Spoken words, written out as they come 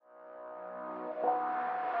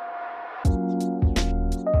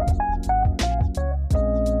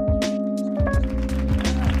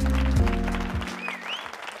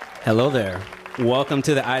Hello there. Welcome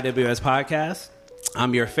to the IWS podcast.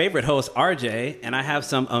 I'm your favorite host, RJ, and I have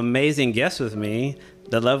some amazing guests with me,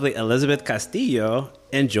 the lovely Elizabeth Castillo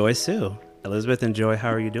and Joy Sue. Elizabeth and Joy, how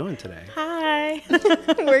are you doing today? Hi.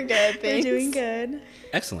 We're good, thanks. We're doing good.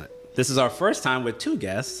 Excellent. This is our first time with two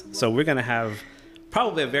guests, so we're going to have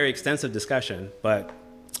probably a very extensive discussion, but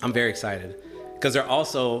I'm very excited because they're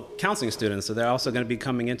also counseling students, so they're also going to be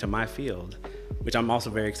coming into my field, which I'm also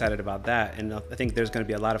very excited about that. And I think there's going to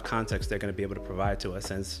be a lot of context they're going to be able to provide to us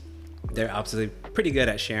since they're obviously pretty good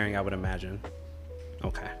at sharing, I would imagine.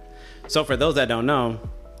 Okay. So for those that don't know,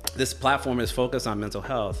 this platform is focused on mental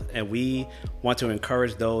health, and we want to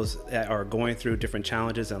encourage those that are going through different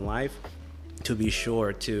challenges in life to be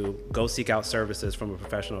sure to go seek out services from a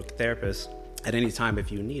professional therapist at any time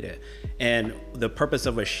if you need it. And the purpose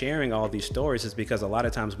of us sharing all these stories is because a lot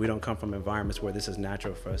of times we don't come from environments where this is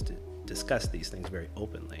natural for us to discuss these things very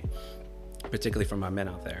openly, particularly for my men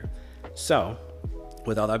out there. So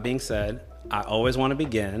with all that being said, I always want to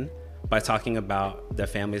begin by talking about the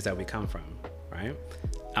families that we come from, right?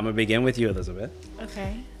 I'm going to begin with you, Elizabeth.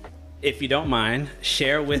 Okay. If you don't mind,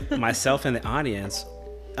 share with myself and the audience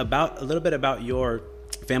a little bit about your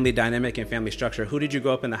family dynamic and family structure. Who did you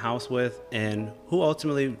grow up in the house with, and who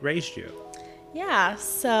ultimately raised you? Yeah,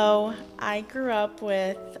 so I grew up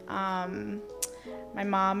with my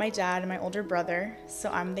mom, my dad, and my older brother. So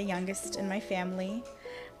I'm the youngest in my family.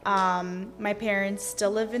 My parents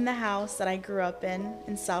still live in the house that I grew up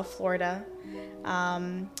in South Florida.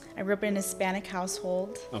 I grew up in a Hispanic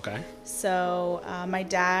household. Okay. So my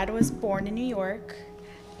dad was born in New York,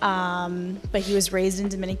 but he was raised in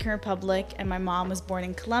Dominican Republic, and my mom was born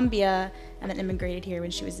in Colombia and then immigrated here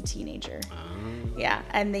when she was a teenager. Yeah,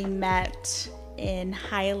 and they met in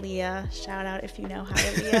Hialeah. Shout out if you know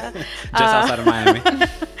Hialeah. Just outside of Miami.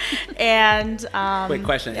 And Quick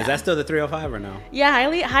question, yeah. Is that still the 305 or no? Yeah,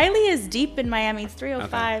 Hialeah is deep in Miami. It's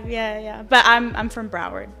 305. Okay. Yeah. But I'm from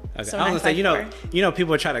Broward. Okay. So I was gonna say, you know,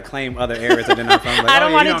 people try to claim other areas that they're not from. Like, I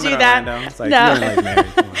don't want to do that. Orlando. It's like, no. You're in Lake Mary.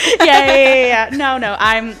 Come on. Yeah.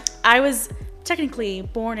 No. I was technically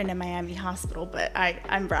born in a Miami hospital, but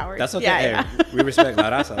I'm Broward. That's okay. Yeah. We respect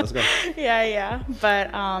La Raza. Let's go. Yeah.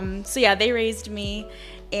 But so yeah, they raised me,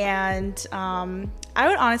 and I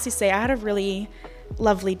would honestly say I had a really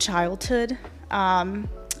lovely childhood.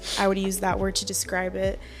 I would use that word to describe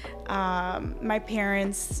it. My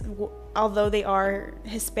parents, although they are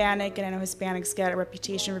Hispanic, and I know Hispanics get a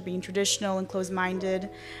reputation for being traditional and closed-minded,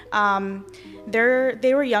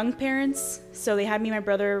 they were young parents, so they had me and my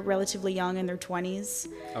brother relatively young in their 20s.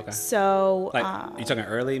 Okay. So Like, you talking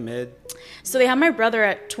early, mid? So they had my brother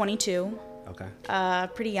at 22. Okay.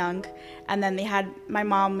 Pretty young. And then my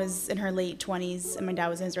mom was in her late 20s and my dad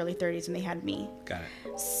was in his early 30s when they had me. Got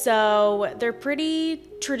it. So they're pretty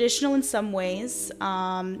traditional in some ways.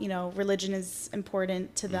 Religion is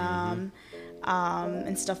important to them,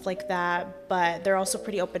 and stuff like that, but they're also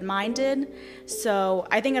pretty open-minded. So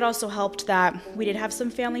I think it also helped that we did have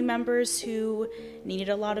some family members who needed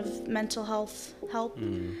a lot of mental health help.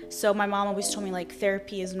 So my mom always told me, like,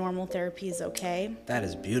 therapy is normal, therapy is okay. That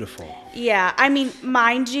is beautiful. Yeah, I mean,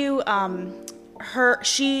 mind you,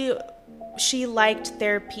 she liked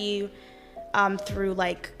therapy through,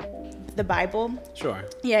 like, the Bible. Sure.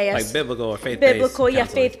 Yeah. Like biblical or faith-based. Biblical, yeah,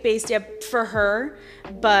 counseling. faith-based, yeah, for her.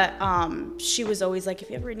 But she was always like, if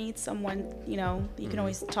you ever need someone, you can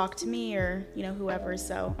always talk to me or, whoever.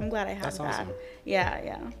 So I'm glad I had That's that. awesome.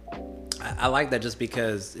 Yeah. I like that just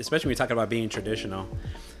because, especially when you talk about being traditional,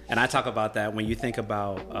 and I talk about that when you think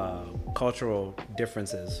about cultural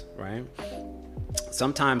differences, right?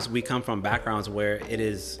 Sometimes we come from backgrounds where it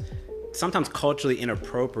is sometimes culturally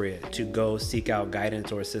inappropriate to go seek out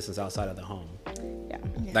guidance or assistance outside of the home. Yeah.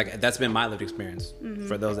 Like, that's been my lived experience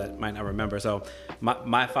for those that might not remember. So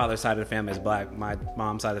my father's side of the family is Black. My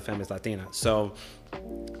mom's side of the family is Latina. So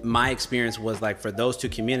my experience was, like, for those two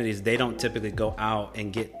communities, they don't typically go out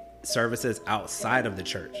and get services outside of the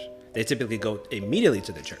church. They typically go immediately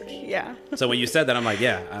to the church. Yeah. So when you said that, I'm like,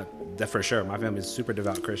 that for sure. My family is super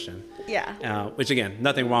devout Christian. Yeah. Which, again,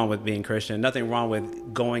 nothing wrong with being Christian. Nothing wrong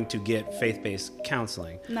with going to get faith-based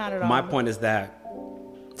counseling. Not at all. My point is that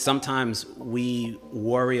sometimes we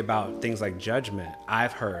worry about things like judgment.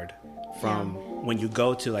 I've heard from when you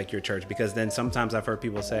go to, like, your church, because then sometimes I've heard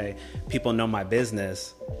people say, people know my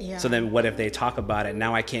business. Yeah. So then what if they talk about it?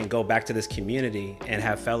 Now I can't go back to this community and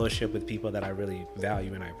have fellowship with people that I really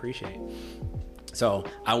value and I appreciate. So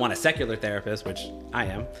I want a secular therapist, which I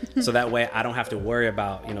am, so that way I don't have to worry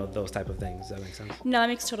about, those type of things. Does that make sense? No, that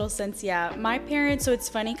makes total sense. Yeah. My parents, so it's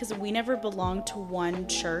funny because we never belonged to one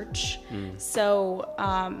church. So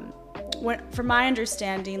from my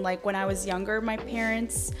understanding, like when I was younger, my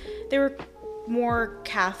parents, they were more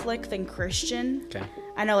Catholic than Christian. Okay.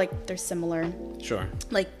 I know like they're similar. Sure.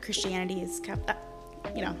 Like Christianity is,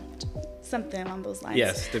 you know, something on those lines.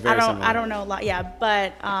 Yes, they're very similar. I don't know a lot. Yeah,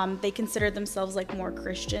 but they considered themselves like more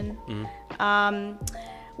Christian.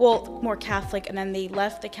 Well, more Catholic, and then they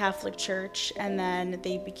left the Catholic Church, and then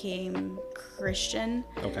they became Christian.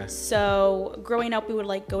 Okay. So growing up, we would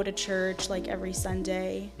like go to church like every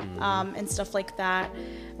Sunday, and stuff like that.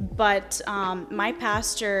 But my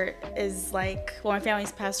pastor is like, well, my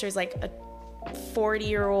family's pastor is like a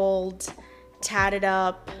 40-year-old tatted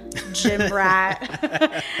up gym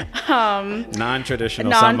rat.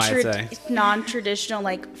 Non-traditional, some might say. Non-traditional,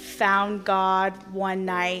 like found God one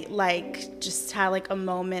night, like just had like a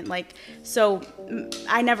moment, like, so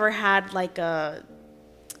I never had like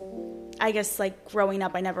I guess like growing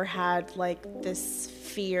up, I never had like this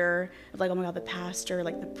fear of like, oh my God, the pastor,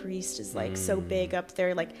 like the priest is like so big up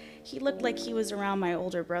there. Like he looked like he was around my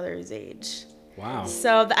older brother's age. Wow.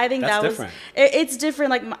 So I think That's that different. It's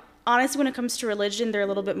different. Like honestly, when it comes to religion, they're a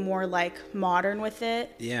little bit more like modern with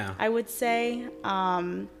it. Yeah. I would say,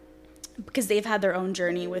 because they've had their own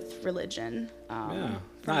journey with religion. Yeah.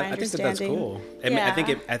 From No, my I think that's cool. Yeah.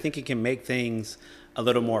 I think it can make things a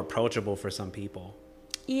little more approachable for some people.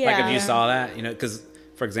 Yeah. Like if you saw that, you know, because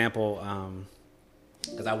for example,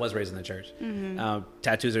 because I was raised in the church,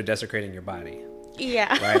 tattoos are desecrating your body.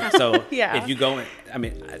 Yeah. Right. So Yeah. if you go in, I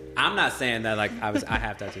mean, I'm not saying that like I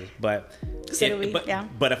have tattoos, but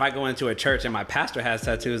but if I go into a church and my pastor has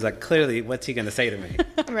tattoos, like clearly, what's he gonna say to me?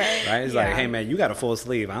 Right. Right. He's like, hey man, you got a full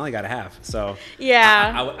sleeve. I only got a half. So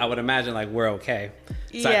yeah, I would imagine like we're okay.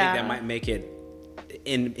 So I think that might make it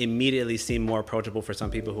immediately seem more approachable for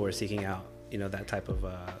some people who are seeking out, you know, that type of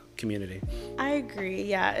community. I agree.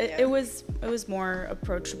 Yeah, it was more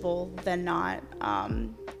approachable than not.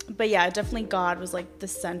 But yeah, definitely God was like the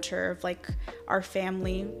center of like our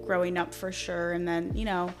family growing up for sure. And then, you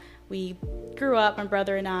know, we grew up, my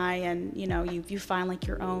brother and I, and you know, you find like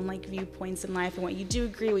your own like viewpoints in life and what you do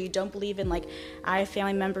agree, what you don't believe in. Like I have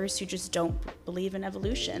family members who just don't believe in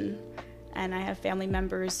evolution, and I have family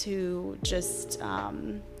members who just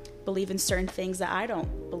believe in certain things that I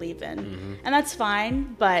don't believe in, and that's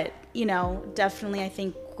fine. But you know, definitely I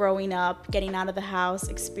think growing up, getting out of the house,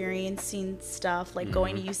 experiencing stuff like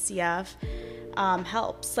going to UCF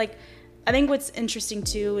helps. Like I think what's interesting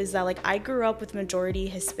too is that like I grew up with majority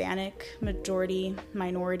Hispanic, majority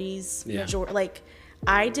minorities, like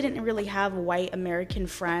I didn't really have a white American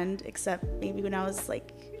friend except maybe when I was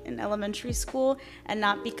like in elementary school, and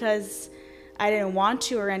not because I didn't want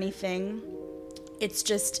to or anything. It's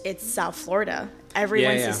just, it's South Florida.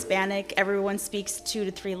 Everyone's Hispanic. Everyone speaks 2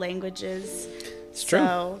 to 3 languages. It's true.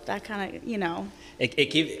 So that kind of, you know. I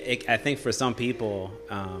think for some people,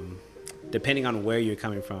 depending on where you're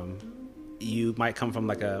coming from, you might come from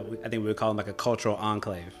like I think we would call them like a cultural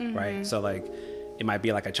enclave, right? So like it might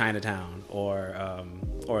be like a Chinatown or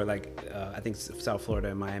like I think South Florida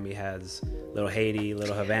and Miami has Little Haiti,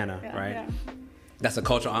 Little Havana, right? Yeah. That's a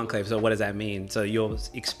cultural enclave. So what does that mean? So you'll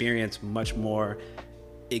experience much more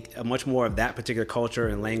of that particular culture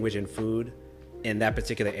and language and food in that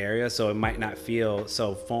particular area. So it might not feel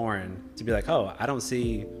so foreign to be like, oh, I don't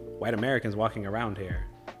see white Americans walking around here,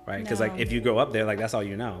 right? Because like if you grow up there, like that's all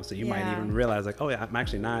you know. So you might even realize like, oh yeah, I'm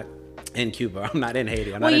actually not in Cuba. I'm not in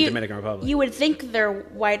Haiti. I'm not in Dominican Republic. You would think they're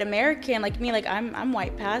white American, like me. Like I'm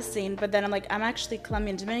white passing, but then I'm like I'm actually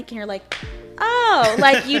Colombian Dominican. You're like, oh,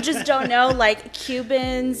 like you just don't know like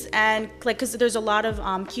Cubans and like because there's a lot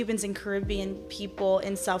of Cubans and Caribbean people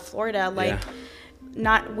in South Florida. Like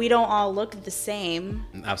we don't all look the same.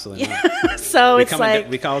 Absolutely not. So it's like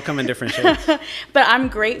we all come in different shapes. But I'm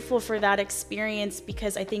grateful for that experience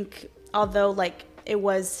because I think although like it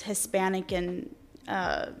was Hispanic and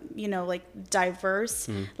you know, like diverse,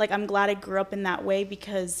 like I'm glad I grew up in that way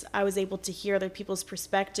because I was able to hear other people's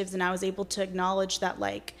perspectives and I was able to acknowledge that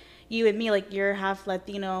like you and me, like you're half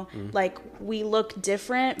Latino, like we look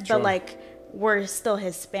different, but like we're still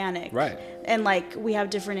Hispanic, right? And like we have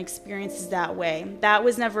different experiences that way. That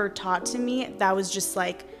was never taught to me. That was just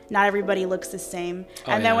like not everybody looks the same.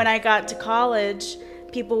 And then when I got to college,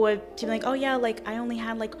 people would be like, oh yeah, like I only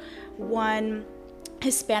had like one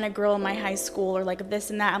Hispanic girl in my high school or like this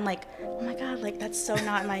and that. I'm like, oh my God, like that's so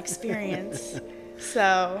not my experience.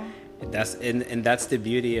 So that's the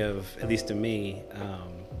beauty of, at least to me,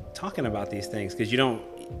 talking about these things, because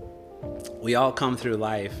we all come through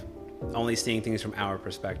life only seeing things from our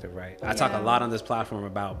perspective, right? I talk a lot on this platform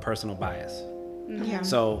about personal bias.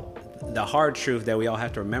 So the hard truth that we all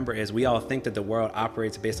have to remember is we all think that the world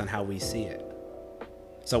operates based on how we see it.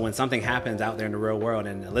 So when something happens out there in the real world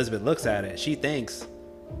and Elizabeth looks at it, she thinks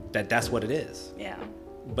that that's what it is. Yeah.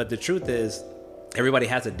 But the truth is, everybody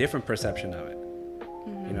has a different perception of it.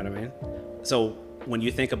 You know what I mean? So when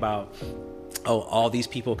you think about, oh, all these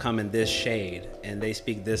people come in this shade and they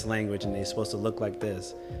speak this language and they're supposed to look like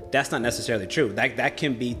this, that's not necessarily true. That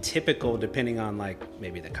can be typical depending on like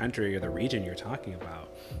maybe the country or the region you're talking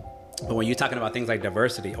about. But when you're talking about things like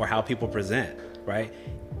diversity or how people present, right?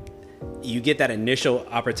 You get that initial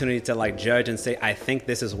opportunity to like judge and say, I think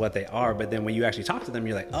this is what they are. But then when you actually talk to them,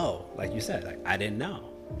 you're like, oh, like you said, like, I didn't know.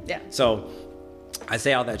 Yeah. So I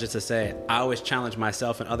say all that just to say, I always challenge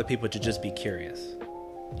myself and other people to just be curious,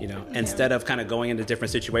 you know, instead of kind of going into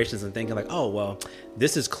different situations and thinking like, oh, well,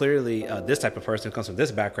 this is clearly this type of person who comes from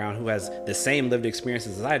this background who has the same lived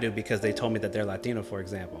experiences as I do because they told me that they're Latino, for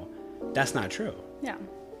example. That's not true. Yeah.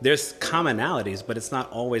 There's commonalities, but it's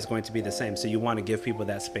not always going to be the same. So you want to give people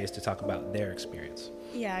that space to talk about their experience.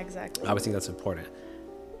 Yeah, exactly. I always think that's important.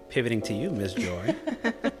 Pivoting to you, Ms. Joy.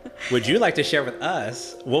 Would you like to share with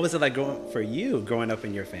us, what was it like for you growing up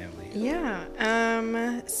in your family? Yeah.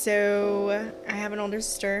 So I have an older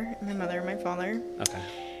sister, my mother and my father. Okay.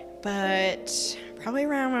 But probably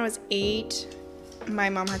around when I was 8, my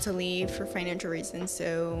mom had to leave for financial reasons.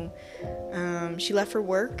 So she left for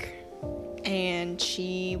work. And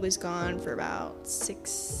she was gone for about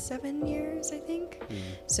 6-7 years, I think.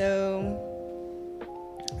 So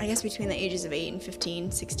I guess between the ages of 8 and 15,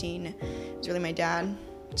 16, it was really my dad.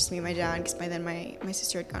 Just me and my dad, because by then my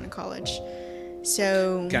sister had gone to college.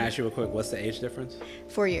 So Can I ask you real quick, what's the age difference?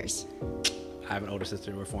 4 years. I have an older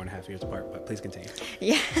sister. We're 4.5 years apart, but please continue.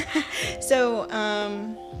 Yeah. So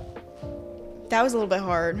that was a little bit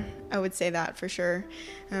hard. I would say that for sure.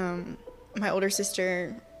 My older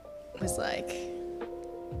sister was like,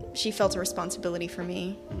 she felt a responsibility for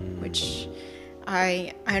me, which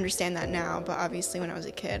I understand that now, but obviously when I was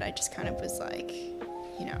a kid, I just kind of was like,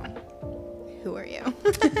 you know, who are you?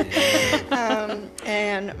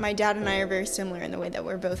 And my dad and I are very similar in the way that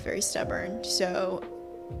we're both very stubborn. So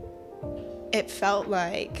it felt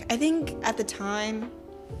like, I think at the time,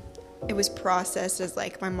 it was processed as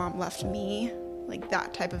like my mom left me, like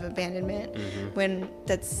that type of abandonment, when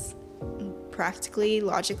that's practically,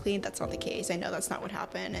 logically, that's not the case. I know that's not what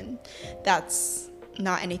happened, and that's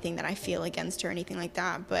not anything that I feel against her or anything like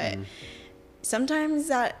that, but sometimes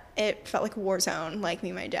that it felt like a war zone, like me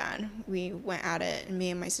and my dad. We went at it, and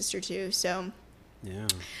me and my sister too. So Yeah.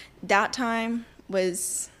 that time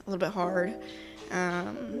was a little bit hard.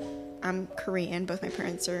 I'm Korean. Both my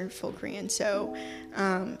parents are full Korean. So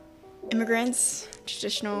immigrants,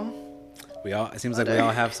 traditional. It seems like we all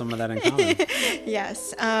have some of that in common.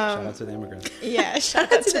 Yes. Shout out to the immigrants. Yeah,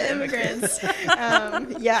 shout out to the immigrants.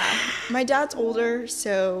 Yeah, my dad's older,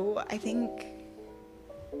 so I think,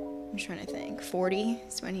 I'm trying to think, 40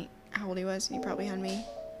 is how old he was when he probably had me.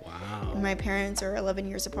 Wow. And my parents are 11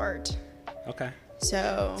 years apart. Okay.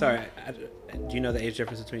 So. Sorry, do you know the age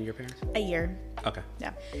difference between your parents? A year. Okay.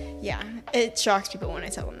 Yeah. Yeah, it shocks people when I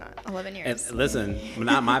tell them that. 11 years. And listen,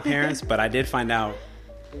 not my parents, but I did find out,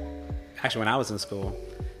 actually when I was in school,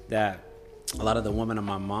 that a lot of the women on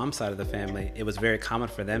my mom's side of the family, it was very common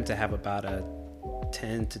for them to have about a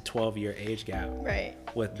 10 to 12 year age gap Right.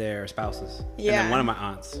 with their spouses. Yeah. And then one of my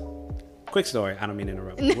aunts, quick story, I don't mean to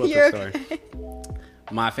interrupt, but real You're quick story.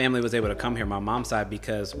 My family was able to come here, my mom's side,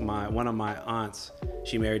 because one of my aunts,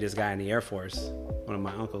 she married this guy in the Air Force, one of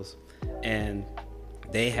my uncles, and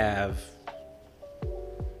they have,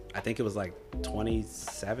 I think it was like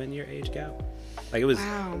 27 year age gap. Like it was,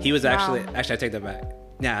 Wow. he was actually Wow. I take that back.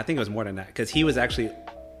 Yeah, I think it was more than that, because he was actually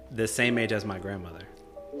the same age as my grandmother.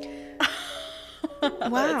 Wow.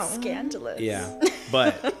 That's scandalous. Yeah,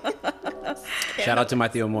 but shout out to my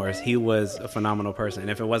Theo Morris. He was a phenomenal person,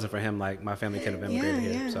 and if it wasn't for him, like my family could have immigrated Yeah,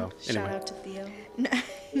 here. yeah. So Shout anyway, out to Theo.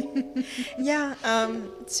 Yeah,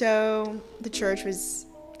 so the church was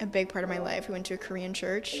a big part of my life. We went to a Korean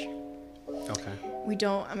church.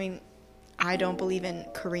 okay. I don't believe in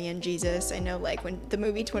Korean Jesus. I know, like, when the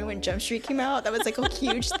movie 21 Jump Street came out, that was, like, a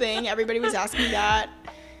huge thing. Everybody was asking that.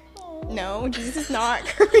 No, Jesus is not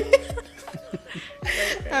Korean.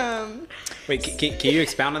 Wait, can you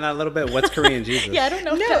expound on that a little bit? What's Korean Jesus? Yeah, I don't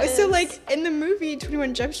know. No, so, like, in the movie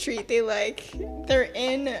 21 Jump Street, they're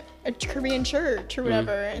in a Korean church or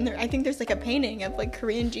whatever, and I think there's, like, a painting of, like,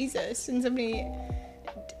 Korean Jesus, and somebody...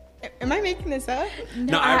 Am I making this up?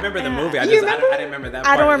 No, I remember the movie. I You didn't remember? remember that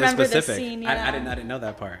part. I don't in remember the specific. scene, I yeah. didn't know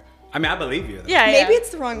that part. I mean, I believe you. Though. Yeah, Maybe yeah.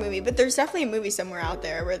 it's the wrong movie, but there's definitely a movie somewhere out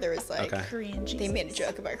there where there was, like... Okay. Korean Jesus. They made a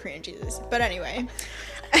joke about Korean Jesus. But anyway,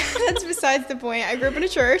 that's besides the point. I grew up in a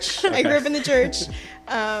church. I grew up in the church,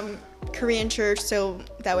 Korean church, so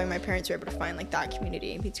that way my parents were able to find like that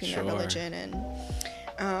community between their religion,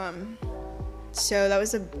 and so that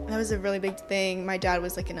was a really big thing. My dad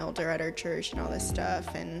was like an elder at our church and all this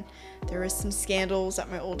stuff, and there was some scandals at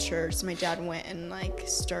my old church, so my dad went and like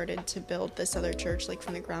started to build this other church like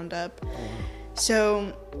from the ground up.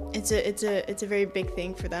 So it's a very big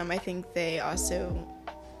thing for them. I think they also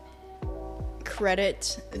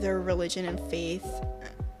credit their religion and faith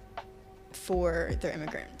for their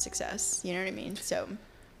immigrant success. You know what I mean? So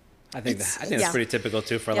I think that's pretty typical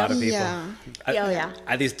too for a lot of people. Yeah.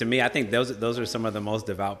 At least to me, I think those are some of the most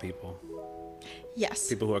devout people. Yes.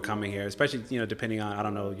 People who are coming here, especially, you know, depending on, I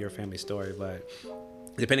don't know your family story, but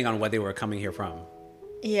depending on where they were coming here from.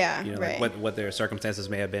 Yeah, you know, right. like what their circumstances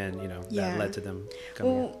may have been, you know, that led to them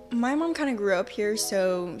coming here. My mom kind of grew up here,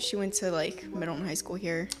 so she went to like middle and high school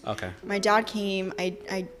here. Okay. My dad came,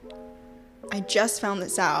 I just found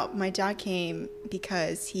this out. My dad came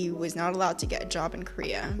because he was not allowed to get a job in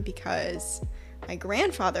Korea because my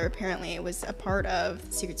grandfather apparently was a part of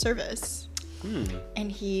the Secret Service.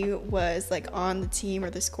 And he was like on the team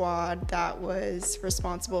or the squad that was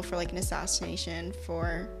responsible for like an assassination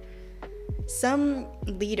for some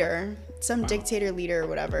leader, some dictator leader or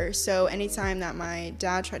whatever. So anytime that my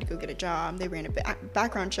dad tried to go get a job, they ran a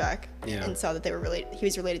background check and saw that he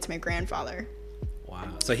was related to my grandfather. Wow.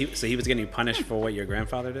 So he was getting punished for what your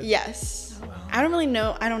grandfather did? Yes. Oh, wow. I don't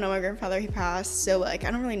know my grandfather. He passed, so like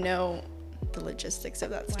I don't really know the logistics of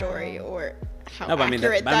that story or how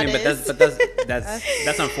accurate that is. But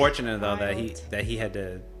that's unfortunate though that he had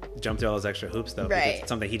to jump through all those extra hoops though, because it's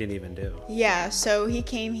something he didn't even do. Yeah, so he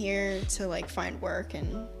came here to like find work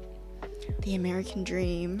and the American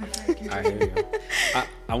dream. I hear you.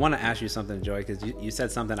 I want to ask you something, Joy, because you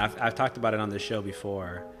said something. I've talked about it on this show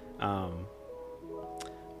before. Part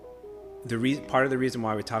of the reason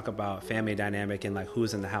why we talk about family dynamic and like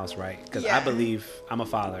who's in the house, right? Because I believe I'm a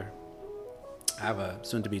father. I have a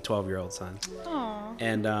soon-to-be 12-year-old son. Aww.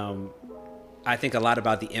 And I think a lot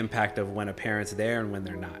about the impact of when a parent's there and when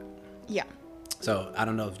they're not. Yeah. So I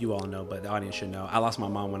don't know if you all know, but the audience should know. I lost my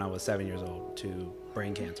mom when I was 7 years old to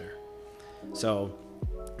brain cancer. So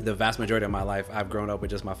the vast majority of my life, I've grown up with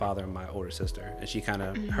just my father and my older sister. And she kind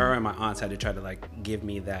of, her and my aunts had to try to like give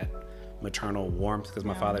me that maternal warmth because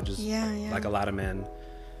my father just, like a lot of men,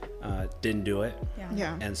 didn't do it.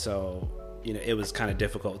 Yeah. And so, you know, it was kind of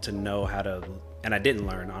difficult to know how to, and I didn't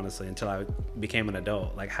learn, honestly, until I became an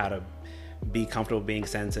adult, like how to be comfortable being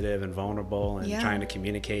sensitive and vulnerable and trying to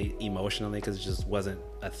communicate emotionally, because it just wasn't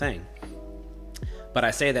a thing. But I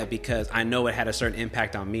say that because I know it had a certain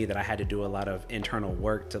impact on me that I had to do a lot of internal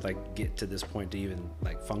work to like get to this point to even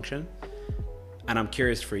like function. And I'm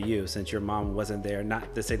curious for you, since your mom wasn't there,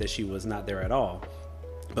 not to say that she was not there at all,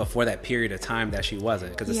 but for that period of time that she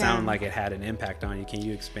wasn't, because it sounded like it had an impact on you. Can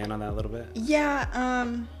you expand on that a little bit? Yeah.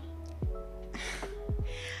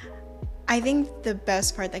 I think the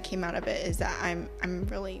best part that came out of it is that I'm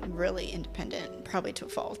really, really independent, probably to a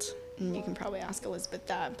fault. And you can probably ask Elizabeth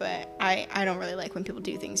that, but I don't really like when people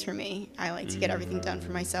do things for me. I like to get everything done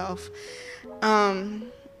for myself. Not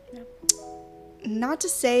to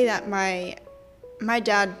say that my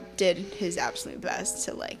dad did his absolute best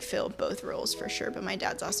to like fill both roles for sure, but my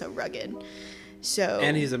dad's also rugged. So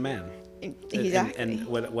and he's a man. Exactly. And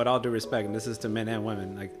with all due respect, and this is to men and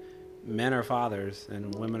women, like men are fathers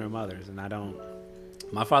and women are mothers, and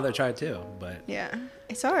my father tried too, but yeah,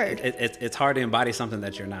 it's hard. It's hard to embody something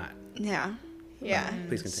that you're not. Yeah.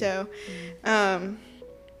 Please continue. So, I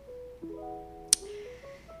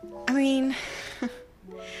mean,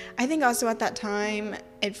 I think also at that time,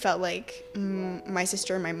 it felt like my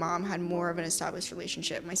sister and my mom had more of an established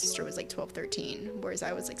relationship. My sister was like 12, 13, whereas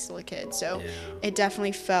I was like still a kid. So it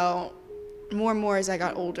definitely felt more and more as I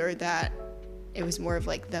got older that it was more of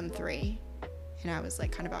like them three. And I was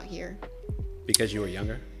like kind of out here. Because you were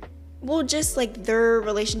younger? Well, just like their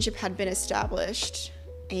relationship had been established,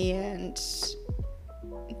 and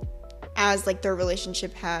as like their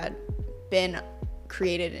relationship had been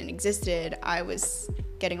created and existed, I was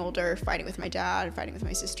getting older, fighting with my dad, fighting with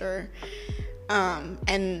my sister.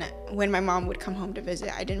 And when my mom would come home to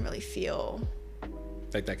visit, I didn't really feel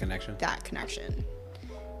like that connection.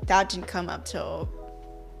 That didn't come up till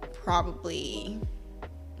probably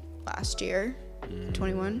last year,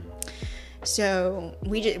 21. So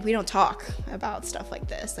we don't talk about stuff like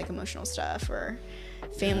this, like emotional stuff or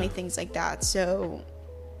family things like that. So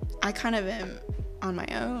I kind of am on my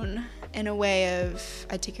own in a way of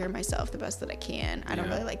I take care of myself the best that I can. I don't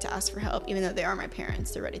really like to ask for help, even though they are my parents.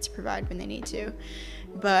 They're ready to provide when they need to.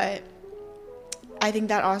 But I think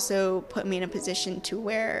that also put me in a position to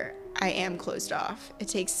where I am closed off. It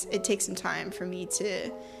takes some time for me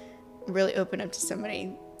to really open up to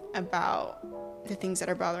somebody about the things that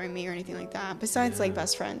are bothering me or anything like that. Besides like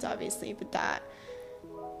best friends, obviously, but that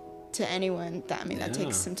to anyone, that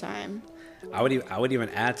takes some time. I would even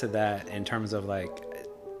add to that in terms of like,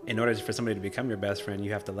 in order for somebody to become your best friend,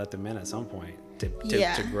 you have to let them in at some point to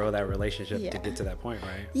grow that relationship to get to that point,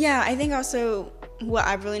 right? Yeah, I think also what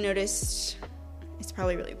I've really noticed, it's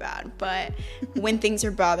probably really bad, but when things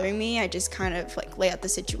are bothering me, I just kind of like lay out the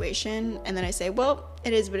situation and then I say, well,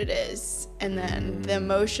 it is what it is. And then the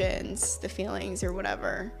emotions, the feelings or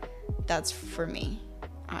whatever, that's for me.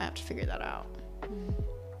 I have to figure that out.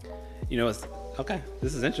 You know, it's okay.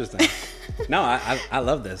 This is interesting. No, I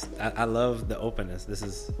love this. I love the openness. This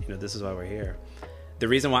is why we're here. The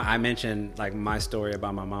reason why I mentioned like my story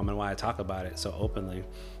about my mom and why I talk about it so openly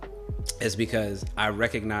is because I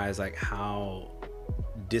recognize like how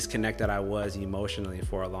disconnected I was emotionally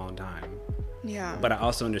for a long time. Yeah. But I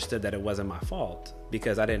also understood that it wasn't my fault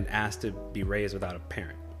because I didn't ask to be raised without a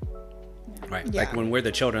parent. Right? Yeah. Like when we're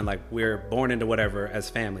the children, like we're born into whatever as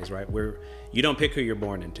families, right? You don't pick who you're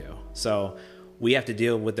born into. So we have to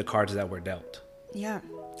deal with the cards that we're dealt. Yeah.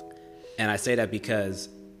 And I say that because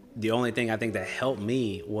the only thing I think that helped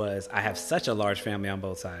me was I have such a large family on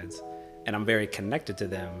both sides and I'm very connected to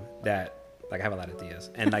them that like I have a lot of tias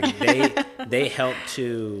and like they help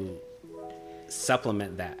to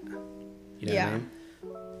supplement that. You know what I mean?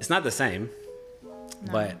 It's not the same,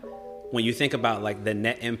 but when you think about like the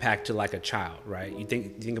net impact to like a child, right? You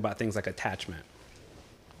think about things like attachment.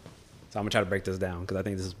 So I'm gonna try to break this down because I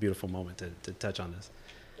think this is a beautiful moment to touch on this.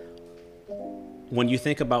 When you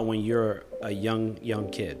think about when you're a young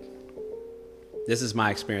kid, this is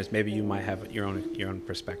my experience. Maybe you might have your own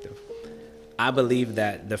perspective. I believe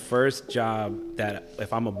that the first job that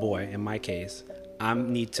if I'm a boy, in my case, I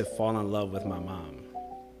need to fall in love with my mom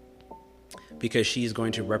because she's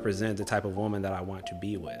going to represent the type of woman that I want to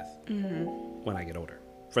be with when I get older.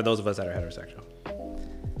 For those of us that are heterosexual.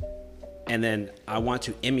 And then I want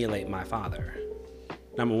to emulate my father.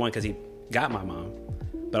 Number one, because he got my mom,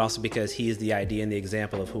 but also because he is the idea and the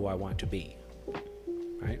example of who I want to be,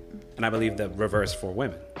 right? And I believe the reverse for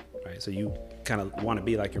women, right? So you kind of want to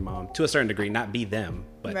be like your mom to a certain degree, not be them,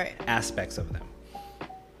 but aspects of them.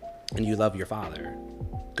 And you love your father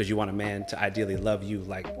because you want a man to ideally love you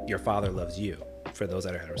like your father loves you, for those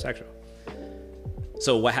that are heterosexual.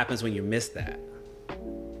 So what happens when you miss that,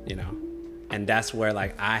 you know? And that's where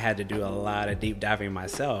like I had to do a lot of deep diving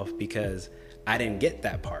myself because I didn't get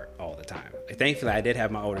that part all the time. Like, thankfully, I did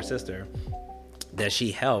have my older sister that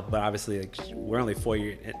she helped, but obviously like, we're only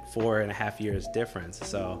 4.5 years difference.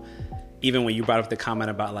 So even when you brought up the comment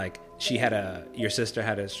about like your sister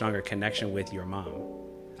had a stronger connection with your mom,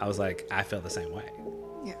 I was like, I feel the same way.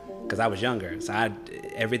 Yeah. Because I was younger, so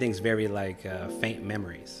everything's very like faint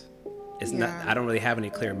memories. It's not. I don't really have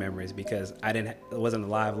any clear memories because I wasn't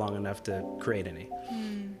alive long enough to create any.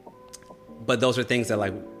 But those are things that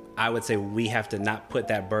like I would say we have to not put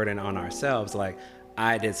that burden on ourselves. Like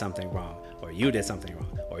I did something wrong, or you did something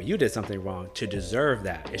wrong, or you did something wrong to deserve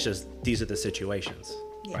that. It's just these are the situations,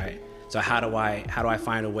 right? So how do I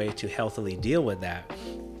find a way to healthily deal with that,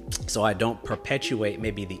 so I don't perpetuate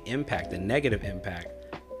maybe the negative impact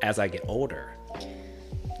as I get older.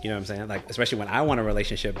 You know what I'm saying? Like, especially when I want a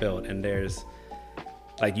relationship built and there's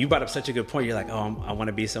like, you brought up such a good point. You're like, oh, I want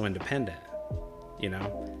to be so independent, you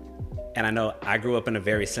know? And I know I grew up in a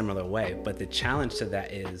very similar way, but the challenge to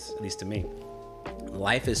that is, at least to me,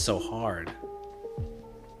 life is so hard.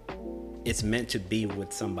 It's meant to be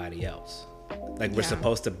with somebody else. Like we're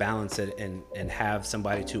supposed to balance it and have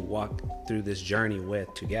somebody to walk through this journey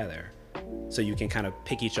with together. So you can kind of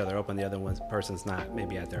pick each other up when the other person's not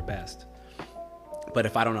maybe at their best. But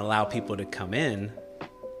if I don't allow people to come in,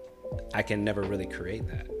 I can never really create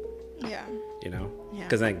that. Yeah. You know? Yeah.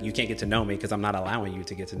 Because like you can't get to know me because I'm not allowing you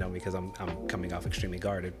to get to know me because I'm coming off extremely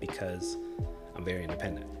guarded because I'm very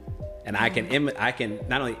independent. And I can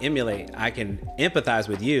not only emulate, I can empathize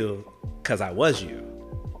with you because I was you.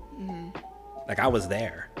 Like I was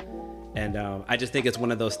there. And I just think it's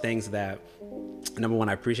one of those things that, number one,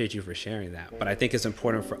 I appreciate you for sharing that. But I think it's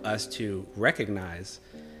important for us to recognize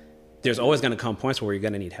there's always going to come points where you're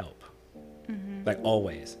going to need help. Like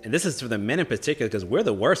always. And this is for the men in particular because we're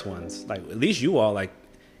the worst ones. Like at least you all, like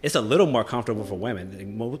it's a little more comfortable for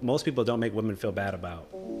women. Most people don't make women feel bad about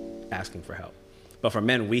asking for help. But for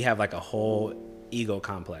men, we have like a whole ego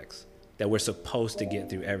complex that we're supposed to get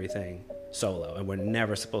through everything solo. And we're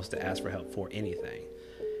never supposed to ask for help for anything.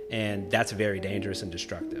 And that's very dangerous and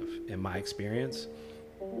destructive in my experience.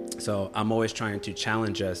 So I'm always trying to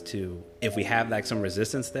challenge us to, if we have like some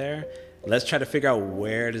resistance there, let's try to figure out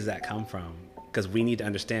where does that come from? Because we need to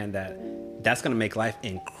understand that that's going to make life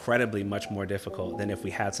incredibly much more difficult than if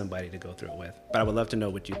we had somebody to go through it with. But I would love to know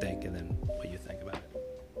what you think and then what you think about it.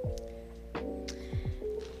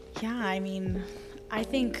 Yeah, I mean, I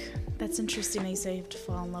think that's interesting that you say you have to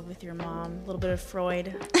fall in love with your mom. A little bit of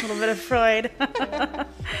Freud.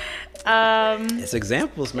 It's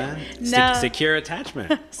examples, man. No. Secure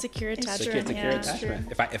attachment. Secure It's attachment. true. Secure Yeah.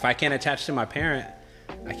 attachment. If I can't attach to my parent,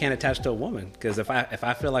 I can't attach to a woman. Because if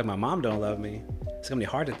I feel like my mom don't love me, it's gonna be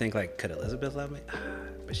hard to think like, could Elizabeth love me?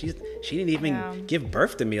 But she didn't even give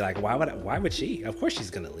birth to me. Like, why would she? Of course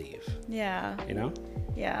she's gonna leave. Yeah. You know?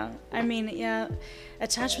 Yeah. I mean, yeah,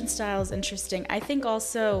 attachment style is interesting. I think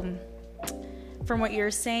also, from what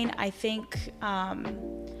you're saying, I think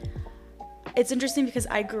it's interesting because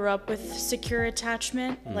I grew up with secure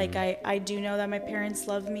attachment. Like, I do know that my parents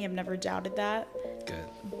love me. I've never doubted that. Good.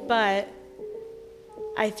 But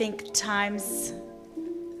I think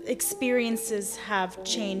experiences have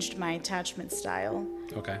changed my attachment style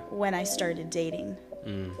Okay. when I started dating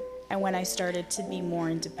and when I started to be more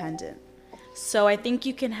independent. So I think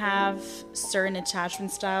you can have certain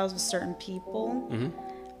attachment styles with certain people,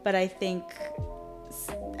 but I think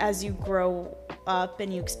as you grow up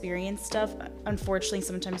and you experience stuff, unfortunately,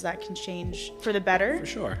 sometimes that can change for the better For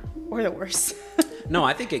sure. or the worse. No,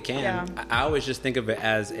 I think it can. Yeah. I always just think of it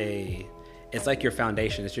as it's like your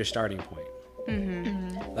foundation. It's your starting point.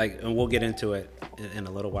 Like, and we'll get into it in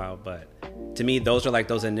a little while, but to me, those are like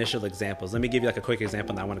those initial examples. Let me give you like a quick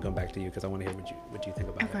example, and I want to go back to you because I want to hear what you think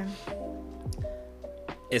about it.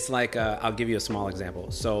 It's like, I'll give you a small example.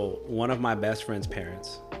 So one of my best friend's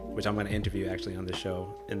parents, which I'm going to interview actually on the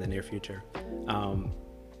show in the near future,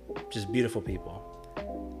 just beautiful people.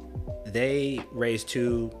 They raised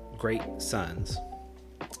two great sons,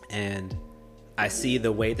 and I see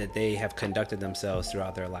the way that they have conducted themselves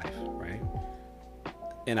throughout their life, right?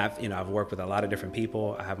 And I've worked with a lot of different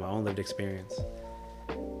people. I have my own lived experience,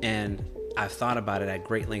 and I've thought about it at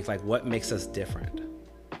great length. Like, what makes us different?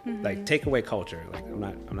 Like, take away culture. Like, I'm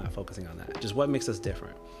not focusing on that. Just what makes us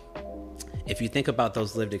different. If you think about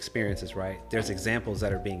those lived experiences, right? There's examples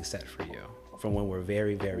that are being set for you from when we're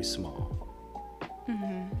very, very small.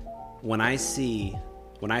 When I see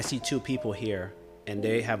two people here and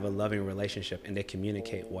they have a loving relationship and they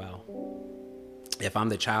communicate well, if I'm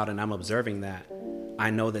the child and I'm observing that, I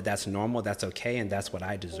know that that's normal, that's okay, and that's what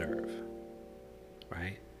I deserve,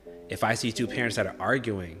 right? If I see two parents that are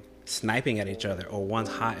arguing, sniping at each other, or one's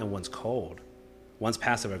hot and one's cold, one's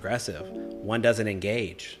passive aggressive, one doesn't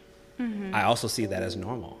engage, I also see that as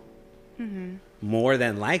normal. More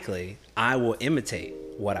than likely, I will imitate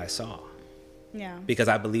what I saw. Yeah. Because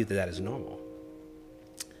I believe that is normal.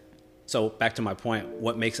 So back to my point,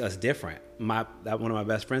 what makes us different? One of my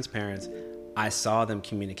best friend's parents, I saw them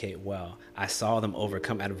communicate well. I saw them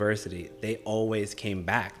overcome adversity. They always came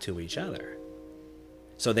back to each other.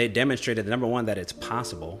 So they demonstrated, number one, that it's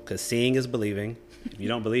possible, because seeing is believing. If you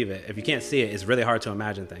don't believe it, if you can't see it, it's really hard to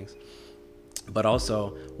imagine things. But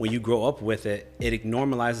also, when you grow up with it, it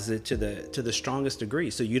normalizes it to the strongest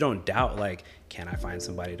degree. So you don't doubt, like, can I find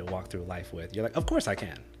somebody to walk through life with? You're like, of course I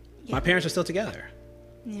can. Yeah. My parents are still together.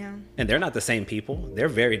 Yeah. And they're not the same people. They're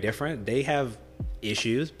very different. They have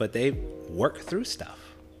issues, but they work through stuff.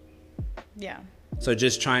 Yeah. So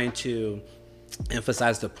just trying to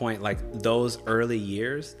emphasize the point, like, those early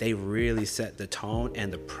years, they really set the tone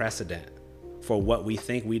and the precedent for what we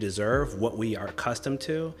think we deserve, what we are accustomed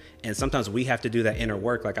to. And sometimes we have to do that inner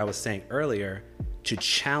work, like I was saying earlier, to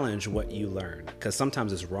challenge what you learned, because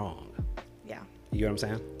sometimes it's wrong. Yeah. You get what I'm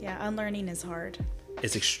saying? Yeah. Unlearning is hard.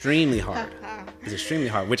 It's extremely hard. It's extremely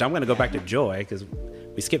hard, which I'm going to go back to Joy, because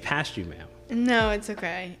we skipped past you, ma'am. No, it's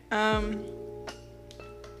okay. I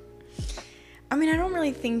mean, I don't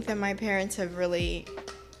really think that my parents have really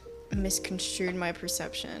misconstrued my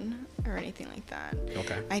perception or anything like that.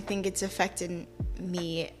 Okay. I think it's affected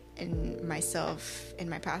me and myself in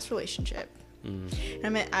my past relationship. I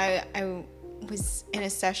mean, I was in a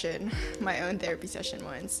session, my own therapy session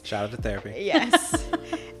once. Shout out to therapy. Yes.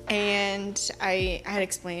 And I had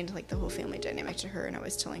explained like the whole family dynamic to her, and I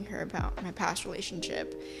was telling her about my past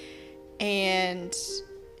relationship. And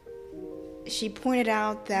she pointed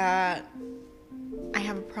out that I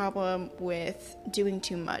have a problem with doing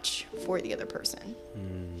too much for the other person,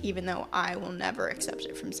 even though I will never accept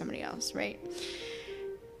it from somebody else, right?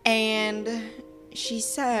 And she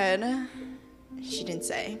said, she didn't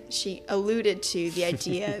say, she alluded to the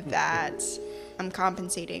idea that I'm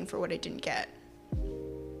compensating for what I didn't get.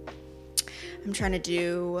 I'm trying to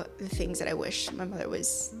do the things that I wish my mother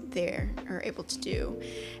was there or able to do.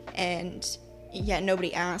 And yet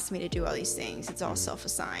nobody asked me to do all these things. It's all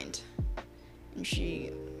self-assigned. And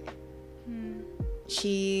she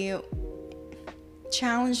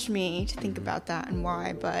challenged me to think about that and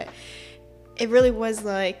why, but it really was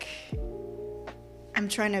like I'm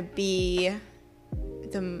trying to be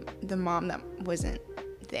the mom that wasn't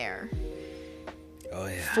there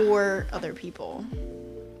for other people.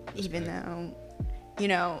 Even though, you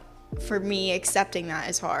know, for me, accepting that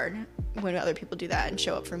is hard when other people do that and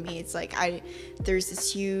show up for me. It's like there's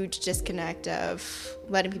this huge disconnect of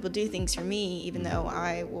letting people do things for me, even though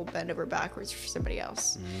I will bend over backwards for somebody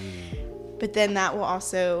else. But then that will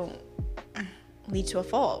also lead to a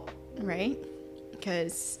fault, right?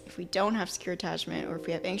 Because if we don't have secure attachment, or if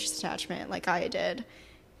we have anxious attachment like I did,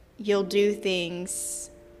 you'll do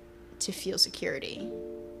things to feel security.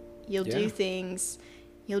 You'll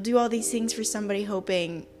do all these things for somebody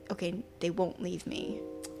hoping, okay, they won't leave me.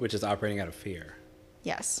 Which is operating out of fear.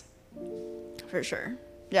 Yes, for sure.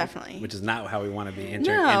 Definitely. Which is not how we want to be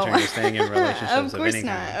entering or staying in relationships of any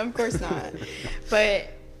kind. Of course not. But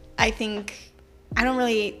I don't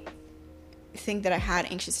really think that I had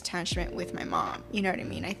anxious attachment with my mom. You know what I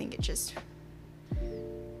mean? I think it just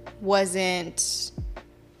wasn't...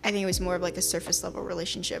 I think it was more of like a surface level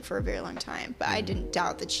relationship for a very long time. But I didn't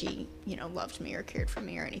doubt that she, you know, loved me or cared for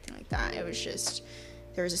me or anything like that. It was just,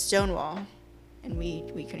 there was a stone wall and we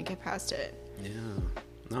couldn't get past it. Yeah.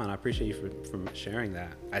 No, and I appreciate you for sharing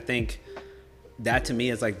that. I think that to me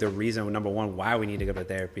is like the reason, number one, why we need to go to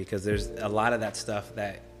therapy, because there's a lot of that stuff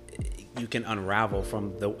that you can unravel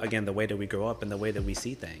from the way that we grow up and the way that we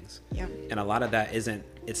see things. Yeah. And a lot of that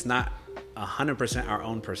it's not 100% our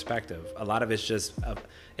own perspective. A lot of it's just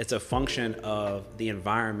it's a function of the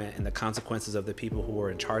environment and the consequences of the people who were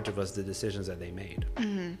in charge of us, the decisions that they made.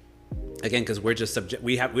 Again, because we're just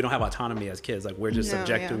we don't have autonomy as kids. Like, we're just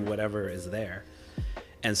subject to whatever is there.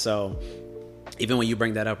 And so even when you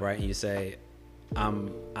bring that up, right, and you say,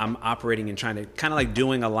 I'm operating and trying to kind of like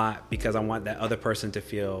doing a lot because I want that other person to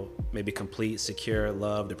feel maybe complete, secure,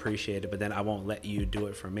 loved, appreciated, but then I won't let you do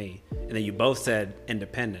it for me. And then you both said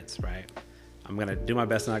independence, right? I'm going to do my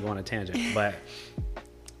best to not go on a tangent. But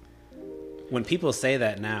when people say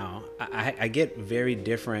that now, I get very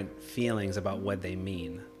different feelings about what they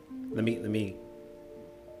mean. Let me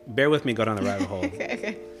bear with me, go down the rabbit hole.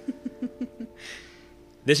 Okay.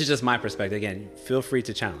 This is just my perspective. Again, feel free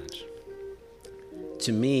to challenge.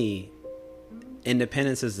 To me,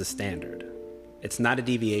 independence is the standard. It's not a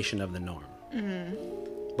deviation of the norm.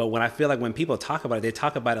 But when I feel like when people talk about it, they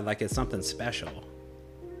talk about it like it's something special.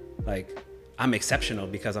 Like, I'm exceptional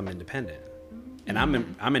because I'm independent. And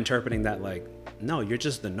I'm interpreting that like, no, you're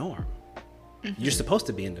just the norm. You're supposed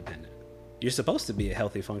to be independent. You're supposed to be a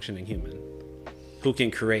healthy, functioning human who can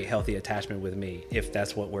create healthy attachment with me if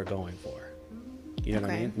that's what we're going for. You know what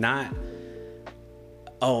I mean? Not,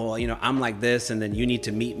 oh, you know, I'm like this, and then you need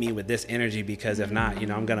to meet me with this energy, because if not, you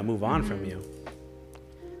know, I'm going to move on from you.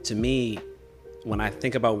 To me, when I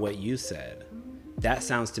think about what you said, that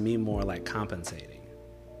sounds to me more like compensating.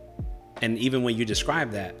 And even when you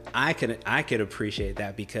describe that, I could appreciate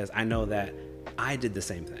that, because I know that I did the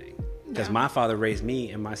same thing. Because my father raised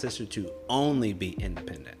me and my sister to only be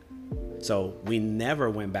independent. So we never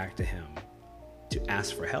went back to him to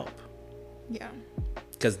ask for help. Yeah.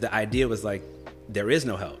 Because the idea was like, there is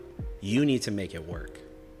no help. You need to make it work.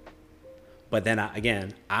 But then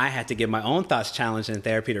I had to give my own thoughts challenged in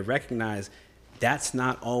therapy to recognize that's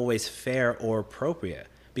not always fair or appropriate.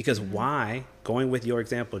 Because why, going with your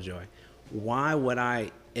example, Joy, why would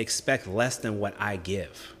I expect less than what I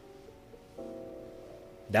give?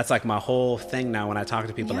 That's like my whole thing now when I talk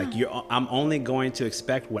to people. Like, I'm only going to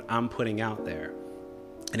expect what I'm putting out there.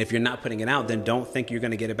 And if you're not putting it out, then don't think you're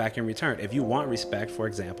going to get it back in return. If you want respect, for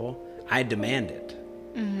example, I demand it,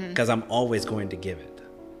 because I'm always going to give it.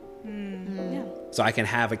 Yeah. So I can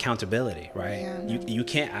have accountability, right? Yeah. You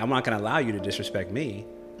can't, I'm not going to allow you to disrespect me,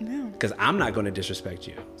 because I'm not going to disrespect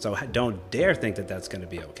you. So don't dare think that that's going to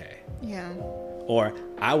be okay. Yeah. Or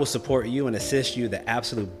I will support you and assist you the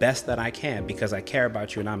absolute best that I can because I care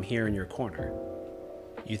about you and I'm here in your corner.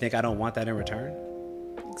 You think I don't want that in return?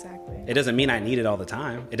 Exactly. It doesn't mean I need it all the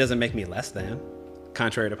time. It doesn't make me less than,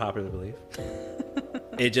 contrary to popular belief.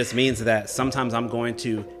 It just means that sometimes I'm going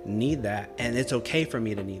to need that, and it's okay for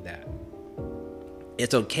me to need that.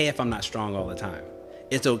 It's okay if I'm not strong all the time.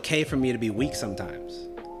 It's okay for me to be weak sometimes.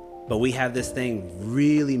 But we have this thing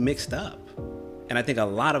really mixed up. And I think a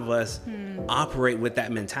lot of us operate with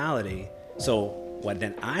that mentality. So what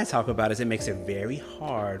then I talk about is it makes it very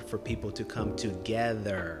hard for people to come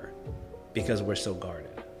together because we're so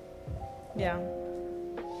guarded. Yeah.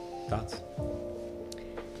 Thoughts?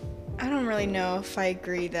 I don't really know if I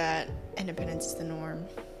agree that independence is the norm.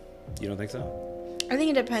 You don't think so? I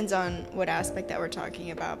think it depends on what aspect that we're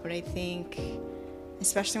talking about, but I think,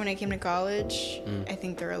 especially when I came to college, I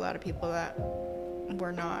think there are a lot of people that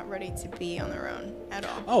were not ready to be on their own at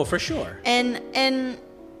all. Oh, for sure. And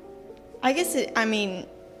I guess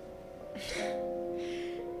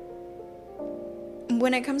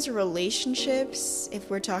when it comes to relationships, if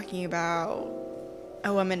we're talking about,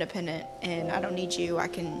 oh, I'm independent and I don't need you, I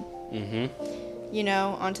can,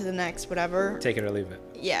 on to the next, whatever. Take it or leave it.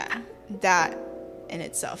 Yeah, that in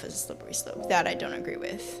itself is a slippery slope. That I don't agree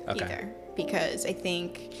with either. Because I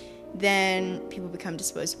think then people become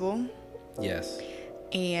disposable. Yes.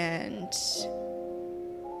 And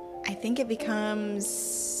I think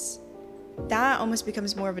that almost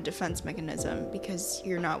becomes more of a defense mechanism because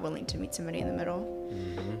you're not willing to meet somebody in the middle.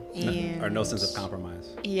 And Or no sense of compromise.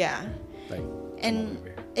 yeah. Like, And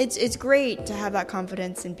it's great to have that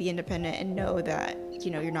confidence and be independent and know that,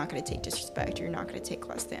 you're not going to take disrespect, you're not going to take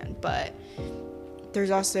less than. But there's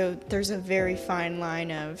a very fine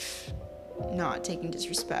line of not taking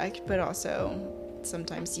disrespect, but also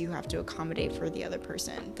sometimes you have to accommodate for the other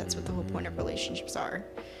person. That's what the whole point of relationships are.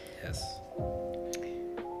 Yes.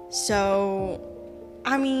 So,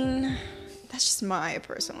 I mean, that's just my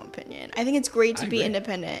personal opinion. I think it's great to be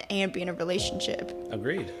independent and be in a relationship.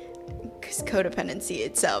 Agreed. Because codependency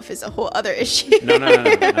itself is a whole other issue. No.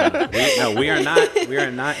 We are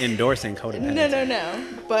not endorsing codependency. No.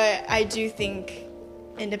 But I do think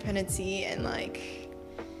independency and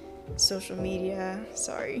social media.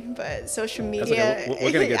 Sorry, but social media. Okay.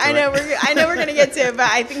 We're gonna get to I know it. I know we're gonna get to it, but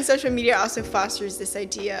I think social media also fosters this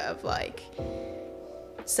idea of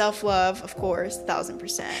self-love, of course,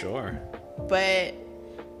 1,000%. Sure. But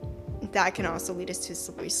that can also lead us to a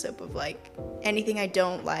slippery slope of anything I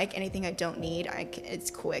don't like, anything I don't need, it's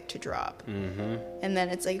quick to drop. And then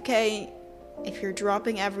it's okay, if you're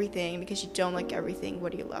dropping everything because you don't like everything,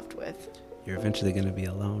 what are you left with? You're eventually going to be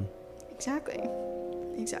alone. Exactly.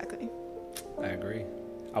 I agree.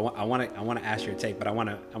 I want to ask your take, but I'm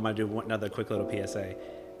gonna do another quick little PSA.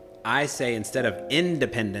 I say instead of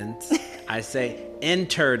independence, I say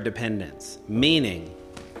interdependence, meaning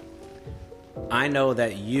I know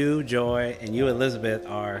that you, Joy, and you, Elizabeth,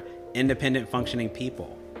 are independent functioning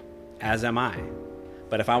people, as am I.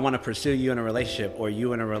 But if I want to pursue you in a relationship or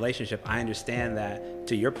you in a relationship, I understand that,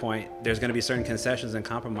 to your point, there's going to be certain concessions and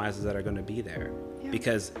compromises that are going to be there. Yeah.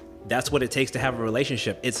 Because that's what it takes to have a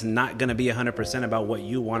relationship. It's not going to be 100% about what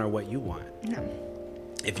you want or what you want. No.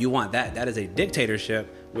 If you want that is a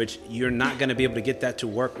dictatorship, which you're not going to be able to get that to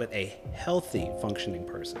work with a healthy, functioning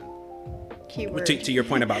person. Keyword. To your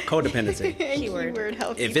point about codependency. Keyword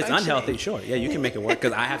healthy. If it's unhealthy, sure, yeah, you can make it work.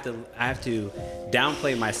 Because I have to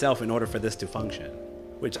downplay myself in order for this to function,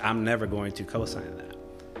 which I'm never going to co-sign that.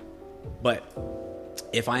 But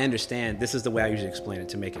if I understand, this is the way I usually explain it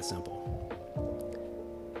to make it simple.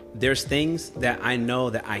 There's things that I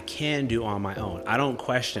know that I can do on my own. I don't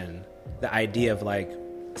question the idea of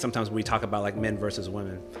sometimes we talk about men versus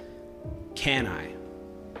women. Can I?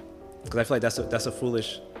 Because I feel like that's a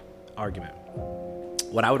foolish argument.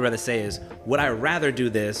 What I would rather say is, would I rather do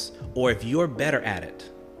this, or if you're better at it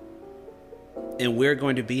and we're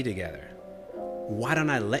going to be together, why don't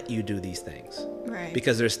I let you do these things? Right.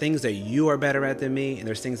 Because there's things that you are better at than me, and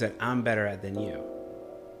there's things that I'm better at than you.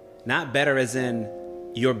 Not better as in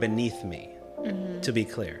you're beneath me, to be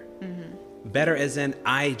clear. Better as in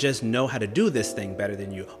I just know how to do this thing better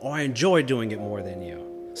than you, or I enjoy doing it more than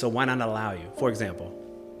you. So why not allow you? For example,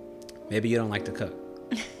 maybe you don't like to cook,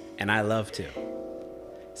 and I love to.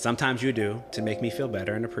 Sometimes you do to make me feel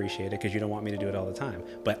better and appreciate it because you don't want me to do it all the time.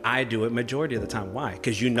 But I do it majority of the time. Why?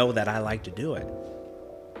 Because you know that I like to do it.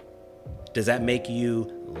 Does that make you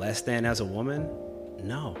less than as a woman?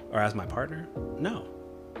 No. Or as my partner? No.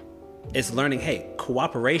 It's learning, hey,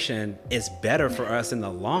 cooperation is better for us in the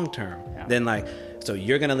long term than so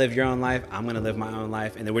you're going to live your own life, I'm going to live my own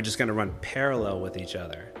life, and then we're just going to run parallel with each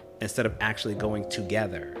other instead of actually going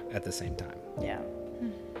together at the same time. Yeah. I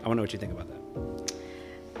want to know what you think about that.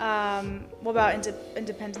 What about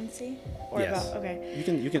independency? Or Yes. about, okay.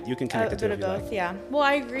 You can connect A it to bit it of if you both, like. yeah. Well,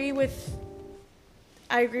 I agree with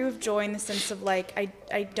Joy in the sense of I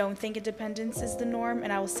don't think independence is the norm,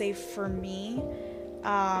 and I will say for me,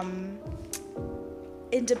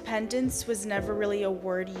 independence was never really a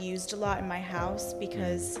word used a lot in my house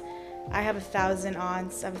because I have 1,000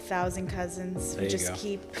 aunts, I have 1,000 cousins. There We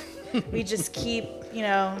just keep,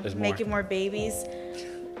 There's making more babies.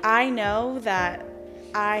 I know that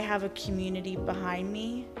I have a community behind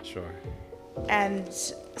me. Sure. And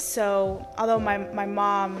so, although my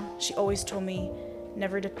mom, she always told me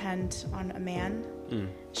never depend on a man.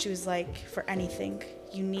 She was like, for anything,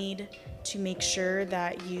 you need to make sure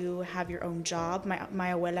that you have your own job. My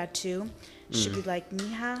abuela too, she'd be like,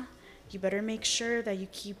 mija, you better make sure that you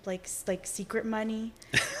keep like secret money.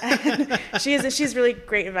 And she's really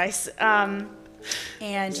great advice. And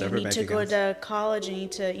you need to go to college, and you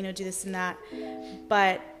need to, do this and that.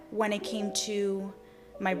 But when it came to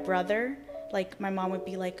my brother, like my mom would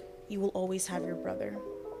be like, you will always have your brother.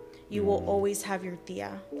 You will always have your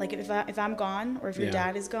tia. Like if I'm gone, or if your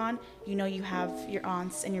dad is gone, you have your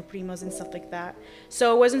aunts and your primos and stuff like that.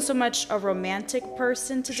 So it wasn't so much a romantic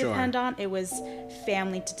person to depend on; it was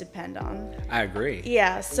family to depend on. I agree.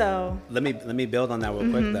 Yeah. So let me build on that real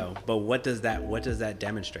quick though. But what does that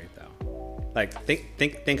demonstrate though? Like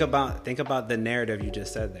think about the narrative you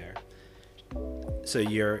just said there. So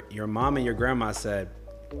your mom and your grandma said,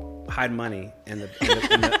 hide money under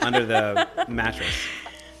the mattress.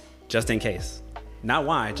 Just in case. Not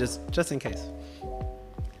why, just in case.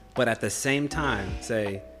 But at the same time,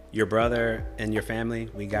 say, your brother and your family,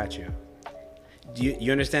 we got you.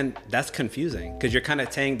 You understand? That's confusing because you're kind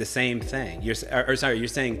of saying the same thing. You're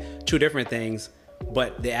saying two different things,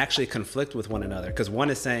 but they actually conflict with one another. Because one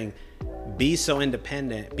is saying, be so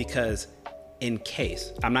independent because in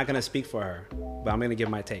case, I'm not going to speak for her, but I'm going to give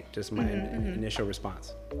my take, just my initial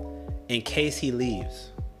response. In case he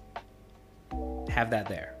leaves, have that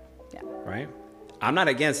there. Right? I'm not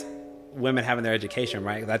against women having their education,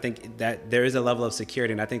 right? 'Cause I think that there is a level of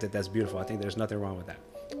security, and I think that that's beautiful. I think there's nothing wrong with that.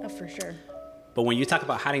 Oh, for sure. But when you talk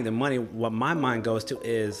about hiding the money, what my mind goes to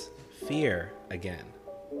is fear again.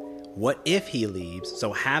 What if he leaves?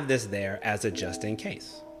 So have this there as a just in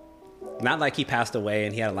case. Not like he passed away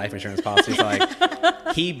and he had a life insurance policy. So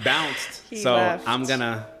like he bounced, so left. I'm going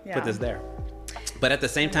to put this there. But at the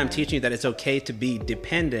same time, teaching you that it's okay to be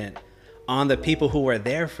dependent on the people who are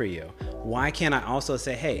there for you. Why can't I also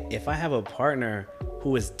say, hey, if I have a partner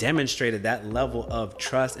who has demonstrated that level of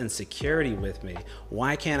trust and security with me,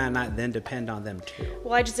 why can't I not then depend on them too?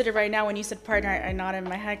 Well, I just did it right now. When you said partner, I nodded in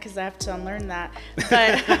my head because I have to unlearn that.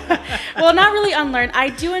 But, well, not really unlearn. I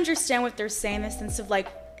do understand what they're saying in the sense of like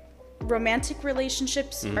romantic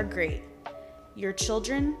relationships are great. Your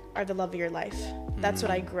children are the love of your life. That's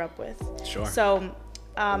what I grew up with. Sure. So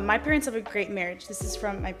my parents have a great marriage. This is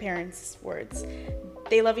from my parents' words.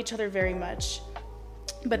 They love each other very much.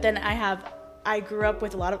 But then I grew up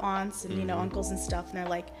with a lot of aunts and, uncles and stuff. And they're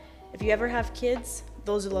like, if you ever have kids,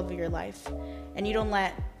 those are the love of your life. And you don't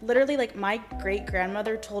literally like my great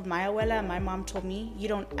grandmother told my abuela and my mom told me, you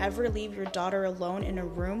don't ever leave your daughter alone in a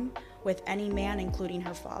room with any man, including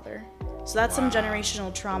her father. So that's some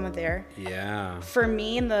generational trauma there. Yeah. For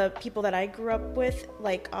me and the people that I grew up with,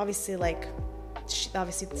 like, obviously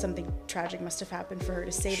something tragic must have happened for her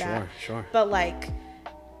to say that. Sure. But like,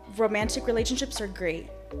 romantic relationships are great,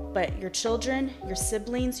 but your children, your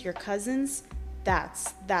siblings, your cousins,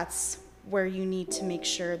 that's where you need to make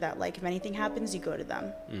sure that like if anything happens, you go to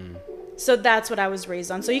them. So that's what I was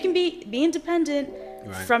raised on. So you can be independent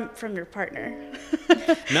from your partner.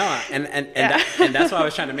 No, and that's why I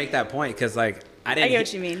was trying to make that point because like I get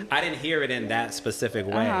what you mean. I didn't hear it in that specific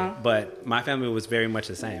way, but my family was very much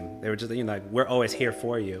the same. They were just like, we're always here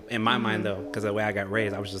for you. In my mind though, because the way I got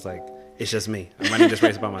raised, I was just like, it's just me. I'm running this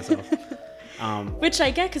race by myself. Which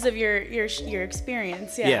I get because of your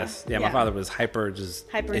experience. Yeah. Yes. Yeah. My father was hyper.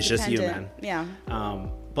 It's just you, man. Yeah.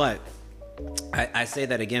 But I say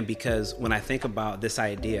that again because when I think about this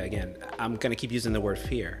idea again, I'm gonna keep using the word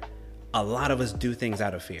fear. A lot of us do things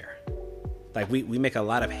out of fear. Like we make a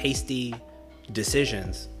lot of hasty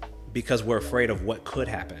decisions because we're afraid of what could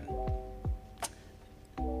happen.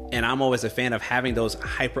 And I'm always a fan of having those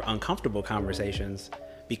hyper uncomfortable conversations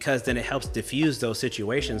because then it helps diffuse those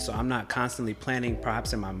situations. So I'm not constantly planning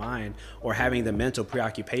perhaps in my mind or having the mental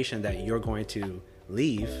preoccupation that you're going to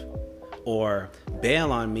leave or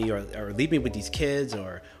bail on me or leave me with these kids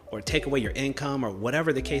or take away your income or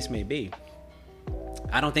whatever the case may be.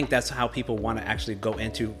 I don't think that's how people want to actually go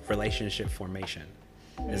into relationship formation.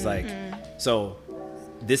 It's like, so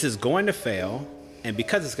this is going to fail. And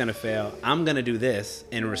because it's going to fail, I'm going to do this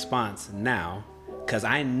in response now because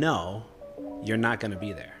I know you're not going to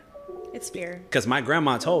be there. It's fear. Because my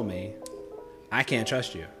grandma told me, I can't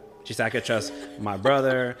trust you. She said I could trust my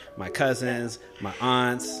brother, my cousins, my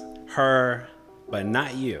aunts, her, but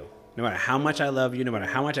not you. No matter how much I love you, no matter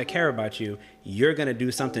how much I care about you, you're going to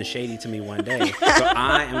do something shady to me one day. So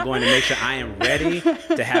I am going to make sure I am ready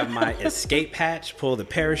to have my escape hatch, pull the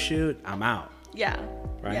parachute, I'm out. Yeah.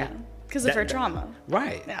 Right? Yeah. Because of her trauma.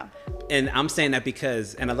 Right. Yeah. And I'm saying that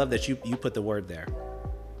because, and I love that you put the word there.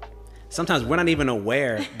 sometimes we're not even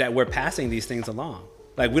aware that we're passing these things along.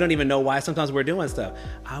 Like, we don't even know why sometimes we're doing stuff.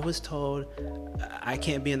 I was told I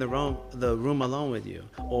can't be in the room alone with you,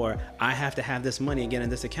 or I have to have this money again in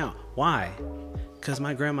this account. Why? Because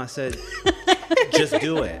my grandma said, just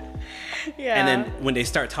do it. Yeah. And then when they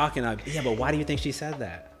start talking, yeah, but why do you think she said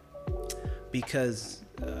that? Because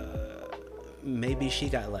maybe she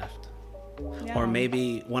got left. Yeah. Or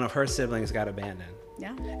maybe one of her siblings got abandoned.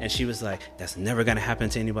 Yeah. And she was like, that's never going to happen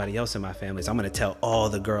to anybody else in my family. So I'm going to tell all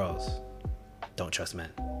the girls, don't trust men.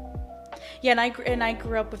 Yeah, and I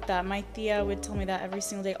grew up with that. My tia would tell me that every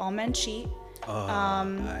single day. All men cheat. Oh,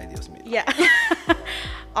 ay, Dios mío. Yeah.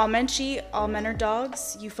 All men cheat. All men are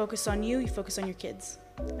dogs. You focus on you. You focus on your kids.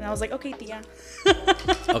 And I was like, okay, tia.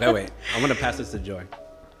 Okay, wait. I'm going to pass this to Joy.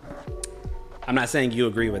 I'm not saying you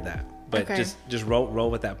agree with that, but Okay. just roll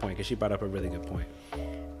with that point, because she brought up a really good point.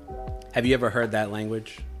 Have you ever heard that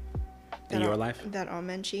language in your life? That all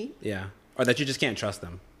men cheat? Yeah. Or that you just can't trust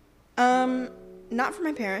them? Not from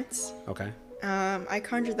my parents. Okay. I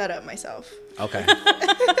conjured that up myself. Okay.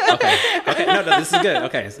 Okay. No, this is good.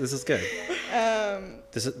 Okay, this is good.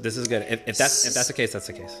 This is good. If that's the case, that's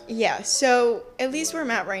the case. Yeah, so at least where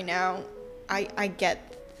I'm at right now, I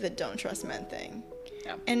get the don't trust men thing.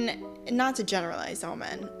 Yeah. And not to generalize all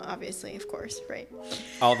men, obviously, of course, right?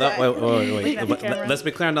 Although, wait. Look at the camera. Let's be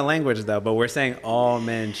clear on the language, though. But we're saying all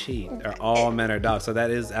men cheat, or all men are dogs. So that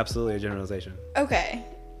is absolutely a generalization. Okay,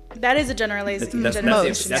 That is a generalization.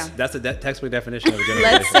 That's the textbook definition of a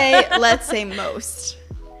generalization. let's say most.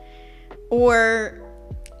 Or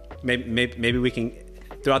Maybe we can,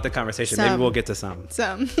 throughout the conversation, Some. maybe we'll get to some.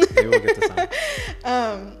 Maybe we'll get to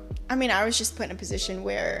some. I mean, I was just put in a position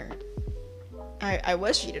where I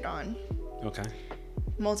was cheated on Okay.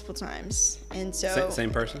 multiple times, and so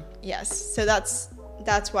Same person? yes, so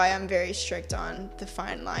that's why I'm very strict on the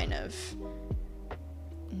fine line of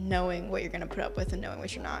knowing what you're going to put up with and knowing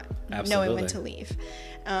what you're not, knowing when Absolutely. to leave.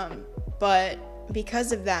 But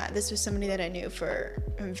because of that, this was somebody that I knew for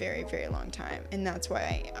a very, very long time, and that's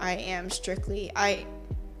why I am strictly, I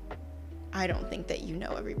don't think that you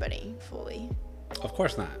know everybody fully. Of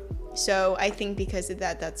course not. So I think because of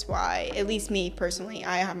that, that's why, at least me personally,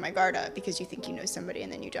 I have my guard up, because you think you know somebody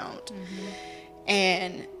and then you don't. Mm-hmm.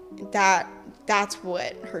 And that's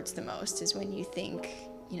what hurts the most, is when you think,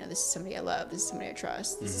 you know, this is somebody I love, this is somebody I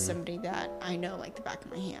trust, this is somebody that I know like the back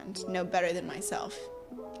of my hand, know better than myself.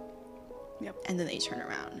 Yep. And then they turn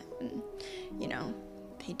around and, you know,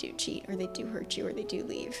 they do cheat, or they do hurt you, or they do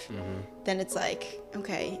leave. Then it's like,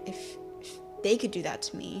 okay, if they could do that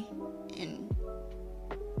to me, and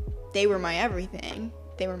they were my everything,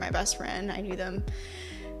 they were my best friend, I knew them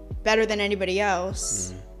better than anybody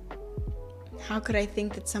else, how could I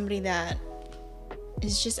think that somebody that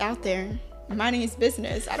is just out there minding his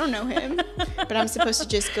business, I don't know him, but I'm supposed to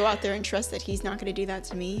just go out there and trust that he's not going to do that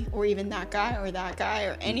to me, or even that guy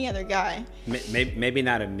or any other guy? Maybe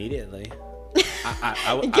not immediately.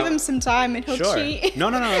 And give him some time and he'll Sure. cheat. No.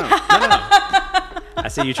 I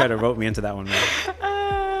see you try to rope me into that one,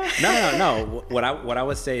 man. No. What I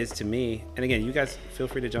would say is, to me, and again, you guys feel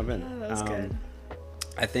free to jump in. That was good.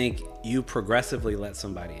 I think you progressively let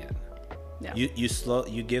somebody in. Yeah.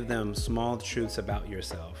 You give them small truths about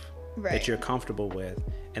yourself Right. that you're comfortable with,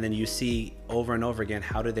 and then you see over and over again,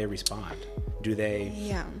 how do they respond? Do they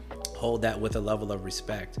Yeah. hold that with a level of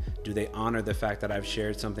respect? Do they honor the fact that I've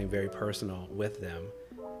shared something very personal with them?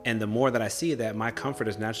 And the more that I see that, my comfort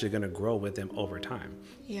is naturally going to grow with them over time.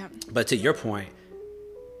 Yeah. But to your point,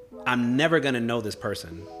 I'm never going to know this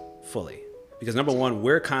person fully, because number one,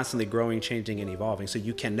 we're constantly growing, changing, and evolving. So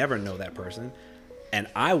you can never know that person. And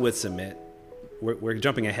I would submit, we're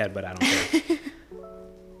jumping ahead, but I don't care.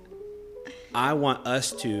 I want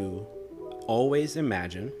us to always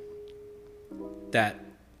imagine that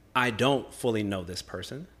I don't fully know this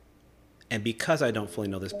person. And because I don't fully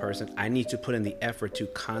know this person, I need to put in the effort to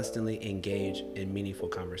constantly engage in meaningful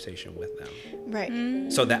conversation with them,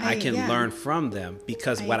 Right. so that I can yeah. learn from them.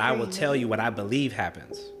 Because what I will agree. tell you, what I believe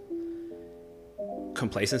happens.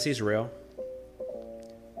 Complacency is real.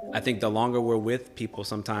 I think the longer we're with people,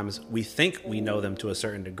 sometimes we think we know them to a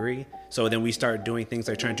certain degree. So then we start doing things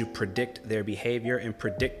like trying to predict their behavior and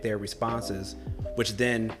predict their responses, which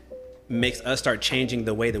then makes us start changing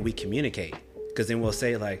the way that we communicate. Because then we'll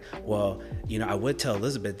say like, well, you know, I would tell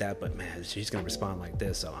Elizabeth that, but man, she's going to respond like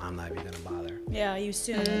this, so I'm not even going to bother. Yeah, you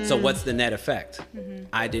assume. So what's the net effect?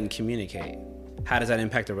 I didn't communicate. How does that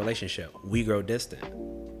impact the relationship? We grow distant.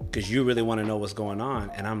 Because you really want to know what's going on,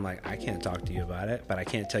 and I'm like, I can't talk to you about it, but I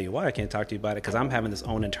can't tell you why I can't talk to you about it, because I'm having this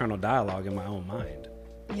own internal dialogue in my own mind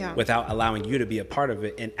Yeah. without allowing you to be a part of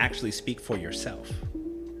it and actually speak for yourself.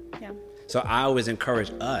 Yeah. So I always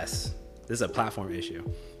encourage us this is a platform issue.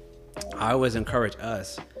 I always encourage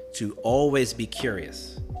us to always be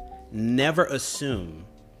curious. Never assume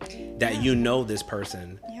that you know this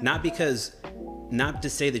person, not to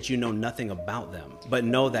say that you know nothing about them, but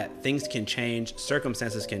know that things can change,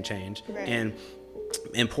 circumstances can change. Right. And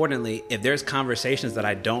importantly, if there's conversations that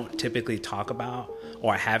I don't typically talk about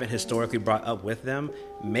or I haven't historically brought up with them,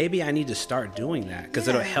 maybe I need to start doing that, because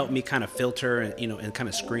it'll help me kind of filter and, and kind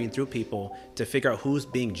of screen through people to figure out who's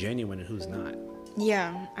being genuine and who's not.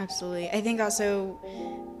 Yeah, absolutely. I think also,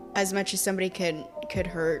 as much as somebody could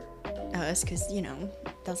hurt us, because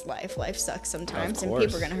that's life. Life sucks sometimes, and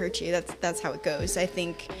people are gonna hurt you. That's how it goes. I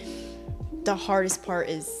think the hardest part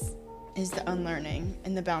is the unlearning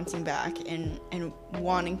and the bouncing back and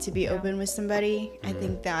wanting to be open with somebody. I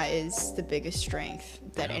think that is the biggest strength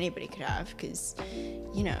that anybody could have, because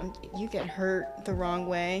you get hurt the wrong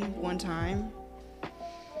way one time,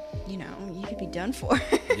 you could be done for.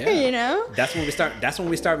 Yeah. That's when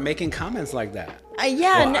we start making comments like that.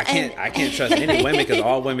 Well, I can't trust any women because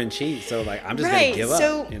all women cheat, so like I'm just gonna give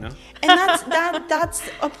up. And that's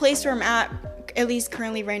a place where I'm at least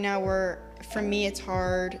currently right now, where for me it's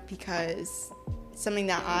hard, because something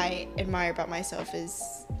that I admire about myself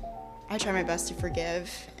is I try my best to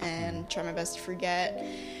forgive and try my best to forget.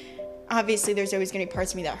 Obviously there's always going to be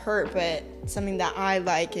parts of me that hurt, but something that I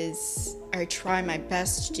like is, or try my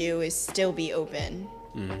best to do, is still be open.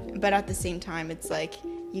 But at the same time, it's like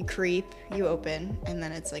you creep, you open, and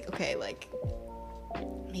then it's like, okay, like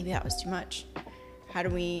maybe that was too much. How do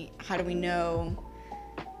we know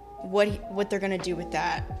what they're going to do with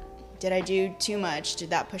that? Did I do too much? Did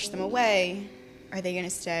that push them away? Are they going to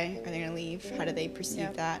stay? Are they going to leave? How do they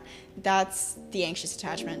perceive that? That's the anxious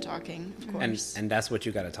attachment talking, of course. And that's what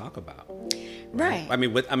you got to talk about. Right. I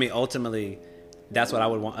mean, ultimately, that's what I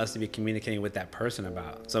would want us to be communicating with that person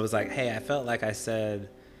about. So it was like, hey, I felt like I said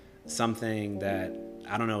something that,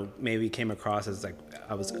 I don't know, maybe came across as like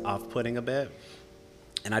I was off-putting a bit.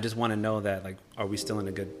 And I just want to know that, like, are we still in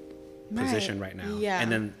a good position right now? Yeah.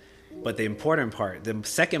 And then, but the important part, the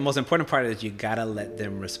second most important part is you got to let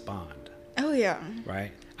them respond. Oh, yeah.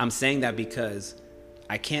 Right? I'm saying that because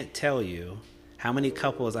I can't tell you how many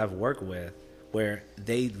couples I've worked with where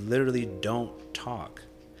they literally don't talk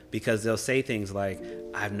because they'll say things like,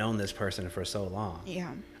 I've known this person for so long.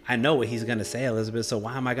 Yeah. I know what he's going to say, Elizabeth, so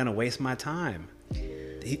why am I going to waste my time?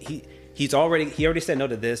 He already said no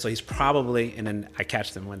to this, so he's probably, and then I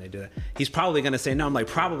catch them when they do that, he's probably going to say no. I'm like,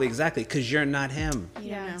 probably, exactly, because you're not him.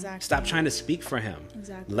 Yeah, exactly. Stop trying to speak for him.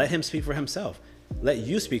 Exactly. Let him speak for himself. Let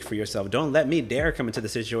you speak for yourself. Don't let me dare come into the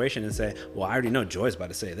situation and say, well, I already know Joy's about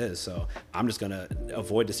to say this, so I'm just going to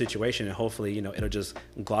avoid the situation and hopefully, it'll just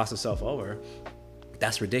gloss itself over.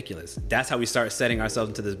 That's ridiculous. That's how we start setting ourselves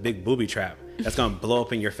into this big booby trap that's going to blow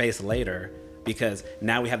up in your face later, because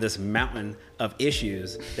now we have this mountain of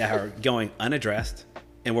issues that are going unaddressed,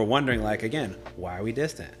 and we're wondering, like, again, why are we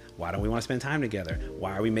distant? Why don't we want to spend time together?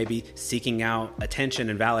 Why are we maybe seeking out attention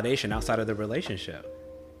and validation outside of the relationship?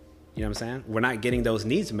 You know what I'm saying? We're not getting those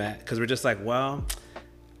needs met because we're just like, well,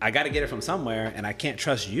 I got to get it from somewhere and I can't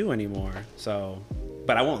trust you anymore. So,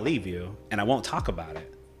 but I won't leave you and I won't talk about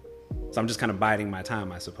it. So I'm just kind of biding my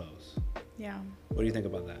time, I suppose. Yeah. What do you think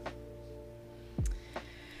about that?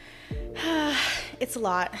 It's a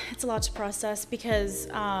lot. It's a lot to process because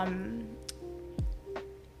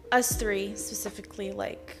us three specifically,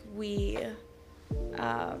 like, we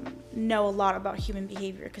know a lot about human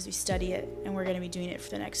behavior because we study it, and we're going to be doing it for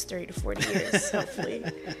the next 30 to 40 years, hopefully.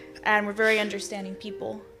 And we're very understanding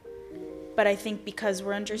people. But I think because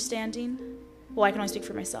we're understanding, well, I can only speak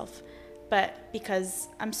for myself, but because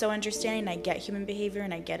I'm so understanding, I get human behavior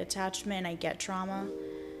and I get attachment and I get trauma,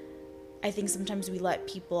 I think sometimes we let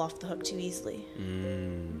people off the hook too easily.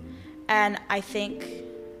 And I think,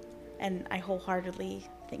 and I wholeheartedly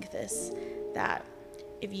think this, that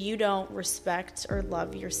if you don't respect or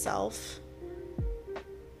love yourself,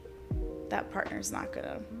 that partner's not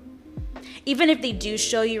gonna, even if they do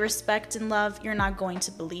show you respect and love, you're not going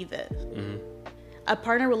to believe it. A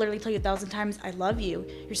partner will literally tell you 1,000 times, I love you,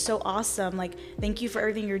 you're so awesome, like, thank you for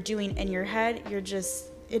everything you're doing. In your head, you're just,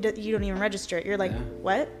 you don't even register it. You're like,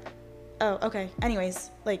 what? Oh, okay.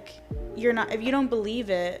 Anyways, like, you're not, if you don't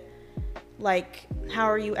believe it, like, how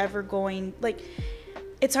are you ever going, like,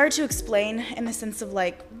 it's hard to explain in the sense of,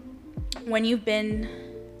 like, when you've been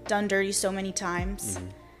done dirty so many times,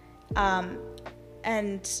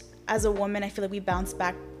 and as a woman, I feel like we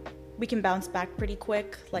can bounce back pretty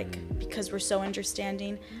quick, like, because we're so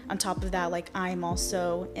understanding. On top of that, like, I'm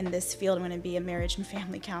also in this field. I'm going to be a marriage and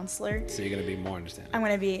family counselor. So you're going to be more understanding. I'm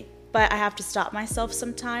going to be, but I have to stop myself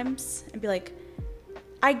sometimes and be like,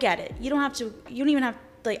 I get it. You don't even have,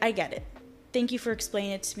 like, I get it. thank you for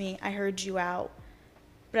explaining it to me. I heard you out.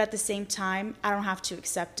 But at the same time, I don't have to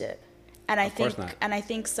accept it. And I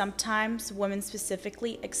think sometimes women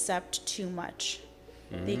specifically accept too much.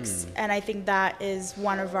 And I think that is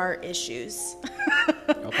one of our issues.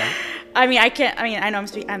 Okay. I know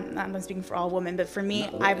I'm not speaking for all women, but for me,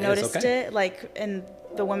 I've noticed it, like, in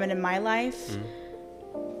the women in my life.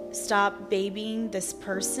 Stop babying this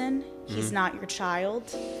person. He's not your child.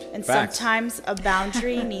 And Facts. Sometimes a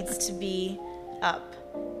boundary needs to be up.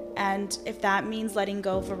 And if that means letting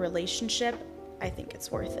go of a relationship, I think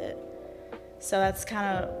it's worth it. So that's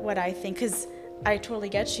kind of what I think, because I totally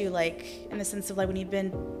get you, like, in the sense of, like, when you've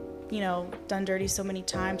been, done dirty so many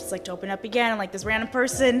times, it's like to open up again, and, like, this random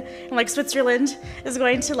person in, like, Switzerland is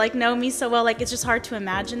going to, like, know me so well. Like, it's just hard to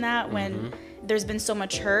imagine that when there's been so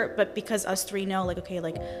much hurt, but because us three know, like, okay,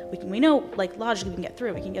 like, we know, like, logically we can get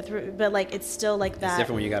through it, but, like, it's still like that. It's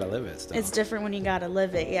different when you gotta live it still. It's different when you gotta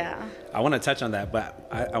live it, yeah. I want to touch on that, but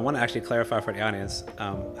I want to actually clarify for the audience.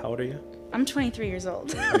 How old are you? I'm 23 years old.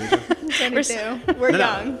 22. We're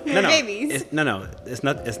young. We're babies.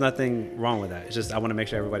 It's nothing wrong with that. It's just I want to make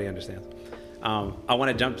sure everybody understands. I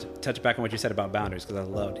want to touch back on what you said about boundaries, because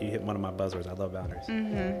you hit one of my buzzwords. I love boundaries.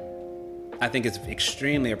 I think it's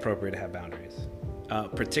extremely appropriate to have boundaries,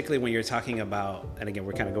 particularly when you're talking about, and again,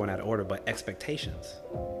 we're kind of going out of order, but expectations.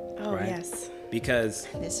 Oh, right? Yes. Because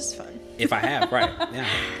this is fun. If I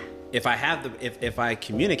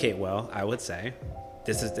communicate well, I would say,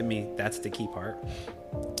 this is, to me, that's the key part.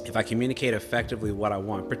 If I communicate effectively what I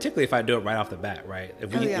want, particularly if I do it right off the bat, right?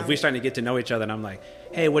 If we're starting to get to know each other and I'm like,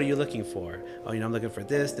 hey, what are you looking for? Oh, I'm looking for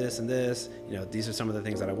this, this, and this. These are some of the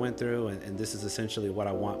things that I went through, and this is essentially what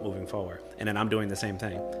I want moving forward. And then I'm doing the same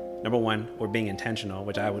thing. Number one, we're being intentional,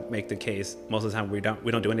 which I would make the case most of the time we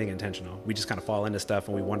don't do anything intentional. We just kind of fall into stuff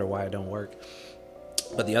and we wonder why it don't work.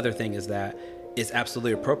 But the other thing is that it's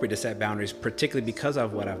absolutely appropriate to set boundaries, particularly because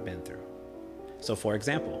of what I've been through. So, for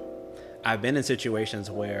example, I've been in situations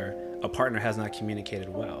where a partner has not communicated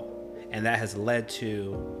well, and that has led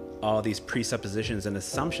to all these presuppositions and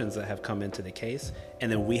assumptions that have come into the case,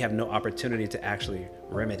 and then we have no opportunity to actually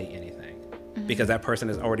remedy anything because that person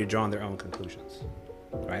has already drawn their own conclusions,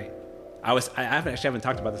 right? I haven't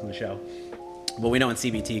talked about this on the show, but we know in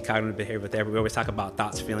CBT, cognitive behavioral therapy, we always talk about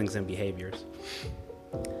thoughts, feelings, and behaviors.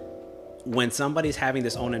 When somebody's having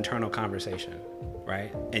this own internal conversation,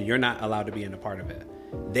 right, and you're not allowed to be in a part of it,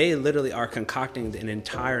 they literally are concocting an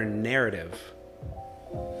entire narrative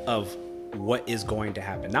of what is going to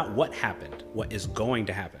happen. Not what happened, what is going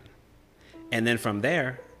to happen. And then from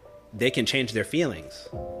there, they can change their feelings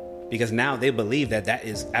because now they believe that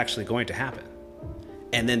is actually going to happen.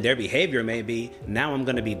 And then their behavior may be, now I'm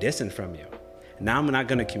going to be distant from you. Now I'm not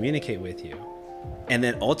going to communicate with you. And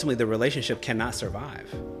then ultimately the relationship cannot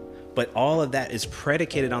survive. But all of that is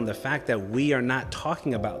predicated on the fact that we are not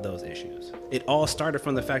talking about those issues. It all started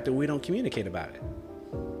from the fact that we don't communicate about it.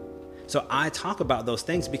 So I talk about those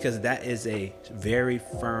things because that is a very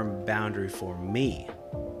firm boundary for me.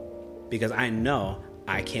 Because I know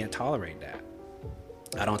I can't tolerate that.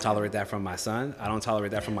 I don't tolerate that from my son. I don't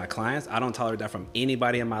tolerate that from my clients. I don't tolerate that from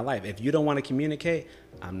anybody in my life. If you don't want to communicate,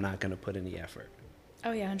 I'm not going to put any effort.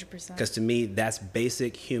 Oh, yeah, 100%. Because to me, that's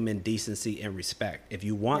basic human decency and respect. If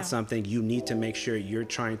you want something, you need to make sure you're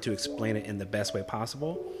trying to explain it in the best way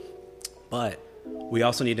possible. But we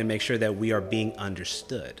also need to make sure that we are being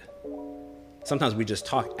understood. Sometimes we just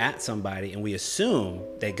talk at somebody and we assume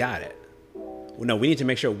they got it. No, we need to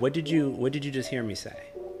make sure, what did you just hear me say?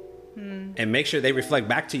 And make sure they reflect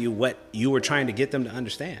back to you what you were trying to get them to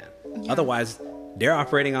understand. Yeah. Otherwise, they're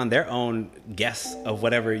operating on their own guess of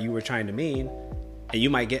whatever you were trying to mean. And you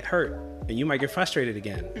might get hurt and you might get frustrated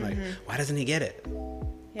again. Like, why doesn't he get it?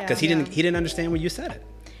 Because he didn't understand when you said it.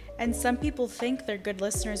 And some people think they're good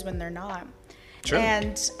listeners when they're not. True.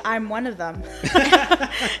 And I'm one of them.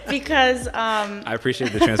 Because I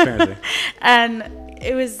appreciate the transparency. And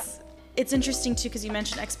it's interesting too, because you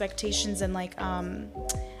mentioned expectations, and like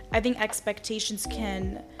I think expectations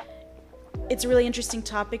it's a really interesting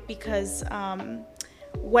topic because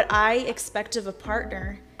what I expect of a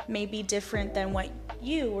partner may be different than what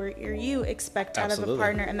you expect out of a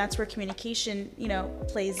partner, and that's where communication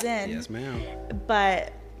plays in. Yes, ma'am.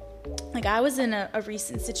 But like, I was in a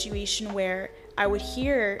recent situation where I would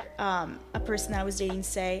hear a person that I was dating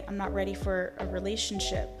say, I'm not ready for a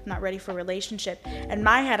relationship. I'm not ready for a relationship. In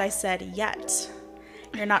my head, I said, yet.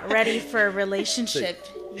 You're not ready for a relationship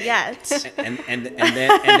yet. And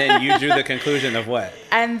then you drew the conclusion of what?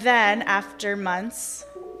 And then after months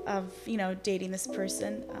of dating this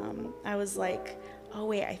person, I was like, oh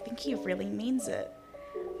wait, I think he really means it.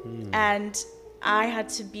 And I had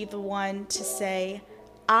to be the one to say,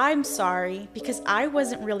 I'm sorry because I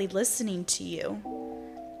wasn't really listening to you.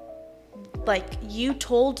 Like, you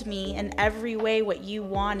told me in every way what you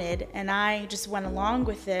wanted, and I just went along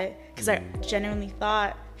with it because I genuinely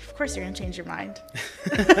thought, of course you're going to change your mind.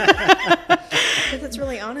 But that's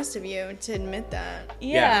really honest of you to admit that.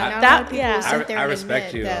 Yeah, Not a lot of people sit there I and respect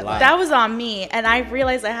admit you a that, lot. that was on me, and I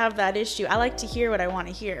realized I have that issue. I like to hear what I want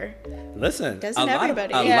to hear. Listen, Doesn't a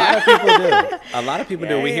everybody? lot of people do. A lot of people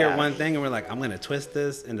do. Yeah, We hear yeah. one thing and we're like, I'm going to twist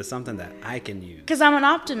this into something that I can use. Because I'm an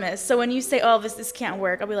optimist, so when you say, oh, this can't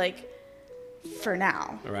work, I'll be like, for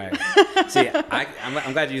now. Right. See,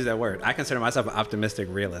 I'm glad you used that word. I consider myself an optimistic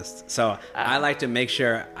realist. So I like to make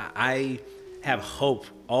sure I have hope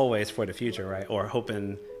always for the future, right? Or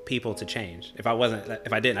hoping people to change. If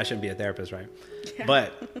I didn't, I shouldn't be a therapist, right? Yeah.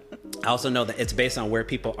 But I also know that it's based on where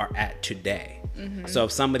people are at today. So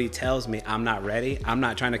if somebody tells me I'm not ready, I'm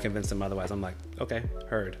not trying to convince them otherwise. I'm like, okay,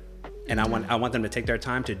 heard. And I want them to take their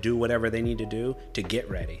time to do whatever they need to do to get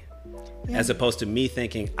ready. As opposed to me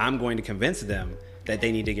thinking I'm going to convince them that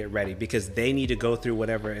they need to get ready because they need to go through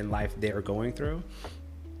whatever in life they are going through.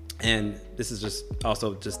 And this is just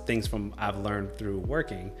also just things from I've learned through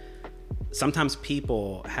working. Sometimes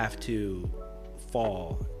people have to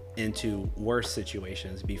fall into worse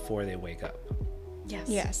situations before they wake up.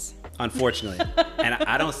 Yes. Unfortunately. And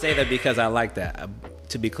I don't say that because I like that.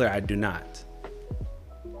 To be clear, I do not.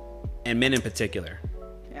 And men in particular.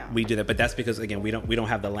 Yeah. We do that, but that's because again we don't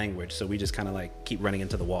have the language, so we just kind of like keep running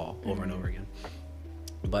into the wall over and over again.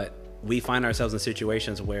 But we find ourselves in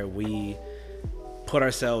situations where we put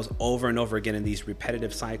ourselves over and over again in these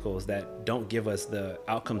repetitive cycles that don't give us the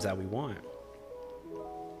outcomes that we want.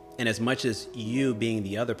 And as much as you being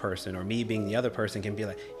the other person or me being the other person can be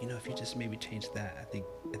like, if you just maybe change that, I think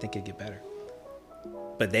it'd get better.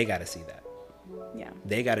 But they got to see that. Yeah.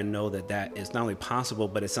 They got to know that is not only possible,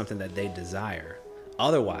 but it's something that they desire.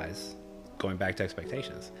 Otherwise, going back to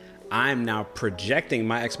expectations, I'm now projecting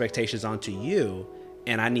my expectations onto you,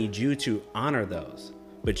 and I need you to honor those.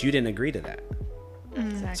 But you didn't agree to that.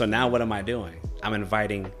 Exactly. So now what am I doing? I'm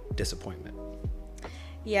inviting disappointment.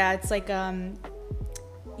 Yeah, it's like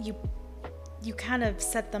you kind of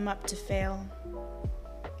set them up to fail,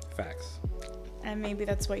 Facts. and maybe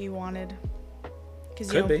that's what you wanted.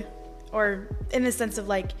 Could be. Or in the sense of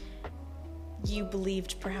like you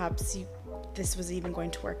believed perhaps this was even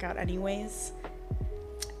going to work out anyways.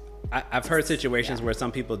 I've heard situations where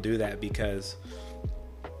some people do that because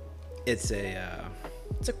it's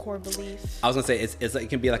a core belief. I was gonna say it's like, it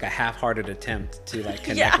can be like a half-hearted attempt to like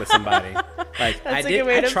connect with somebody. Like That's a good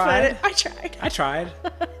way to put it. I tried.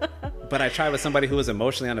 But I tried with somebody who was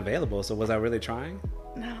emotionally unavailable. So was I really trying?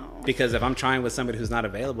 No. Because if I'm trying with somebody who's not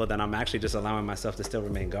available, then I'm actually just allowing myself to still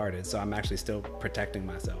remain guarded. So I'm actually still protecting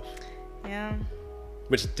myself. Yeah.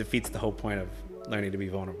 Which defeats the whole point of learning to be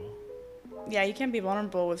vulnerable. Yeah, you can't be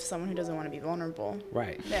vulnerable with someone who doesn't want to be vulnerable.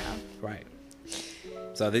 Right. Yeah. Right.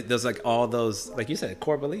 So there's like all those, like you said,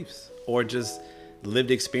 core beliefs or just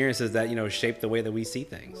lived experiences that, shape the way that we see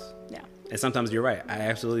things. Yeah. And sometimes you're right. I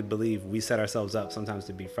absolutely believe we set ourselves up sometimes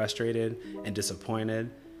to be frustrated and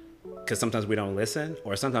disappointed because sometimes we don't listen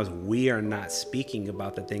or sometimes we are not speaking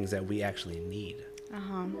about the things that we actually need.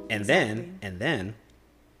 And then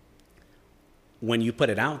when you put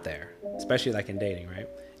it out there, especially like in dating, right?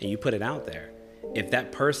 And you put it out there, if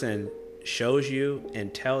that person shows you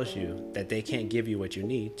and tells you that they can't give you what you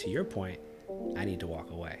need, to your point, I need to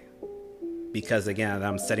walk away. Because again,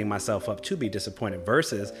 I'm setting myself up to be disappointed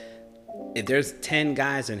versus if there's 10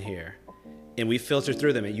 guys in here and we filter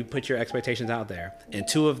through them and you put your expectations out there and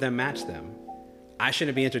 2 of them match them, I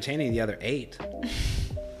shouldn't be entertaining the other 8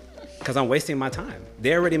 because I'm wasting my time.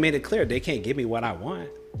 They already made it clear they can't give me what I want.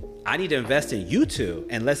 I need to invest in you 2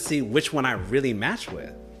 and let's see which one I really match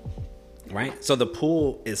with. Right? So the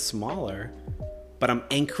pool is smaller, but I'm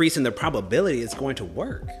increasing the probability it's going to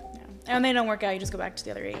work. Yeah. And when they don't work out, you just go back to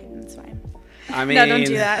the other 8 and it's fine. I mean, no, don't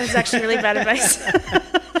do that. It's actually really bad advice.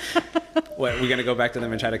 What, we're gonna go back to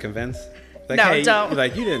them and try to convince? Like, No, hey, don't.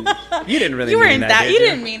 Like you didn't really You mean weren't that. did You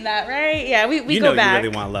didn't mean that, right? Yeah, we you go know back. you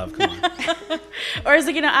really want love. Come on. Or it's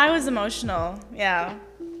like, I was emotional. Yeah.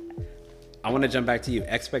 I want to jump back to you.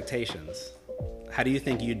 Expectations. How do you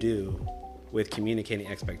think you do with communicating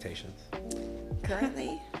expectations?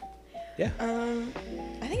 Currently? Yeah.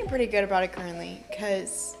 I think I'm pretty good about it currently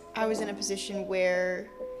because I was in a position where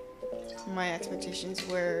my expectations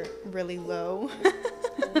were really low.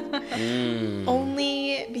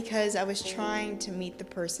 Only because I was trying to meet the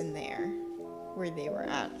person there where they were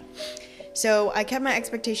at. So I kept my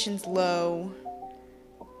expectations low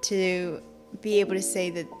to be able to say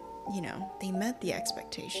that, they met the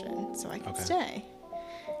expectation, so I could stay.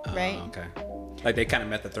 Right? Okay. Like they kind of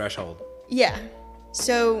met the threshold. Yeah.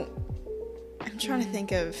 So I'm trying to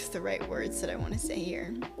think of the right words that I want to say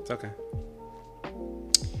here. It's okay.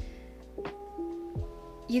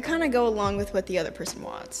 You kind of go along with what the other person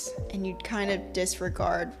wants, and you kind of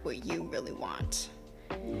disregard what you really want.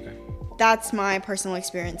 Okay. That's my personal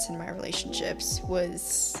experience in my relationships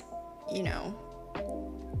was, you know,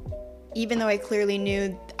 even though I clearly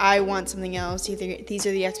knew I want something else, either these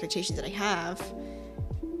are the expectations that I have,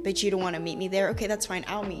 but you don't want to meet me there, okay, that's fine.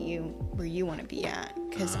 I'll meet you where you want to be at,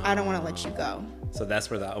 because I don't want to let you go. So that's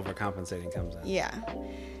where the overcompensating comes in. Yeah.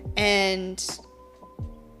 And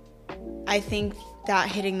I think that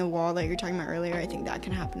hitting the wall that you're talking about earlier, I think that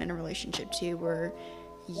can happen in a relationship too, where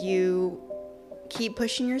you keep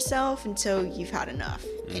pushing yourself until you've had enough.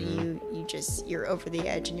 And you're over the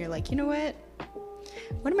edge and you're like, you know what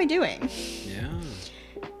am I doing? Yeah.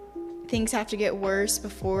 Things have to get worse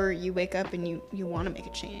before you wake up and you want to make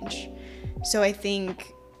a change. So I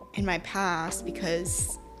think in my past,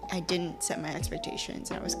 because I didn't set my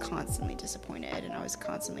expectations and I was constantly disappointed and I was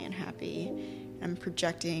constantly unhappy, and I'm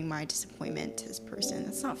projecting my disappointment to this person.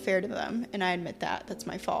 That's not fair to them, and I admit that. That's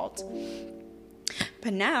my fault.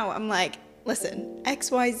 But now I'm like, listen,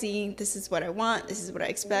 XYZ, this is what I want, this is what I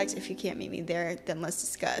expect. If you can't meet me there, then let's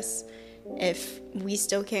discuss. If we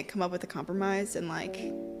still can't come up with a compromise, then like,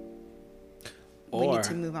 we need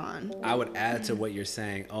to move on. I would add to what you're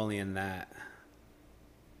saying only in that,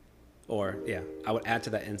 I would add to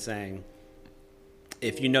that in saying,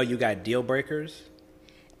 if you know you got deal breakers,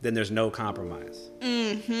 then there's no compromise.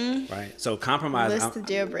 Mm-hmm. Right? So compromise. List the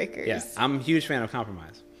deal breakers. Yeah, I'm a huge fan of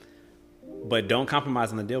compromise. But don't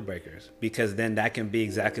compromise on the deal breakers, because then that can be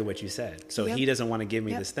exactly what you said. So he doesn't want to give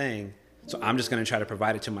me this thing, so I'm just going to try to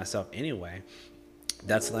provide it to myself anyway.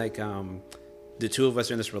 That's like the two of us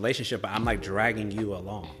are in this relationship, but I'm like dragging you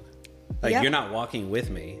along. Like you're not walking with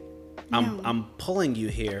me. I'm pulling you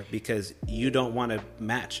here because you don't want to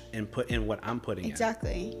match and put in what I'm putting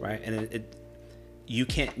exactly. in. Right? And you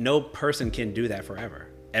can't, no person can do that forever.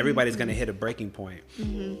 Everybody's going to hit a breaking point,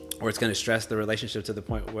 or it's going to stress the relationship to the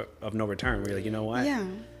point of no return, where you're like, you know what? Yeah.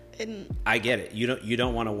 I get it. You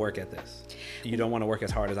don't want to work at this. You don't want to work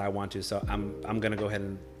as hard as I want to. So I'm going to go ahead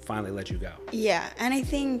and finally let you go. Yeah. And I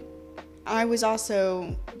think I was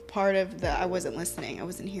also part of the, I wasn't listening. I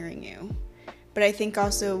wasn't hearing you. But I think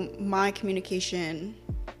also my communication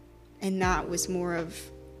and that was more of,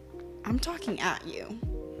 I'm talking at you.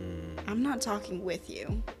 I'm not talking with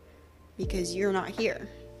you because you're not here.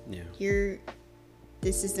 Yeah.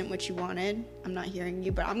 This isn't what you wanted. I'm not hearing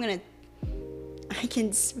you, but I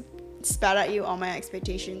can spat at you all my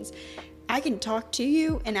expectations. I can talk to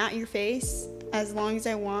you and at your face as long as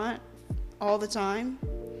I want all the time.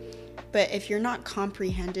 But if you're not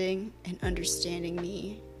comprehending and understanding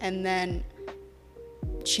me and then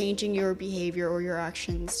changing your behavior or your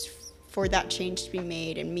actions for that change to be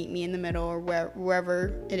made and meet me in the middle or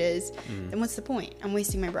wherever it is, then what's the point? I'm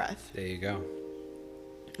wasting my breath. There you go.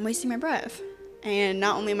 I'm wasting my breath. And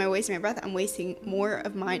not only am I wasting my breath, I'm wasting more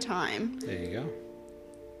of my time. There you go.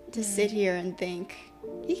 To sit here and think,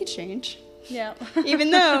 he could change. Yeah.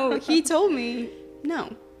 Even though he told me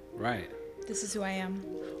no. Right. This is who I am.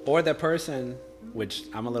 Or that person, which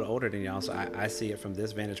I'm a little older than y'all, so I see it from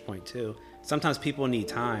this vantage point too. Sometimes people need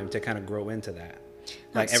time to kind of grow into that.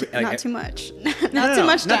 Not too much. Not no, too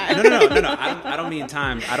much time. No. I don't mean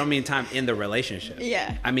time. I don't mean time in the relationship.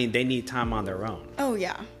 Yeah. I mean, they need time on their own. Oh,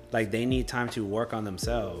 yeah. Like, they need time to work on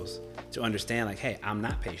themselves to understand, like, hey, I'm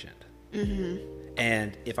not patient.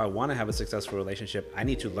 And if I want to have a successful relationship, I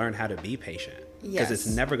need to learn how to be patient. Because it's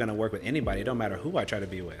never going to work with anybody. It don't matter who I try to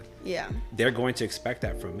be with. Yeah. They're going to expect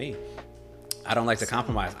that from me. I don't like to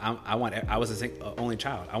compromise. I was an only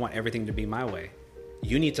child. I want everything to be my way.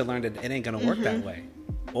 You need to learn that it ain't going to work that way.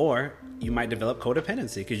 Or you might develop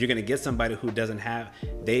codependency because you're going to get somebody who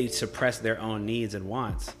they suppress their own needs and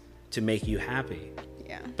wants to make you happy.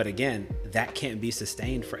 Yeah. But again, that can't be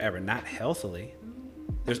sustained forever, not healthily.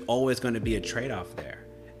 There's always going to be a trade-off there.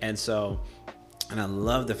 And I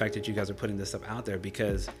love the fact that you guys are putting this stuff out there,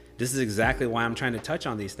 because this is exactly why I'm trying to touch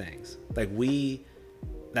on these things. Like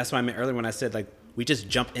that's what I meant earlier when I said, like, we just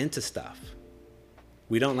jump into stuff.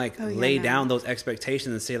 We don't lay down those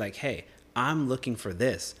expectations and say, like, hey, I'm looking for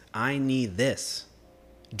this. I need this.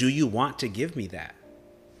 Do you want to give me that?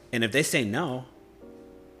 And if they say no,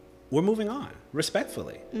 we're moving on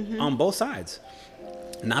respectfully on both sides.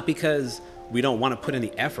 Not because we don't want to put in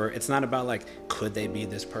the effort. It's not about like, could they be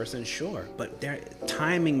this person? Sure. But their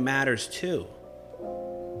timing matters too.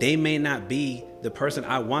 They may not be the person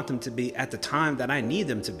I want them to be at the time that I need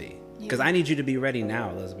them to be. Because I need you to be ready now,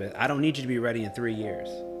 Elizabeth. I don't need you to be ready in 3 years.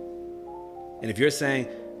 And if you're saying,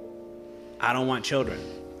 I don't want children.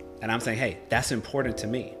 And I'm saying, hey, that's important to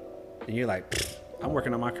me. And you're like, I'm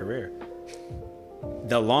working on my career.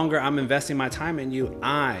 The longer I'm investing my time in you,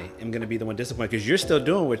 I am going to be the one disappointed because you're still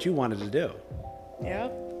doing what you wanted to do.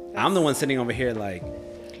 Yep. I'm the one sitting over here like,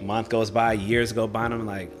 month goes by, years go by, and I'm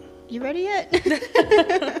like, You ready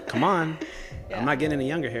yet? come on. Yeah. I'm not getting any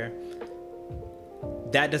younger here.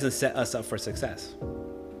 That doesn't set us up for success.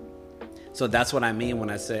 So that's what I mean when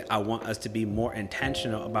I say I want us to be more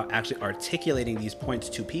intentional about actually articulating these points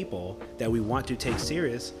to people that we want to take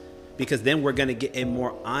serious, because then we're going to get a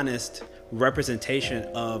more honest representation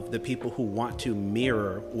of the people who want to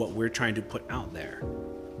mirror what we're trying to put out there.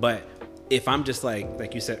 But if I'm just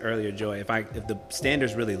like you said earlier, Joy, if the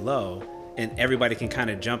standard's really low and everybody can kind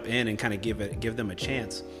of jump in and kind of give them a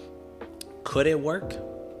chance, could it work?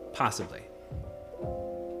 Possibly.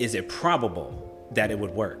 Is it probable that it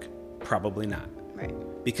would work? Probably not. Right.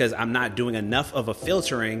 Because I'm not doing enough of a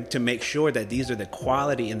filtering to make sure that these are the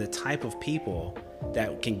quality and the type of people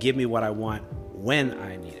that can give me what I want when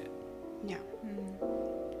I need it. Yeah.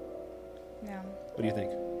 No. What do you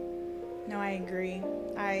think? No, I agree.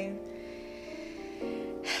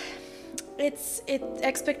 It's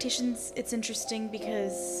expectations. It's interesting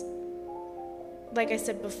because, like I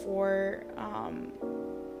said before,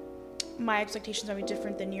 my expectations are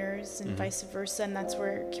different than yours, and vice versa, and that's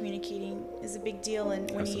where communicating is a big deal.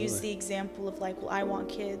 And when you use the example of like, well, I want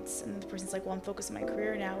kids, and the person's like, well, I'm focused on my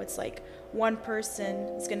career now, it's like one person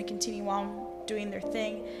is going to continue on doing their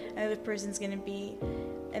thing, and the other person's going to be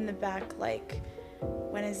in the back like,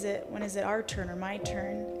 when is it our turn or my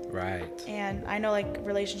turn? Right. And I know like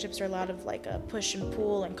relationships are a lot of like a push and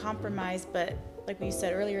pull and compromise, but like we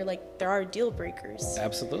said earlier, like there are deal breakers.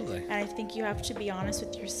 Absolutely. And I think you have to be honest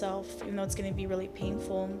with yourself, even though it's going to be really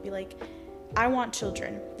painful, and be like, I want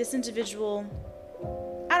children. This individual,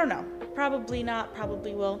 I don't know, probably not,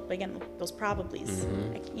 probably will. But again, those probablys,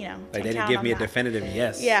 like, you know. Like they didn't give me a definitive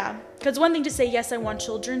yes. Yeah. Because one thing to say, yes, I want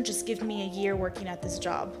children, just give me a year working at this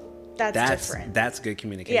job. That's different. That's good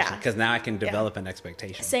communication. Yeah. Because now I can develop an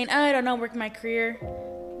expectation. Saying, I don't know, work my career.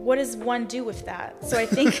 What does one do with that? So I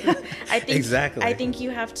think Exactly. I think you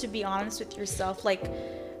have to be honest with yourself. Like,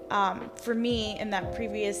 for me in that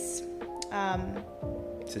previous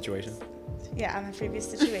Situation. Yeah, in the previous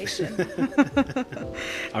situation.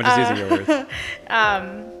 I'm just using your words.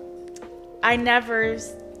 I never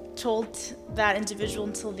told that individual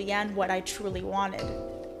until the end what I truly wanted.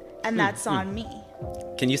 And that's on me.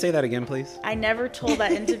 Can you say that again, please? I never told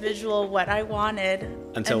that individual what I wanted.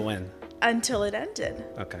 Until when? Until it ended.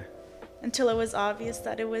 Okay. Until it was obvious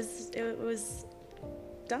that it was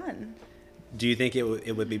done. Do you think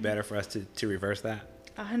it would be better for us to reverse that?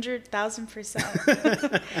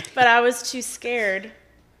 100,000%. But I was too scared.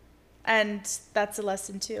 And that's a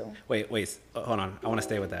lesson too. Wait, hold on. I want to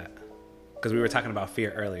stay with that. Because we were talking about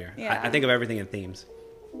fear earlier. Yeah. I think of everything in themes.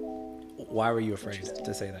 Why were you afraid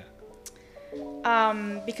to say that?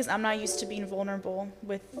 Because I'm not used to being vulnerable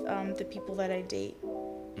with the people that I date.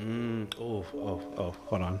 Oh,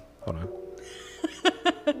 hold on.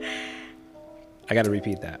 I got to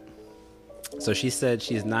repeat that. So she said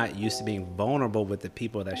she's not used to being vulnerable with the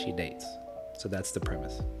people that she dates. So that's the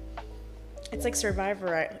premise. It's like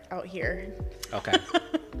Survivor out here. Okay.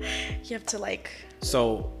 You have to like...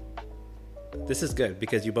 So this is good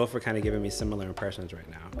because you both were kind of giving me similar impressions right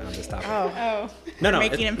now on this topic. Oh. No,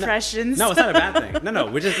 making impressions. No, it's not a bad thing. No,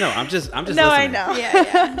 I'm just no, listening. I know.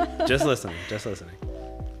 Yeah. Just listening.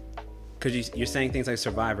 Because you're saying things like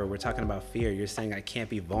Survivor. We're talking about fear. You're saying I can't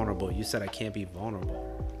be vulnerable. You said I can't be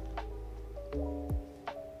vulnerable.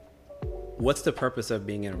 What's the purpose of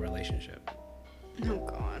being in a relationship? Oh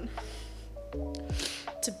God.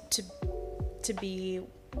 To be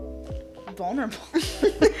vulnerable.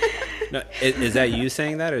 No, is that you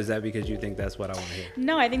saying that, or is that because you think that's what I want to hear?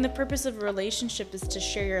 No, I think the purpose of a relationship is to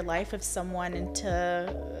share your life with someone and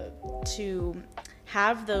to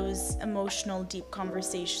have those emotional, deep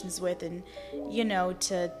conversations with, and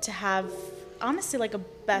to have honestly like a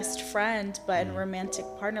best friend, but a romantic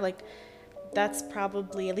partner. Like that's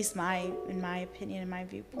probably, at least in my opinion, in my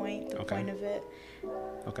viewpoint, the point of it.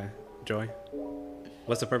 Okay, Joy.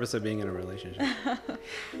 What's the purpose of being in a relationship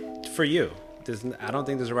for you? I don't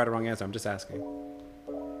think there's a right or wrong answer. I'm just asking.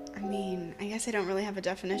 I mean, I guess I don't really have a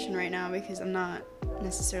definition right now because I'm not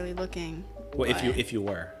necessarily looking. Well, if you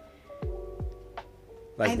were,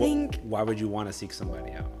 like, why would you want to seek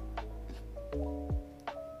somebody out?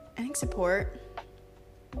 I think support,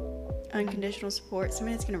 unconditional support,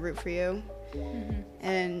 somebody that's gonna root for you,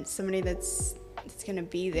 and somebody that's gonna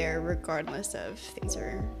be there regardless of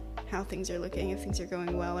how things are looking, if things are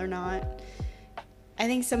going well or not. I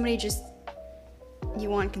think somebody just you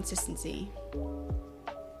want consistency.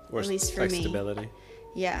 Or At least for like me. stability.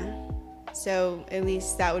 Yeah. So at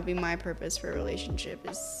least that would be my purpose for a relationship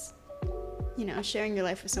is, you know, sharing your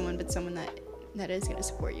life with someone, but someone that is going to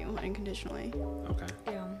support you unconditionally. Okay.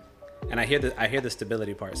 Yeah. And I hear the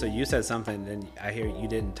stability part. So you said something, and I hear you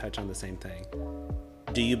didn't touch on the same thing.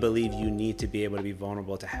 Do you believe you need to be able to be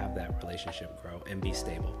vulnerable to have that relationship grow and be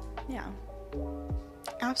stable? Yeah.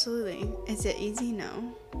 Absolutely. Is it easy?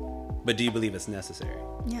 No. But do you believe it's necessary?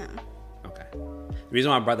 Yeah. Okay. The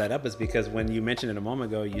reason why I brought that up is because when you mentioned it a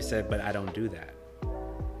moment ago, you said, "But I don't do that."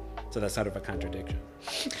 So that's sort of a contradiction.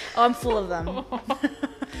 Oh, I'm full of them.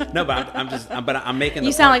 No, but I'm making.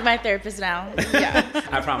 You sound like my therapist now. Yeah.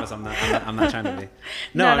 I promise I'm not trying to be.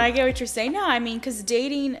 No, and I get what you're saying. No, I mean, because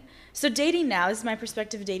dating now, this is my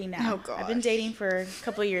perspective of dating now. Oh, gosh. I've been dating for a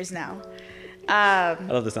couple of years now. I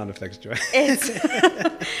love the sound effects, Joy.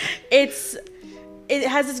 It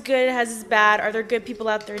has its good, it has its bad. Are there good people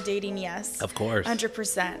out there dating? Yes. Of course.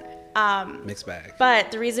 100%. Mixed bag.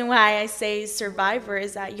 But the reason why I say survivor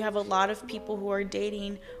is that you have a lot of people who are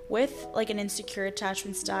dating with like an insecure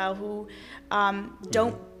attachment style who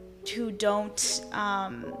don't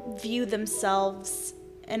view themselves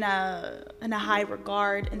in a high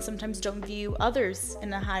regard, and sometimes don't view others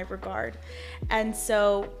in a high regard. And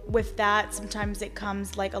so with that, sometimes it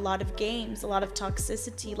comes like a lot of games, a lot of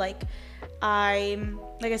toxicity. Like I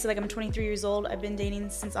said, like I'm 23 years old. I've been dating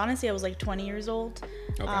since honestly I was like 20 years old.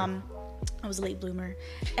 Okay. I was a late bloomer,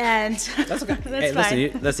 and That's okay. that's Hey,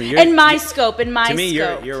 fine. listen. You're, In my scope. to me,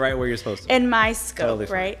 you're right where you're supposed to. In my scope, Totally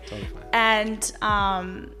fine, right? totally fine.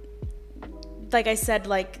 And like I said,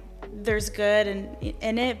 like there's good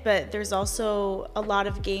in it, but there's also a lot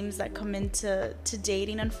of games that come into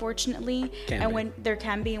dating, unfortunately.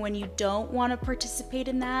 When you don't want to participate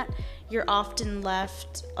in that, you're often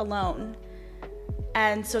left alone,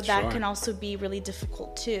 and so that Sure. can also be really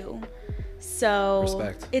difficult too. So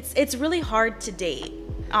Respect. it's really hard to date,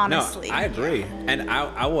 honestly. No, I agree, and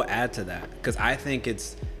I will add to that because I think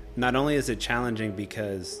it's not only is it challenging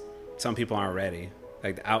because some people aren't ready.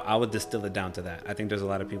 Like I would distill it down to that. I think there's a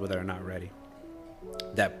lot of people that are not ready.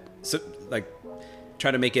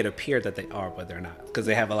 Try to make it appear that they are, but they're not, because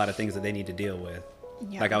they have a lot of things that they need to deal with.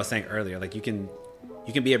 Yeah. Like I was saying earlier, like you can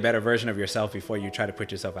be a better version of yourself before you try to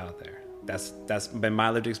put yourself out there. That's been my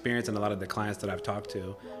lived experience, and a lot of the clients that I've talked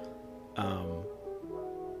to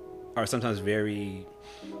are sometimes very,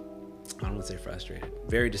 I don't want to say frustrated,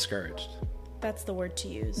 very discouraged. That's the word to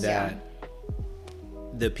use. That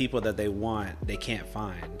the people that they want, they can't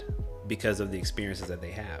find because of the experiences that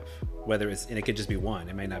they have. Whether it's, and it could just be one.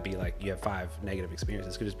 It may not be like you have 5 negative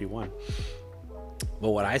experiences. It could just be one. But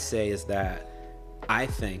what I say is that I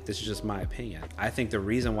think, this is just my opinion, I think the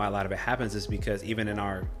reason why a lot of it happens is because even in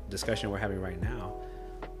our discussion we're having right now,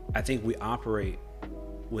 I think we operate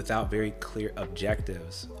without very clear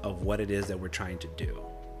objectives of what it is that we're trying to do.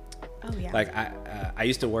 Oh yeah. Like I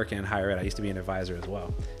used to work in higher ed. I used to be an advisor as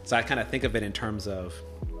well. So I kind of think of it in terms of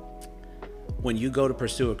when you go to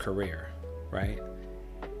pursue a career, right?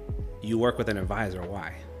 You work with an advisor.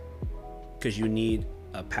 Why? Because you need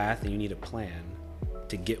a path and you need a plan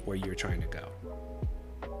to get where you're trying to go.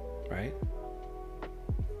 Right?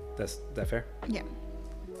 Is that fair? Yeah.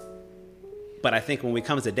 But I think when it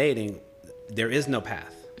comes to dating, there is no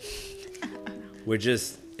path.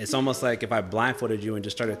 It's almost like if I blindfolded you and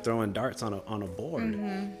just started throwing darts on a board.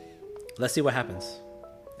 Mm-hmm. Let's see what happens.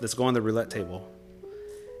 Let's go on the roulette table.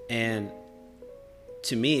 And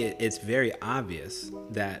to me, it's very obvious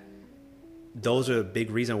that those are a big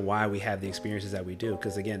reason why we have the experiences that we do.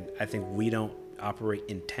 Because again, I think we don't operate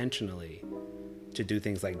intentionally to do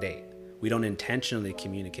things like date. We don't intentionally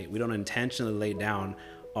communicate. We don't intentionally lay down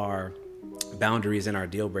our boundaries and our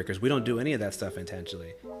deal breakers. We don't do any of that stuff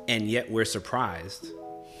intentionally. And yet we're surprised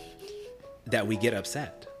that we get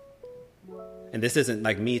upset. And this isn't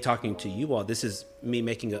like me talking to you all. This is me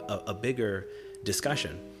making a bigger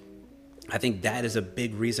discussion. I think that is a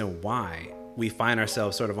big reason why we find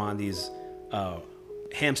ourselves sort of on these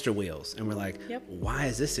hamster wheels. And we're like, yep. Why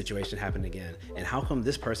is this situation happening again? And how come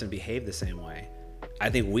this person behaved the same way? I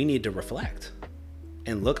think we need to reflect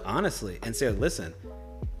and look honestly and say, listen,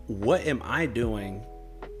 what am I doing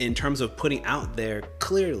in terms of putting out there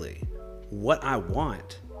clearly what I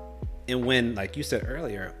want? And when, like you said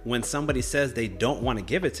earlier, when somebody says they don't want to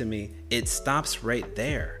give it to me, it stops right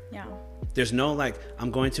there. Yeah. There's no like,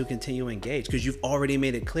 I'm going to continue to engage, because you've already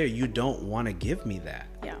made it clear you don't want to give me that.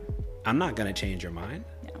 Yeah. I'm not going to change your mind.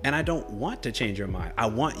 Yeah. And I don't want to change your mind. I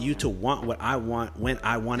want you to want what I want when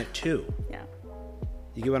I want it too. Yeah.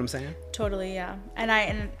 You get what I'm saying? Totally, yeah.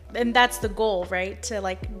 And that's the goal, right? To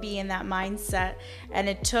like be in that mindset. And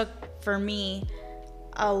it took for me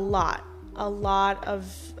a lot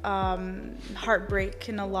of heartbreak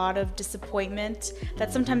and a lot of disappointment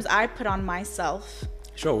that sometimes I put on myself.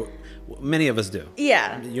 Sure, many of us do.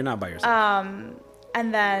 Yeah. You're not by yourself.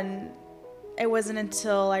 And then it wasn't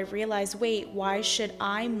until I realized, wait, why should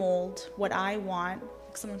I mold what I want?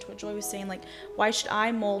 Like someone to what Joy was saying, like, why should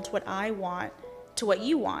I mold what I want to what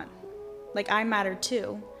you want? Like, I matter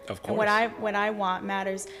too. Of course. And what I want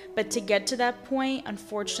matters. But to get to that point,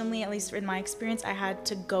 unfortunately, at least in my experience, I had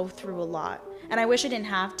to go through a lot. And I wish I didn't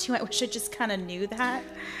have to. I wish I just kind of knew that.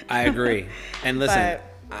 I agree. And listen,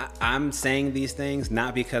 I'm saying these things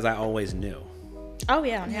not because I always knew. Oh,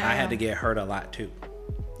 yeah. I had to get hurt a lot too.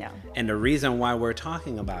 Yeah. And the reason why we're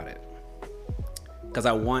talking about it, because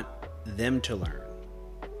I want them to learn.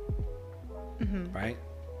 Mm-hmm. Right?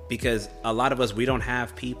 Because a lot of us, we don't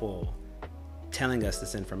have people telling us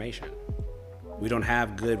this information. We don't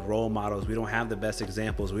have good role models. We don't have the best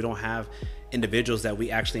examples. We don't have individuals that we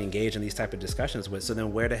actually engage in these type of discussions with. So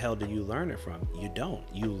then where the hell do you learn it from? You don't.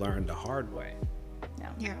 You learn the hard way.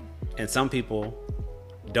 Yeah. And some people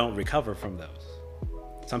don't recover from those.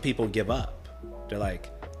 Some people give up. They're like,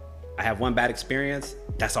 I have one bad experience.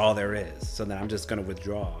 That's all there is. So then I'm just going to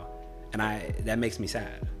withdraw. And that makes me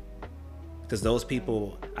sad. Because those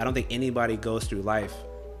people, I don't think anybody goes through life.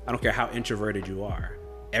 I don't care how introverted you are.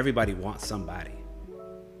 Everybody wants somebody.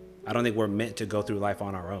 I don't think we're meant to go through life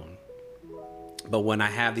on our own. But when I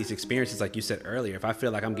have these experiences, like you said earlier, if I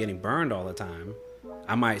feel like I'm getting burned all the time,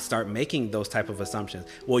 I might start making those type of assumptions.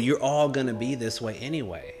 Well, you're all going to be this way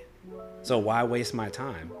anyway. So why waste my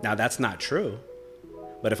time? Now, that's not true.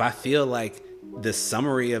 But if I feel like the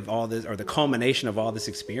summary of all this, or the culmination of all this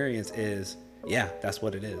experience is, yeah, that's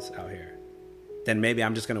what it is out here, then maybe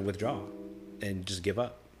I'm just going to withdraw and just give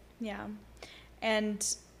up. Yeah.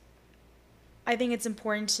 And I think it's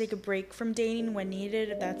important to take a break from dating when needed,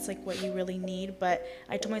 if that's like what you really need. But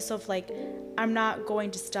I told myself, like, I'm not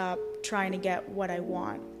going to stop trying to get what I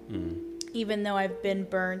want. Even though I've been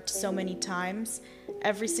burnt so many times,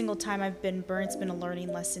 every single time I've been burnt, it's been a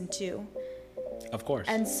learning lesson too. Of course.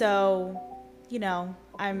 And so, you know,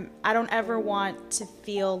 I don't ever want to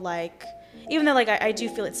feel like, even though like I do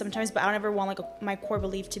feel it sometimes, but I don't ever want like my core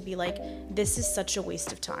belief to be like, this is such a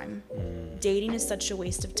waste of time. Dating is such a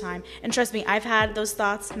waste of time. And trust me, I've had those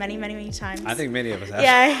thoughts many, many, many times. I think many of us have.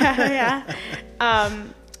 Yeah.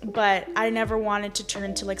 But I never wanted to turn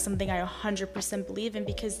into like something I 100% believe in,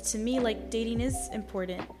 because to me, like, dating is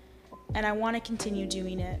important and I want to continue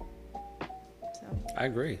doing it. So I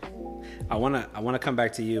agree. I want to come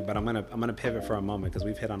back to you, but I'm going to pivot for a moment because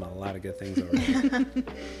we've hit on a lot of good things already.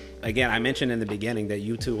 Again, I mentioned in the beginning that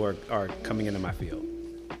you two are coming into my field.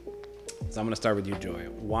 So I'm going to start with you, Joy.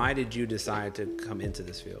 Why did you decide to come into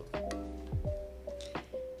this field?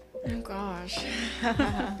 Oh gosh.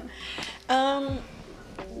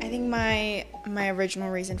 I think my original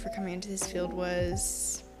reason for coming into this field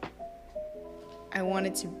was I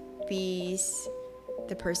wanted to be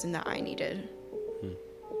the person that I needed.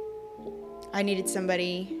 I needed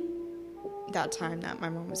somebody that time that my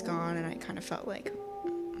mom was gone, and I kind of felt like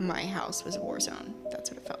my house was a war zone.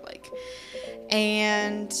 That's what it felt like.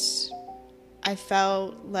 And I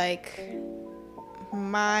felt like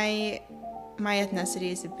my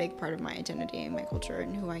ethnicity is a big part of my identity and my culture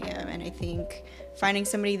and who I am. And I think finding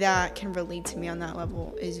somebody that can relate to me on that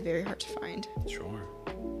level is very hard to find. Sure.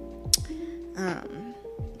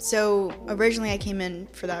 So originally I came in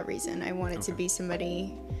for that reason. I wanted to be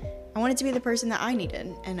somebody, I wanted to be the person that I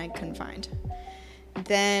needed and I couldn't find.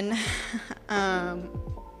 Then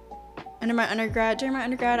during my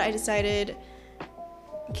undergrad, I decided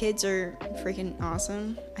kids are freaking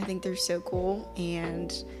awesome. I think they're so cool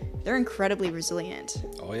and they're incredibly resilient.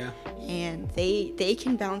 Oh yeah. And they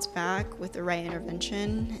can bounce back with the right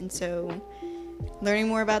intervention. And so learning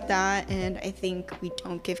more about that, and I think we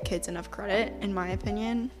don't give kids enough credit, in my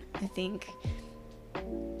opinion. I think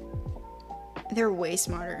they're way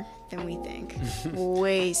smarter than we think.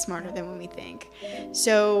 Way smarter than when we think.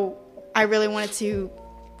 So I really wanted to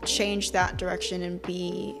change that direction and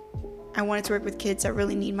I wanted to work with kids that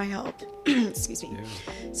really need my help. Excuse me.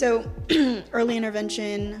 Yeah. So early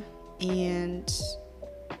intervention, and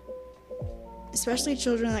especially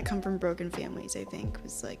children that come from broken families, I think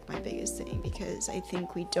was like my biggest thing, because I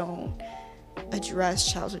think we don't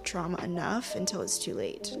address childhood trauma enough until it's too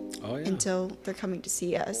late. Oh, yeah. Until they're coming to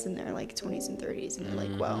see us and they're like 20s and 30s and they're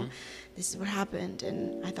like, well, this is what happened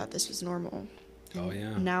and I thought this was normal. And oh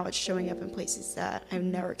yeah. Now it's showing up in places that I've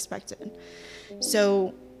never expected.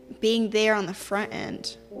 So being there on the front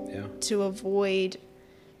end to avoid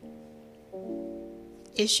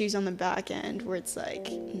issues on the back end where it's like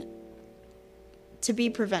to be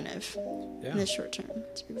preventive Yeah. in the short term.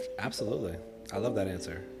 Absolutely. I love that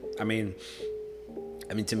answer. I mean,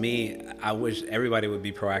 to me, I wish everybody would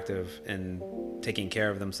be proactive in taking care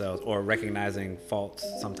of themselves or recognizing faults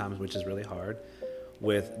sometimes, which is really hard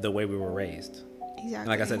with the way we were raised. Exactly. And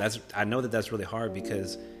like I said, I know that that's really hard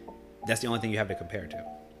because that's the only thing you have to compare to.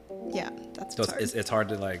 Yeah, that's So hard. it's hard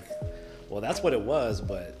to like, well, that's what it was,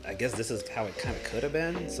 but I guess this is how it kind of could have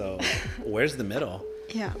been. So where's the middle?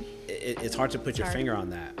 Yeah. It's hard to put your hard. finger on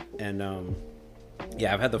that. And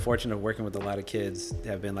yeah, I've had the fortune of working with a lot of kids that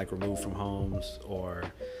have been like removed from homes or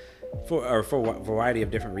for a variety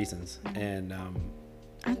of different reasons. And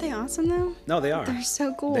Aren't they awesome though? no, they are. They're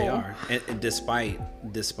so cool. They are, and despite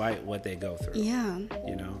what they go through. Yeah.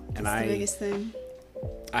 You know, That's and the biggest thing.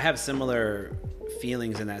 I have similar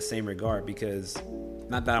feelings in that same regard because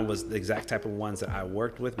not that I was the exact type of ones that I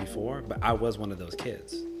worked with before, but I was one of those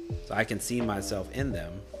kids. So I can see myself in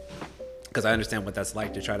them because I understand what that's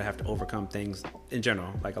like to try to have to overcome things in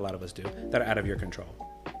general, like a lot of us do, that are out of your control.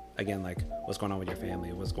 Again, like what's going on with your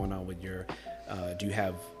family, what's going on with your, do you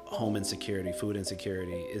have home insecurity, food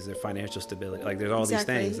insecurity, is there financial stability? Like there's all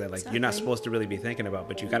Exactly, these things that like you're not exactly. supposed to really be thinking about,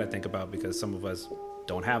 but you got to think about because some of us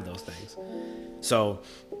don't have those things. So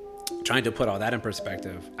trying to put all that in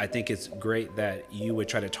perspective, I think it's great that you would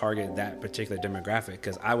try to target that particular demographic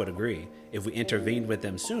because I would agree if we intervened with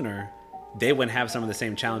them sooner, they wouldn't have some of the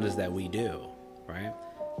same challenges that we do, right?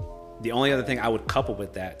 The only other thing I would couple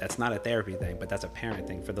with that's not a therapy thing, but that's a parent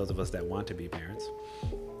thing for those of us that want to be parents,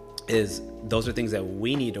 is those are things that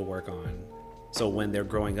we need to work on. So when they're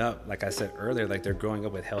growing up, like I said earlier, like they're growing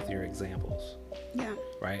up with healthier examples, Yeah.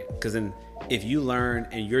 right? Because then if you learn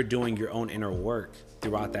and you're doing your own inner work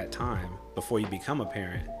throughout that time before you become a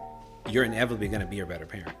parent, you're inevitably going to be a better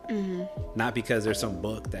parent. Not because there's some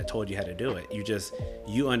book that told you how to do it.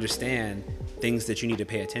 You understand things that you need to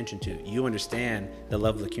pay attention to. You understand the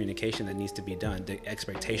level of communication that needs to be done, the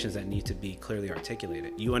expectations that need to be clearly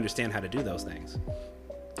articulated. You understand how to do those things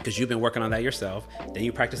because you've been working on that yourself. Then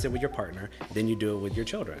you practice it with your partner. Then you do it with your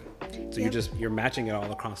children. So Yep. you're matching it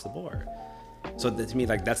all across the board. So to me,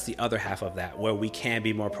 like that's the other half of that, where we can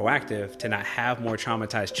be more proactive to not have more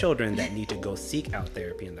traumatized children that need to go seek out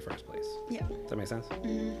therapy in the first place. Yeah. Does that make sense?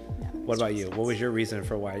 What about you? What was your reason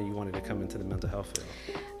for why you wanted to come into the mental health field?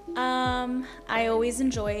 I always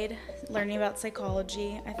enjoyed learning about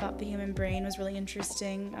psychology. I thought the human brain was really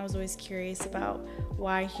interesting. I was always curious about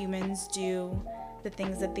why humans do the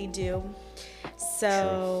things that they do.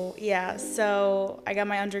 So so I got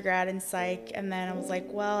my undergrad in psych, and then I was like,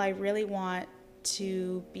 well, I really want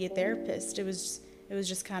to be a therapist. It was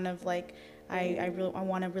just kind of like I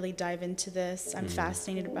want to really dive into this. I'm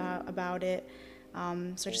fascinated about it.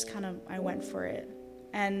 So I went for it.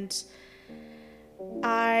 And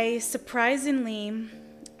I've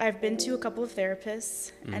been to a couple of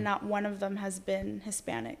therapists, and not one of them has been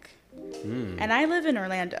Hispanic. And I live in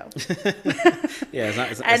Orlando. Yeah,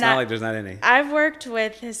 it's not like there's not any. I've worked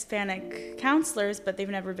with Hispanic counselors, but they've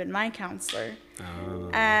never been my counselor.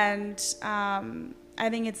 And I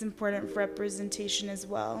think it's important for representation as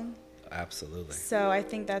well. Absolutely. So I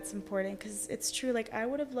think that's important because it's true. Like I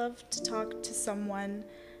would have loved to talk to someone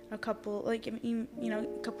a couple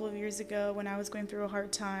of years ago when I was going through a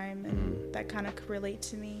hard time, and that kind of could relate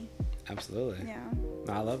to me. Absolutely. Yeah.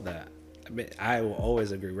 No, I love that. I mean, I will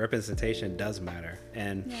always agree. Representation does matter.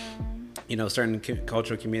 And, certain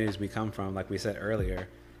cultural communities we come from, like we said earlier,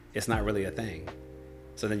 it's not really a thing.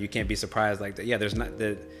 So then you can't be surprised like that. Yeah, there's not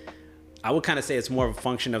the... I would kind of say it's more of a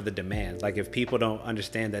function of the demand. Like if people don't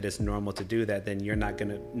understand that it's normal to do that, then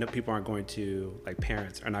people aren't going to, like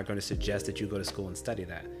parents are not going to suggest that you go to school and study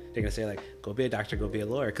that. They're going to say like, go be a doctor, go be a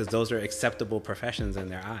lawyer, because those are acceptable professions in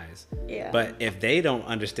their eyes. Yeah. But if they don't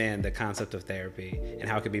understand the concept of therapy and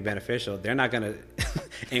how it could be beneficial, they're not going to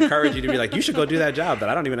encourage you to be like, you should go do that job that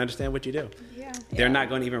I don't even understand what you do. Yeah. They're not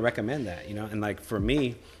going to even recommend that, And like for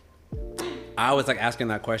me, I was like asking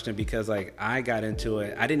that question because like I got into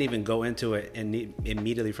it. I didn't even go into it and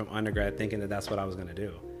immediately from undergrad thinking that that's what I was going to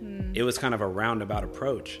do. It was kind of a roundabout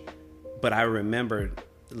approach, but I remembered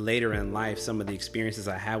later in life some of the experiences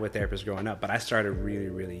I had with therapists growing up, but I started really,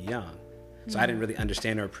 really young. So I didn't really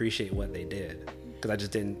understand or appreciate what they did because I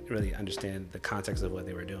just didn't really understand the context of what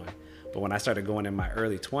they were doing. But when I started going in my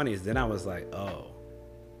early 20s, then I was like, oh,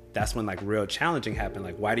 that's when like real challenging happened.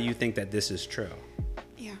 Like, why do you think that this is true?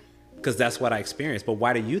 Yeah. Because that's what I experienced. But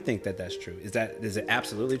why do you think that that's true? Is it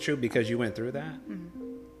absolutely true because you went through that?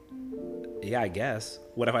 Yeah, I guess.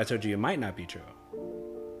 What if I told you it might not be true?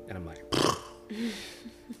 And I'm like,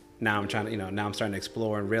 now I'm trying to, now I'm starting to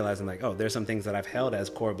explore and realizing like, oh, there's some things that I've held as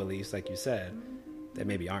core beliefs, like you said, that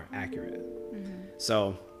maybe aren't accurate.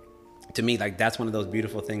 So to me, like, that's one of those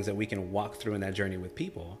beautiful things that we can walk through in that journey with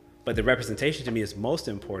people. But the representation to me is most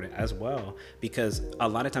important as well, because a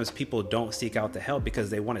lot of times people don't seek out the help because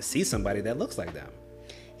they want to see somebody that looks like them,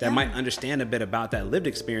 that might understand a bit about that lived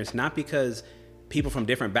experience, not because people from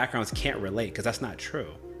different backgrounds can't relate, because that's not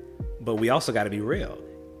true. But we also got to be real.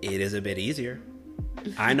 It is a bit easier.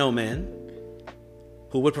 I know men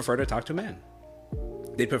who would prefer to talk to men.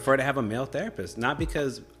 They prefer to have a male therapist, not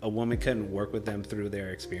because a woman couldn't work with them through their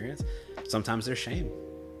experience. Sometimes there's shame.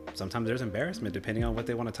 Sometimes there's embarrassment, depending on what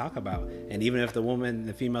they want to talk about. And even if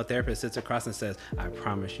the female therapist sits across and says, I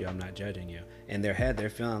promise you, I'm not judging you. In their head, they're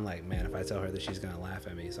feeling like, man, if I tell her that, she's going to laugh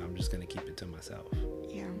at me. So I'm just going to keep it to myself.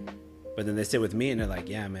 Yeah. But then they sit with me and they're like,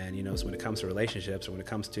 yeah, man, you know, so when it comes to relationships or when it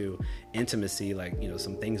comes to intimacy, like, you know,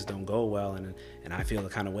 some things don't go well and I feel the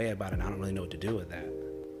kind of way about it and I don't really know what to do with that.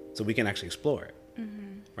 So we can actually explore it.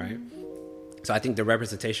 Right? So I think the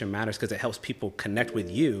representation matters because it helps people connect with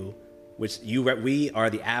you, which we are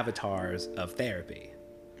the avatars of therapy,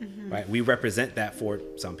 right? We represent that for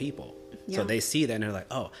some people. Yeah. So they see that and they're like,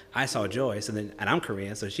 oh, I saw Joy. So then, and I'm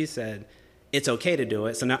Korean. So she said, it's okay to do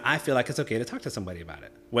it. So now I feel like it's okay to talk to somebody about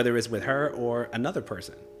it, whether it's with her or another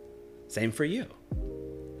person. Same for you.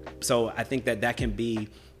 So I think that can be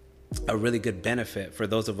a really good benefit for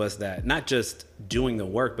those of us that not just doing the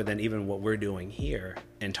work, but then even what we're doing here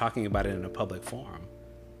and talking about it in a public forum.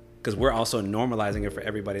 Because we're also normalizing it for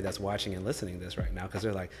everybody that's watching and listening to this right now. Because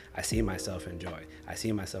they're like, I see myself in Joy. I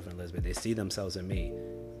see myself in Elizabeth. They see themselves in me.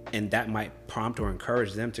 And that might prompt or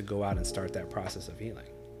encourage them to go out and start that process of healing.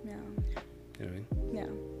 Yeah. You know what I mean? Yeah.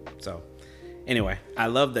 So anyway, I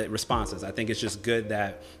love the responses. I think it's just good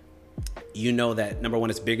that you know that, number one,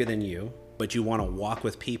 it's bigger than you, but you want to walk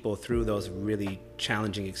with people through those really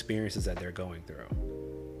challenging experiences that they're going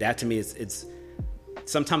through. That to me it's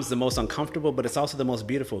sometimes the most uncomfortable, but it's also the most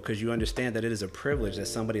beautiful because you understand that it is a privilege that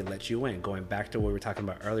somebody lets you in. Going back to what we were talking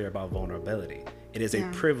about earlier about vulnerability. It is a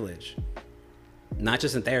privilege, not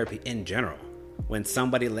just in therapy, in general. When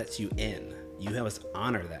somebody lets you in, you must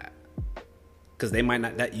honor that. Because they might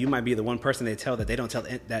not, that you might be the one person they tell that they don't tell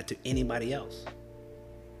that to anybody else.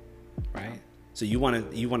 Right? So you want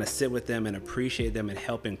to sit with them and appreciate them and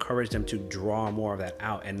help encourage them to draw more of that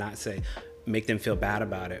out and not say, make them feel bad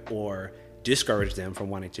about it or discourage them from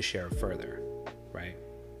wanting to share further, right?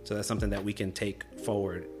 So that's something that we can take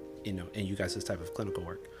forward, you know, in you guys' type of clinical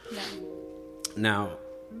work. Yeah. Now,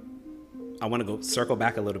 I want to circle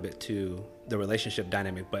back a little bit to the relationship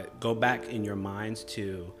dynamic, but go back in your minds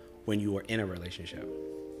to when you were in a relationship.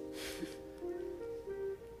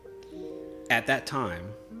 At that time,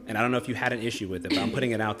 and I don't know if you had an issue with it, but I'm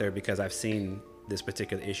putting it out there because I've seen this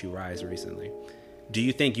particular issue rise recently. Do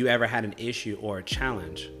you think you ever had an issue or a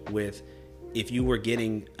challenge with if you were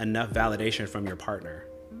getting enough validation from your partner,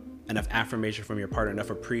 enough affirmation from your partner, enough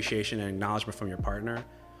appreciation and acknowledgement from your partner?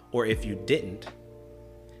 Or if you didn't,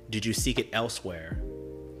 did you seek it elsewhere,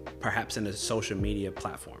 perhaps in a social media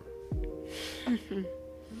platform?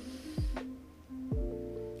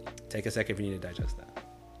 Take a second if you need to digest that.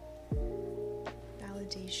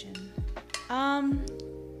 Validation.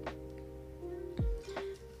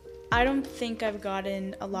 I don't think I've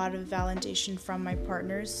gotten a lot of validation from my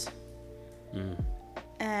partners.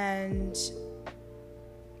 And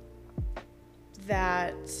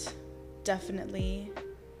that definitely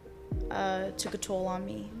took a toll on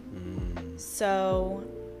me. So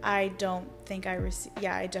I don't think I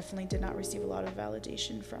definitely did not receive a lot of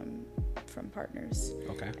validation from partners.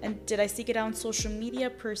 Okay. And did I seek it out on social media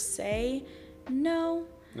per se? No.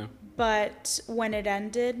 But when it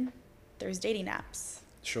ended, there's dating apps.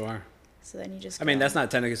 Sure. So then you just I mean, that's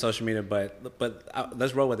not technically social media, but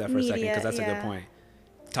let's roll with that for a second because that's a good point.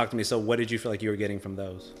 Talk to me. So what did you feel like you were getting from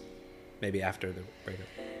those? Maybe after the breakup.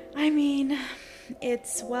 I mean,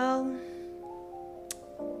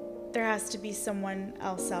 there has to be someone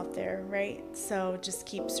else out there, right? So just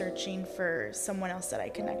keep searching for someone else that I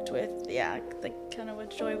connect with. Yeah, like kind of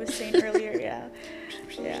what Joy was saying earlier. Yeah.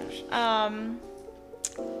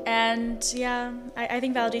 And yeah, I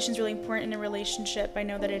think validation is really important in a relationship. I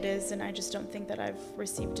know that it is, and I just don't think that I've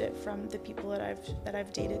received it from the people that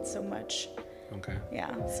I've dated so much. Okay.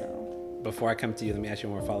 Yeah. So before I come to you, let me ask you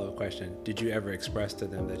one more follow-up question. Did you ever express to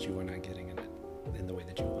them that you were not getting it in the way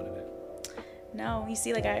that you wanted it? No. You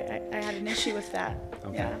see, like I had an issue with that.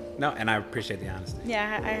 Okay. Yeah. No, and I appreciate the honesty.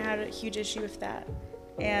 Yeah, I had a huge issue with that.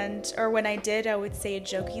 Or when I did, I would say it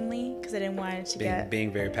jokingly because I didn't want it to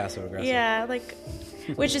being very passive aggressive. Yeah, like,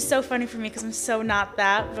 which is so funny for me because I'm so not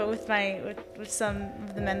that. But with some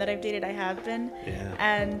of the men that I've dated, I have been. Yeah.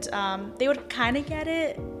 And they would kind of get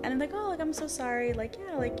it, and I'm like, oh, like, I'm so sorry. Like,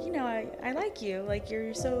 yeah, like, you know, I like you. Like,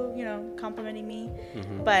 you're so, you know, complimenting me.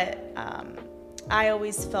 Mm-hmm. But I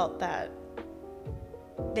always felt that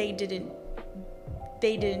they didn't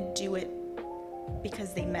do it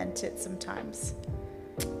because they meant it sometimes.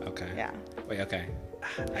 Okay. Yeah. Wait, okay.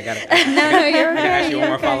 I gotta you're right. ask you one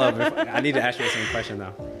more follow-up. I need to ask you the same question,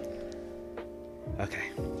 though. Okay.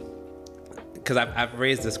 Because I've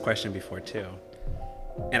raised this question before, too.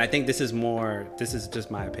 And I think this is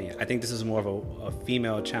just my opinion. I think this is more of a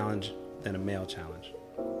female challenge than a male challenge.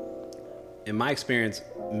 In my experience,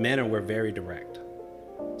 we're very direct.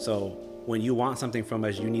 So when you want something from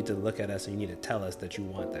us, you need to look at us and you need to tell us that you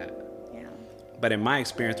want that. Yeah. But in my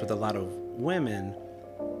experience with a lot of women,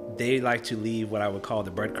 they like to leave what I would call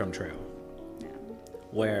the breadcrumb trail,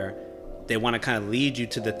 where they want to kind of lead you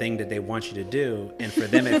to the thing that they want you to do. And for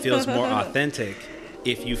them, it feels more authentic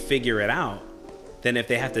if you figure it out than if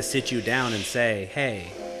they have to sit you down and say,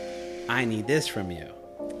 hey, I need this from you.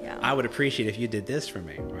 Yeah. I would appreciate if you did this for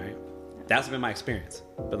me, right? That's been my experience.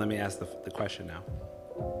 But let me ask the question now.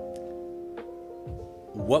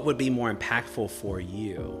 What would be more impactful for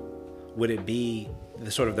you? Would it be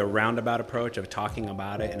the sort of the roundabout approach of talking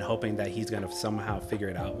about it and hoping that he's going to somehow figure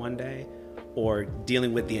it out one day? Or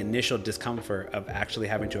dealing with the initial discomfort of actually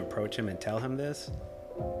having to approach him and tell him this,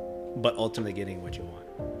 but ultimately getting what you want?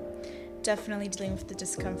 Definitely dealing with the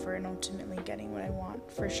discomfort and ultimately getting what I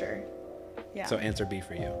want, for sure. Yeah. So answer B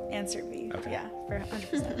for you. Answer B. Okay. Yeah, for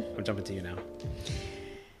 100%. I'm jumping to you now.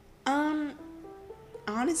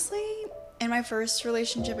 Honestly, in my first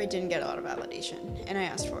relationship, I didn't get a lot of validation, and I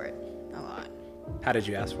asked for it a lot. How did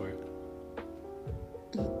you ask for it?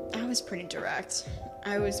 I was pretty direct.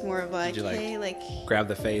 I was more of like, Did you, like, hey, like, grab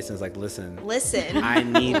the face and it's like, listen, I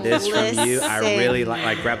need this from you. I Listen. really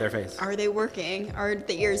like grab their face. Are they working? Are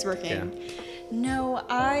the ears working? Yeah. No,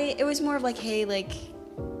 it was more of like, hey, like,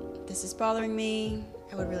 this is bothering me.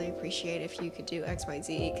 I would really appreciate if you could do X, Y,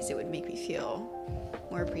 Z, because it would make me feel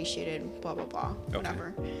more appreciated, blah, blah, blah, Okay.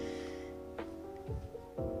 whatever.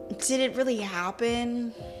 Did it really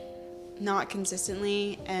happen? Not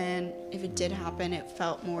consistently. And if it did happen, it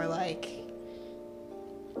felt more like,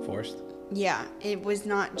 Forced? yeah, it was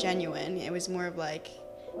not genuine. It was more of like,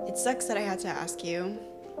 it sucks that I had to ask you.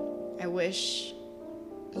 I wish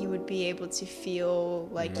you would be able to feel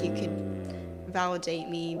like you could validate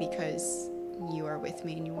me because you are with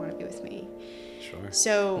me and you want to be with me. Sure.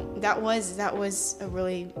 So that was a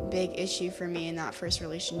really big issue for me in that first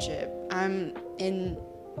relationship. I'm in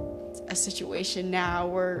a situation now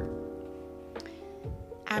where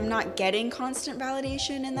I'm not getting constant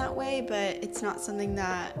validation in that way, but it's not something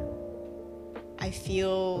that I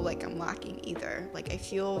feel like I'm lacking either. Like, I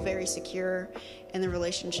feel very secure in the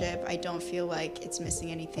relationship. I don't feel like it's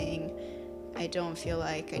missing anything. I don't feel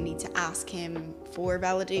like I need to ask him for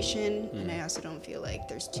validation, and I also don't feel like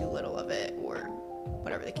there's too little of it, or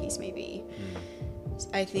whatever the case may be.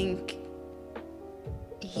 I think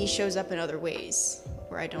he shows up in other ways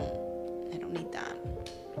where I don't need that.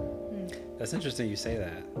 That's interesting you say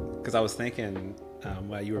that, because I was thinking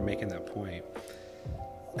while you were making that point,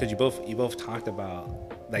 because you both talked about,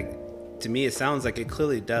 like, to me it sounds like it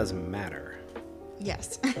clearly does matter.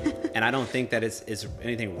 Yes. And I don't think that it's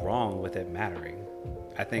anything wrong with it mattering.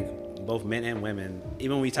 I think both men and women,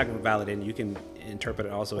 even when we talk about validating, you can interpret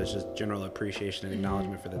it also as just general appreciation and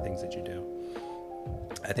acknowledgement for the things that you do.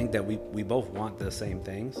 I think that we both want the same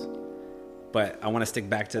things, but I want to stick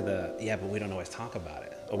back to but we don't always talk about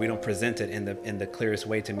it, or we don't present it in the clearest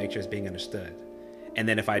way to make sure it's being understood. And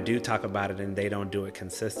then if I do talk about it and they don't do it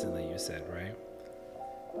consistently, you said, right?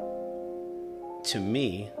 To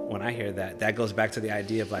me, when I hear that goes back to the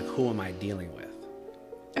idea of, like, who am I dealing with?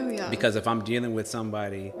 Oh, yeah. Because if I'm dealing with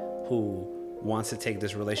somebody who wants to take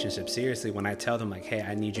this relationship seriously, when I tell them, like, hey,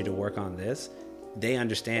 I need you to work on this, they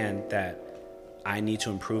understand that I need to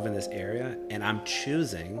improve in this area, and I'm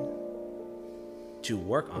choosing to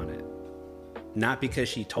work on it. Not because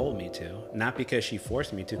she told me to, not because she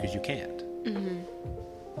forced me to, because you can't.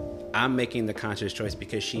 I'm making the conscious choice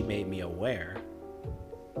because she made me aware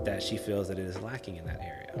that she feels that it is lacking in that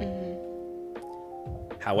area.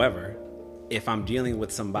 However, if I'm dealing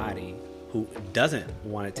with somebody who doesn't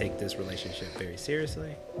want to take this relationship very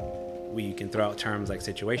seriously, you can throw out terms like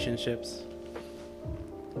situationships.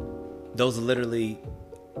 Those literally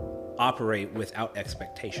operate without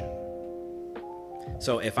expectation.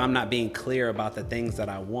 So if I'm not being clear about the things that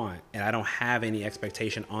I want, and I don't have any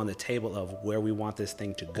expectation on the table of where we want this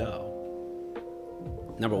thing to go,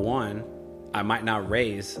 number one, I might not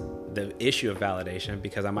raise the issue of validation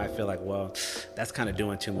because I might feel like, well, that's kind of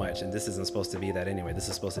doing too much, and this isn't supposed to be that anyway. This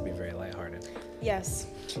is supposed to be very lighthearted. Yes.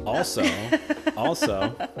 Also,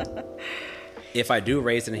 if I do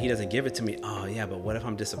raise it and he doesn't give it to me, oh yeah, but what if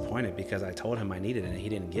I'm disappointed because I told him I needed it and he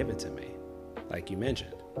didn't give it to me, like you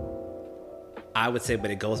mentioned? I would say, but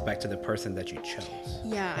it goes back to the person that you chose.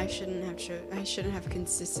 Yeah, I shouldn't have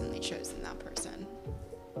consistently chosen that person.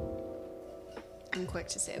 I'm quick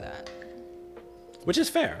to say that. Which is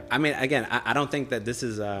fair. I mean, again, I don't think that this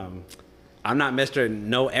is, I'm not Mr.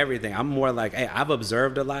 Know Everything. I'm more like, hey, I've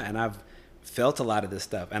observed a lot and I've felt a lot of this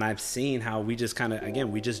stuff. And I've seen how we just kind of,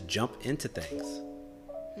 again, we just jump into things.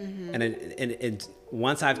 Mm-hmm. And it,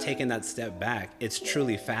 once I've taken that step back, it's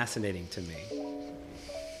truly fascinating to me.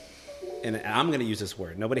 And I'm going to use this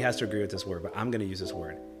word. Nobody has to agree with this word, but I'm going to use this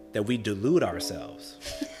word. That we delude ourselves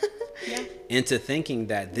into thinking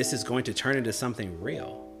that this is going to turn into something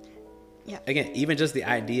real. Yeah. Again, even just the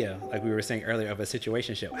idea, like we were saying earlier, of a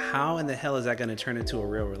situationship. How in the hell is that going to turn into a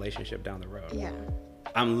real relationship down the road? Yeah.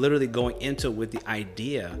 I'm literally going into it with the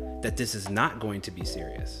idea that this is not going to be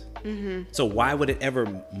serious. Mm-hmm. So why would it ever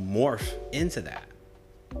morph into that?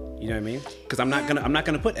 You know what I mean? Because I'm not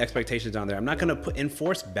gonna put expectations on there. I'm not gonna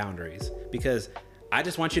enforce boundaries because I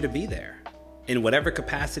just want you to be there in whatever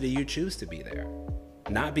capacity you choose to be there.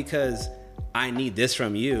 Not because I need this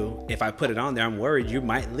from you. If I put it on there, I'm worried you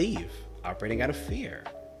might leave, operating out of fear.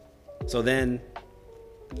 So then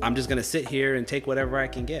I'm just gonna sit here and take whatever I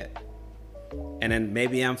can get. And then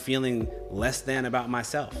maybe I'm feeling less than about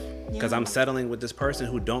myself because I'm settling with this person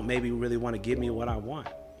who don't maybe really want to give me what I want.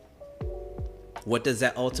 What does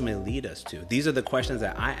that ultimately lead us to? These are the questions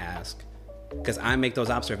that I ask because I make those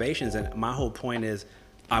observations. And my whole point is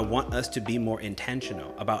I want us to be more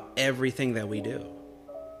intentional about everything that we do.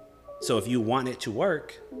 So if you want it to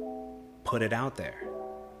work, put it out there.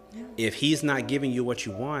 Yeah. If he's not giving you what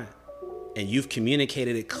you want and you've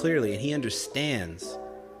communicated it clearly and he understands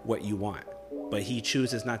what you want, but he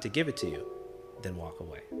chooses not to give it to you, then walk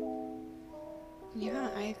away. Yeah,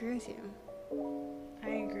 I agree with you.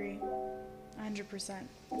 I agree. 100%.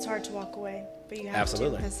 It's hard to walk away, but you have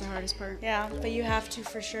Absolutely. to. That's the hardest part. Yeah, but you have to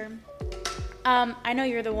for sure. I know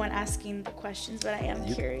you're the one asking the questions, but I am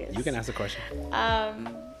curious. You can ask a question.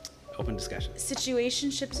 Open discussion.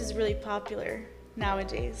 Situationships is really popular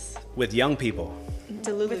nowadays. With young people.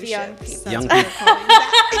 With young people. Young people.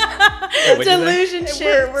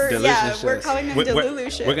 Delusionships. We're calling them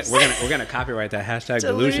delusionships. We're gonna copyright that hashtag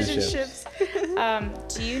delusionships.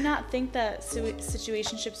 Do you not think that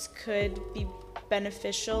situationships could be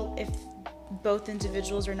beneficial if both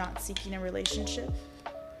individuals are not seeking a relationship?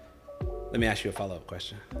 Let me ask you a follow-up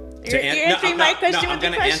question. You're answering my question with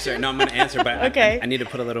the question? I'm gonna answer, but okay. I need to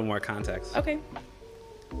put a little more context. Okay.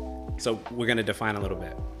 So we're gonna define a little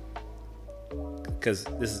bit. Because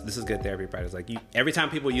this is good therapy practice. Like every time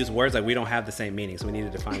people use words, like we don't have the same meaning, so we need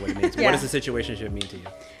to define what it means. Yeah. What does a situationship mean to you?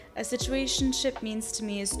 A situationship means to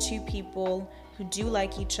me is two people who do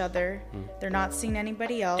like each other. They're not seeing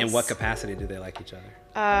anybody else. In what capacity do they like each other?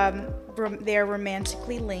 They're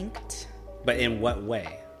romantically linked. But in what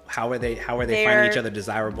way? How are they finding each other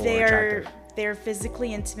desirable or attractive? They're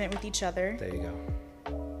physically intimate with each other. There you go.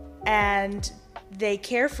 And they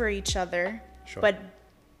care for each other. Sure. But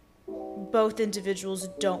both individuals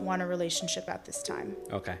don't want a relationship at this time.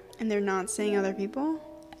 Okay. And they're not seeing other people?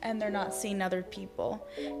 And they're not seeing other people.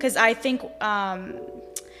 Because I think,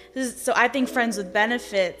 I think friends with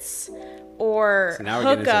benefits or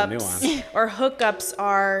hookups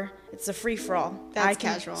are, it's a free-for-all. That's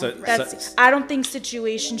casual. I don't think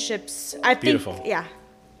situationships, beautiful. Yeah.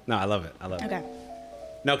 No, I love it. Okay.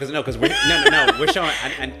 No, because we're showing.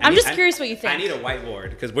 I'm just curious what you think. I need a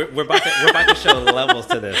whiteboard because we're about to show levels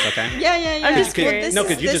to this. Okay. Yeah. I'm just curious.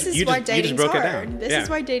 This is why dating's broke hard. It down. This is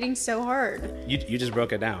why dating's so hard. You just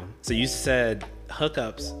broke it down. So you said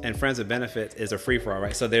hookups and friends with benefits is a free for all,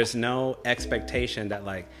 right? So there's no expectation that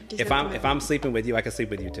like if I'm sleeping with you, I can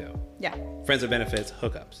sleep with you too. Yeah. Friends with benefits,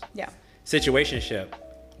 hookups. Yeah. Situationship,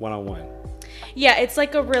 one-on-one. Yeah, it's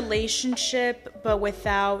like a relationship, but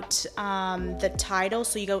without the title.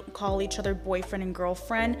 So you don't call each other boyfriend and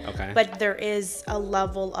girlfriend. Okay. But there is a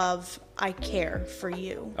level of I care for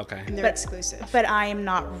you. Okay. And they're exclusive. But I am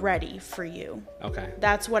not ready for you. Okay.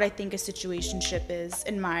 That's what I think a situationship is,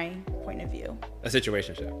 in my point of view. A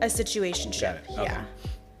situationship. A situationship. Got it. Okay. Yeah.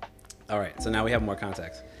 All right. So now we have more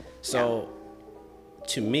context. So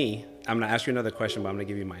to me, I'm going to ask you another question, but I'm going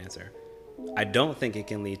to give you my answer. I don't think it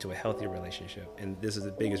can lead to a healthy relationship. And this is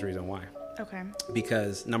the biggest reason why. Okay.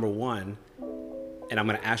 Because number one, and I'm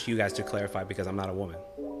going to ask you guys to clarify because I'm not a woman.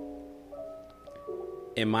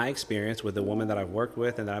 in my experience with the women that I've worked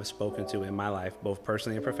with and that I've spoken to in my life, both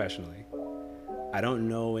personally and professionally, I don't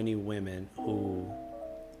know any women who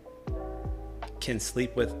can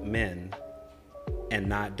sleep with men and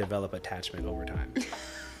not develop attachment over time.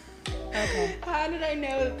 Okay. How did I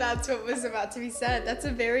know that that's what was about to be said? That's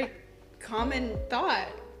a very common thought.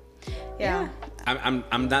 Yeah.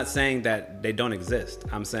 I'm not saying that they don't exist.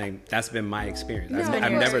 I'm saying that's been my experience. No,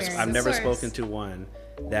 I've your never experience. never Of course. spoken to one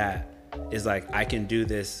that is like, I can do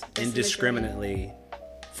this indiscriminately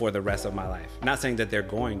for the rest of my life. Not saying that they're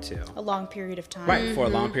going to. A long period of time. Right, for a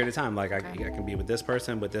long period of time. Like I can be with this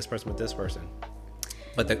person, with this person, with this person.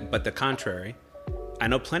 But the contrary, I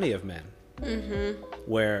know plenty of men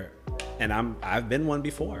where, and I've been one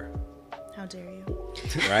before. How dare you?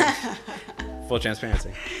 Right? Full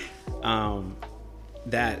transparency.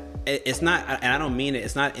 That it's not, and I don't mean it,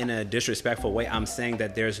 it's not in a disrespectful way. I'm saying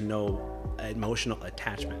that there's no emotional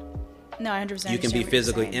attachment. No, I 100%. You can be understand what you're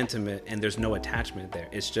physically saying. intimate and there's no attachment there.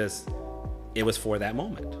 It's just, it was for that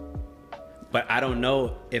moment. But I don't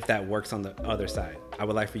know if that works on the other side. I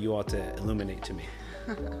would like for you all to illuminate to me.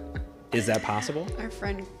 Is that possible? Our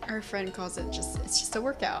friend calls it it's just a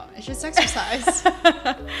workout. It's just exercise.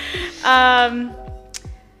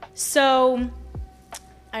 So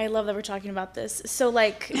I love that we're talking about this. So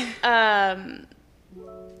like a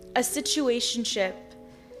situationship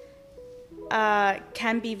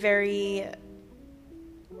can be very,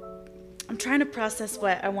 I'm trying to process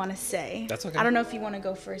what I want to say. That's okay. I don't know if you want to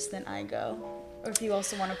go first, then I go, or if you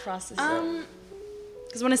also want to process it.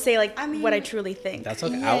 Because I want to say like what I truly think. That's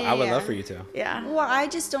okay. Yeah, I would yeah. love for you to. Yeah. Well, I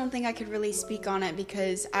just don't think I could really speak on it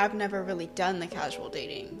because I've never really done the casual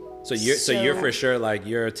dating. So you're for sure like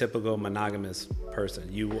you're a typical monogamous person.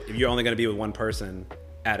 You're only going to be with one person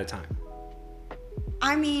at a time.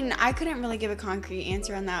 I mean, I couldn't really give a concrete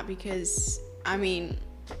answer on that because, I mean,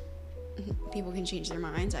 people can change their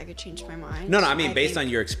minds. I could change my mind. No, I mean based think-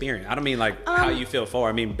 on your experience. I don't mean like how you feel forward.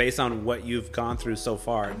 I mean based on what you've gone through so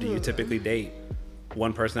far. Do you typically date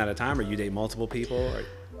one person at a time, or you date multiple people? Or...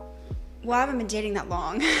 Well, I haven't been dating that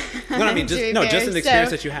long. No, I mean just an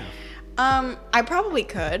experience that you have. I probably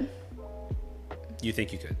could. You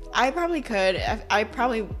think you could? I probably could. I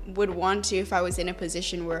probably would want to if I was in a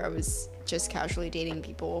position where I was just casually dating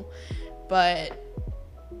people. But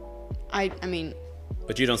I mean,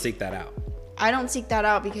 But you don't seek that out. I don't seek that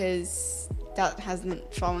out because that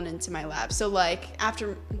hasn't fallen into my lap. So like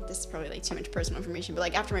after, this is probably like too much personal information, but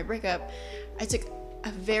like after my breakup, I took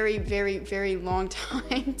a very, very, very long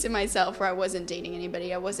time to myself where I wasn't dating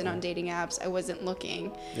anybody. I wasn't on dating apps. I wasn't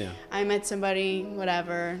looking. Yeah. I met somebody,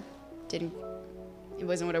 whatever, it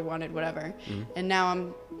wasn't what I wanted, whatever. And now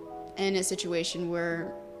I'm in a situation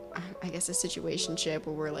where, I guess a situationship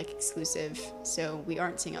where we're like exclusive, so we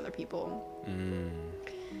aren't seeing other people.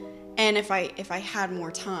 And if I had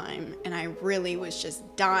more time and I really was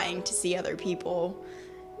just dying to see other people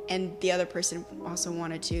and the other person also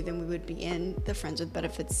wanted to, then we would be in the friends with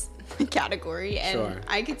benefits category, and Sure.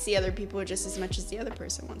 I could see other people just as much as the other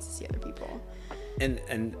person wants to see other people.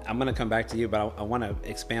 And I'm gonna come back to you, but I want to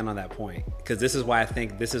expand on that point because this is where I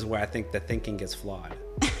think the thinking gets flawed.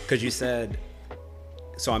 Because you said,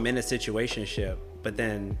 so I'm in a situationship, but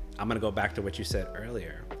then I'm gonna go back to what you said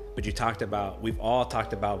earlier. But you talked about, we've all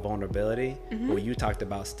talked about vulnerability, but you talked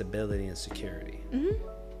about stability and security.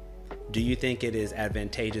 Do you think it is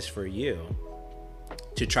advantageous for you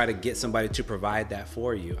to try to get somebody to provide that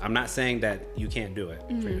for you? I'm not saying that you can't do it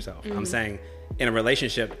for yourself. I'm saying in a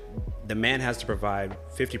relationship, the man has to provide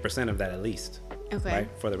 50% of that at least, Okay. right,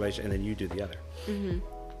 for the relationship, and then you do the other.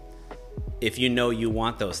 If you know you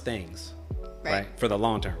want those things, right, for the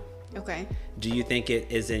long term, Okay. do you think it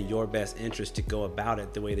is in your best interest to go about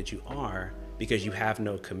it the way that you are because you have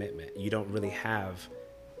no commitment? You don't really have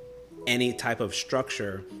any type of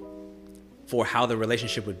structure for how the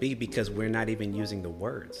relationship would be because we're not even using the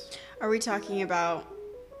words. Are we talking about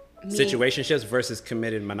me? Situationships versus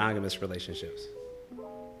committed monogamous relationships.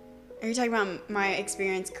 Are you talking about my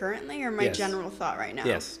experience currently or my Yes. general thought right now?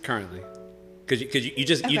 Yes, currently. Because you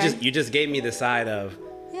Okay. just gave me the side of,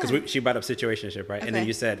 because Yeah. she brought up situationship, right? And then Okay.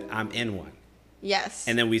 you said, I'm in one. Yes.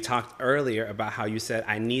 And then we talked earlier about how you said,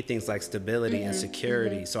 I need things like stability and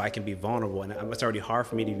security so I can be vulnerable. And it's already hard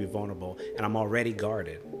for me to be vulnerable. And I'm already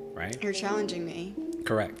guarded, right? You're challenging me.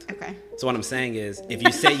 Correct. Okay. So what I'm saying is, if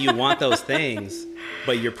you say you want those things,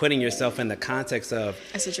 but you're putting yourself in the context of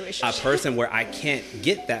A situation. a person where I can't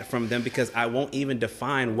get that from them because I won't even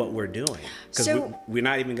define what we're doing. Because So- we're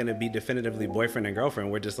not even going to be definitively boyfriend and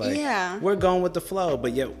girlfriend. We're just like, Yeah. we're going with the flow,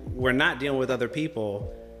 but yet we're not dealing with other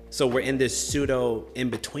people. So we're in this pseudo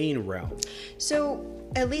in-between realm. So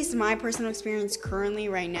at least my personal experience currently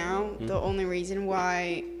right now, the only reason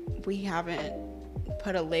why we haven't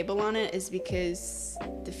put a label on it is because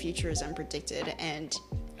the future is unpredicted, and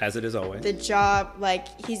as it is always. the job,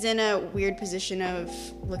 like, he's in a weird position of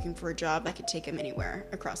looking for a job that could take him anywhere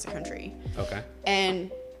across the country. Okay.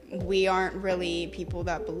 And we aren't really people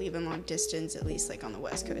that believe in long distance, at least like on the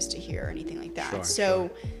West Coast to here or anything like that. Sure,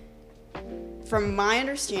 so from my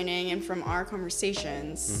understanding and from our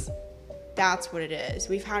conversations, that's what it is.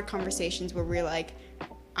 We've had conversations where we're like,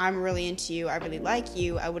 I'm really into you, I really like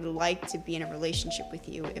you, I would like to be in a relationship with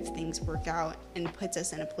you if things work out and puts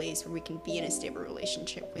us in a place where we can be in a stable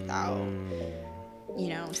relationship without, you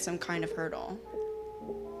know, some kind of hurdle.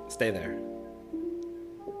 Stay there.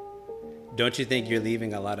 Don't you think you're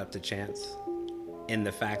leaving a lot up to chance in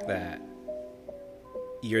the fact that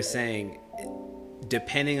you're saying,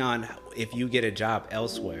 depending on if you get a job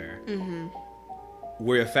elsewhere,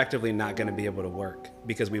 we're effectively not going to be able to work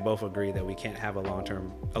because we both agree that we can't have a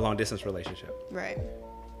long distance relationship. Right.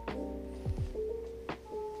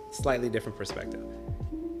 Slightly different perspective.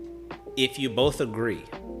 If you both agree,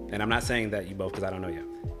 and I'm not saying that you both, because I don't know you,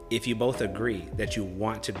 if you both agree that you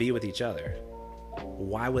want to be with each other,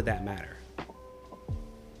 why would that matter?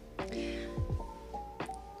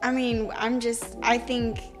 I mean, I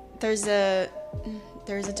think there's a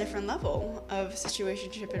different level of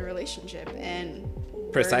situationship and relationship, and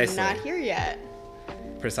Precisely. we're not here yet.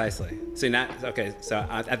 Precisely. So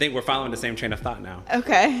I think we're following the same train of thought now.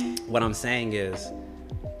 Okay. What I'm saying is,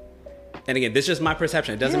 and again, this is just my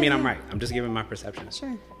perception. It doesn't mean I'm right. I'm just giving my perception.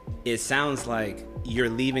 Sure. It sounds like you're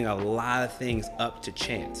leaving a lot of things up to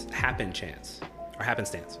chance, happenstance,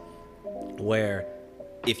 where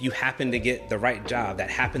if you happen to get the right job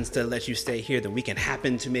that happens to let you stay here, then we can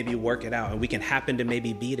happen to maybe work it out and we can happen to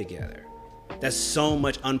maybe be together. That's so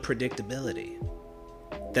much unpredictability.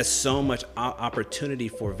 That's so much opportunity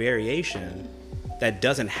for variation that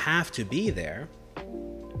doesn't have to be there.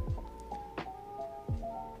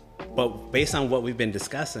 But based on what we've been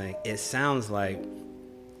discussing, it sounds like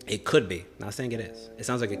it could be. Not saying it is. It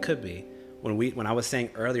sounds like it could be. When I was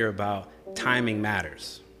saying earlier about timing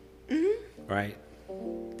matters, right?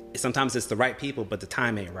 Sometimes it's the right people, but the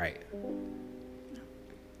time ain't right.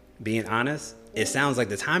 Being honest, it sounds like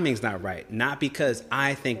the timing's not right. Not because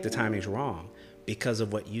I think the timing's wrong, because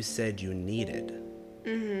of what you said you needed.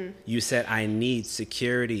 You said, I need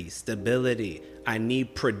security, stability. I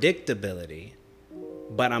need predictability.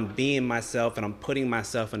 But I'm being myself and I'm putting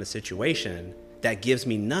myself in a situation that gives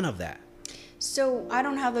me none of that. So I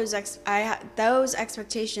don't have those those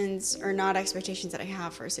expectations are not expectations that I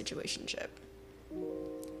have for a situationship.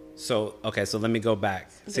 So let me go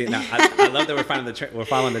back. See, now I love that we're following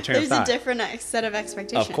the train of thought. There's a different set of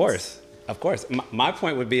expectations. Of course. My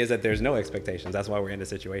point would be is that there's no expectations. That's why we're in this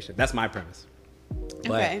situation. That's my premise.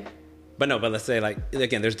 Okay. But let's say, like,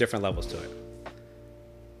 again, there's different levels to it.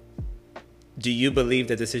 Do you believe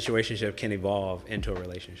that the situationship can evolve into a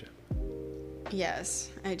relationship?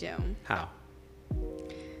 Yes, I do. How?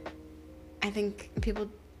 I think people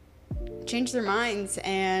change their minds,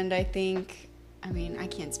 and I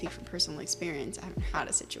can't speak from personal experience. I haven't had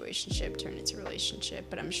a situationship turn into a relationship,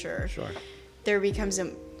 but I'm sure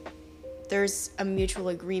there's a mutual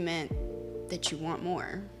agreement that you want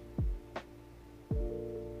more.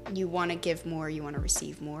 You want to give more, you want to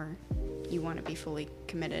receive more. You want to be fully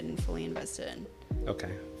committed and fully invested.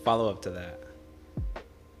 Okay. Follow up to that.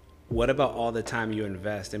 What about all the time you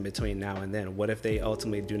invest in between now and then? What if they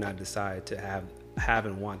ultimately do not decide to have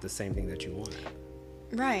and want the same thing that you want?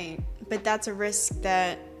 Right. But that's a risk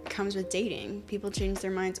that comes with dating. People change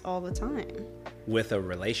their minds all the time. With a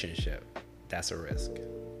relationship, that's a risk.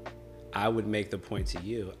 I would make the point to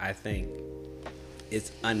you, I think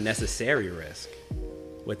it's unnecessary risk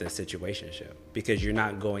with a situationship because you're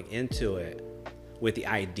not going into it with the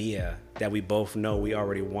idea that we both know we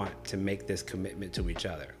already want to make this commitment to each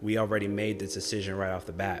other. We already made this decision right off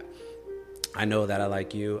the bat. I know that I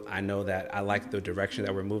like you. I know that I like the direction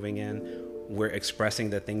that we're moving in. We're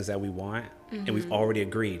expressing the things that we want, and we've already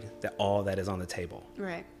agreed that all that is on the table.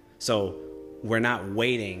 Right. So we're not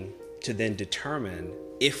waiting to then determine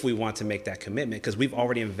if we want to make that commitment because we've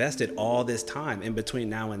already invested all this time in between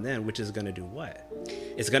now and then, which is going to do what?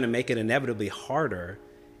 It's going to make it inevitably harder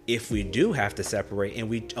if we do have to separate and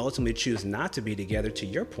we ultimately choose not to be together, to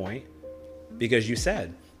your point, because you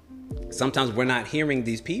said sometimes we're not hearing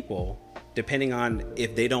these people depending on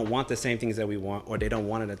if they don't want the same things that we want or they don't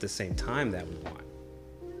want it at the same time that we want.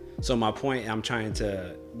 So my point I'm trying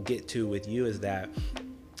to get to with you is that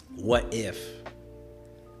what if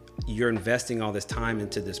you're investing all this time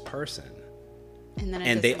into this person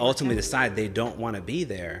and they ultimately decide they don't want to be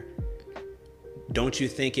there, don't you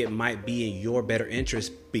think it might be in your better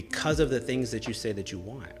interest because of the things that you say that you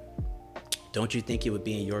want? Don't you think it would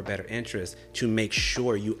be in your better interest to make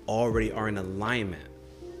sure you already are in alignment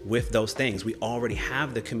with those things? We already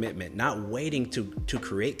have the commitment, not waiting to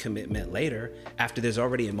create commitment later after there's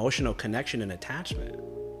already emotional connection and attachment.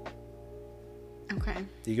 Okay.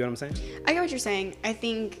 Do you get what I'm saying? I get what you're saying. I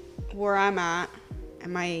think where I'm at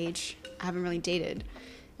my age, I haven't really dated.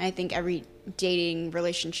 And I think every dating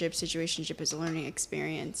relationship, situationship is a learning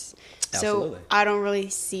experience. Absolutely. So I don't really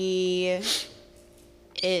see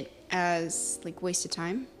it as like wasted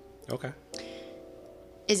time. Okay.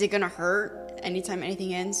 Is it going to hurt anytime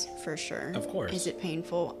anything ends? For sure. Of course. Is it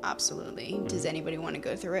painful? Absolutely. Mm-hmm. Does anybody want to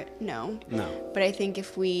go through it? No. But I think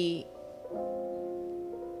if we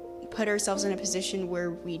put ourselves in a position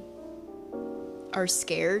where we are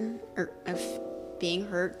scared of being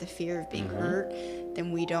hurt, the fear of being hurt,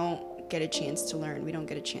 then we don't get a chance to learn. We don't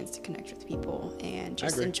get a chance to connect with people and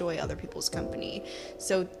just enjoy other people's company.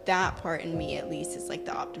 So that part in me, at least, is like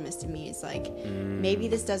the optimist in me is like, maybe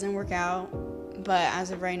this doesn't work out, but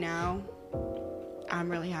as of right now, I'm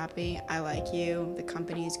really happy. I like you. The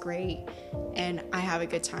company is great. And I have a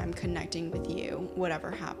good time connecting with you.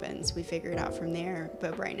 Whatever happens, we figure it out from there.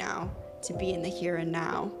 But right now, to be in the here and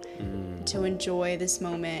now, to enjoy this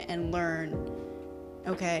moment and learn,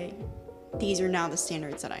 okay, these are now the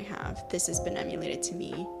standards that I have. This has been emulated to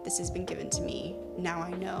me. This has been given to me. Now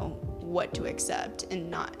I know what to accept and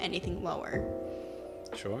not anything lower.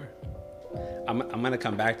 Sure. I'm going to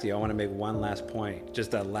come back to you. I want to make one last point.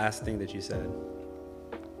 Just that last thing that you said.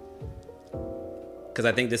 Because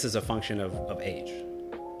I think this is a function of age.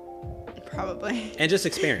 Probably. And just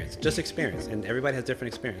experience. Just experience. And everybody has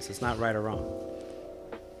different experience. It's not right or wrong.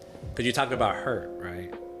 Because you talked about hurt,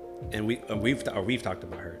 right? And we've talked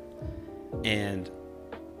about hurt. And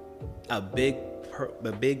a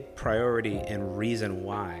big priority and reason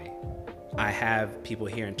why I have people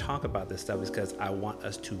here and talk about this stuff is because I want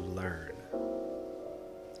us to learn.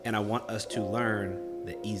 And I want us to learn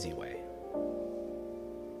the easy way.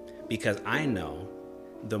 Because I know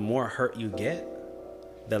the more hurt you get,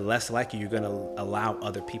 the less likely you're going to allow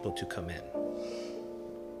other people to come in.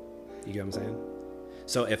 You get what I'm saying?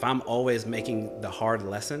 So if I'm always making the hard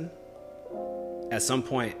lesson, at some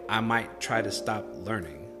point I might try to stop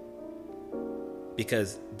learning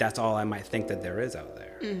because that's all I might think that there is out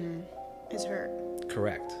there. Is hurt.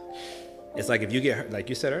 Correct. It's like if you get hurt, like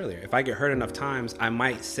you said earlier, if I get hurt enough times, I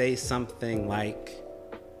might say something like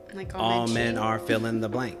all men are fill in the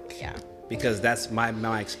blank. Yeah. Because that's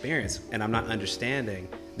my experience, and I'm not understanding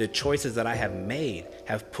the choices that I have made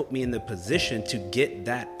have put me in the position to get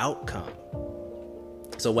that outcome.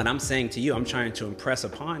 So what I'm saying to you, I'm trying to impress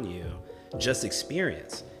upon you just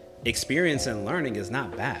experience. Experience and learning is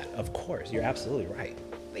not bad. Of course, you're absolutely right.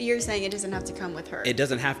 But you're saying it doesn't have to come with hurt. It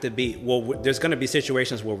doesn't have to be, well, there's going to be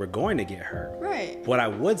situations where we're going to get hurt. Right. What I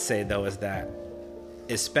would say, though, is that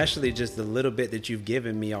especially just the little bit that you've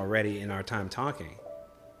given me already in our time talking,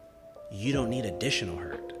 you don't need additional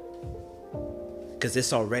hurt because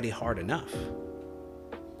it's already hard enough.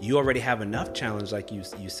 You already have enough challenge, like you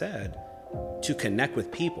said, to connect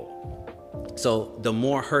with people. So the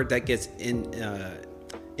more hurt that gets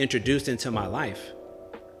introduced into my life,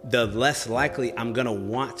 the less likely I'm going to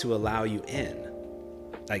want to allow you in,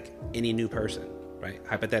 like any new person, right?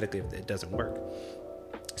 Hypothetically, if it doesn't work.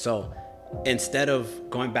 So instead of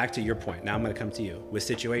going back to your point, now I'm going to come to you with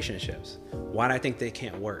situationships. Why do I think they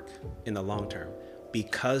can't work in the long term?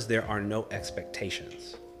 Because there are no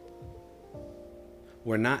expectations.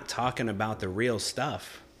 We're not talking about the real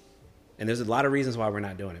stuff. And there's a lot of reasons why we're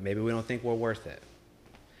not doing it. Maybe we don't think we're worth it.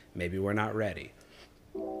 Maybe we're not ready.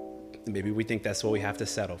 Maybe we think that's what we have to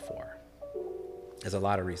settle for. There's a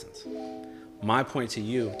lot of reasons. My point to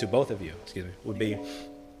you, to both of you, would be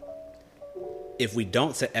if we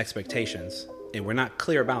don't set expectations and we're not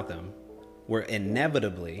clear about them, we're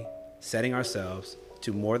inevitably setting ourselves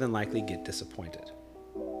to more than likely get disappointed,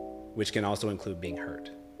 which can also include being hurt.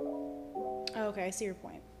 Okay, I see your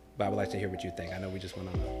point. But I would like to hear what you think. I know we just went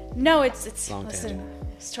on a No, it's long listen, tangent.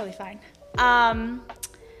 it's totally fine.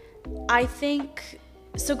 I think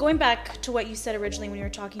so. Going back to what you said originally when you were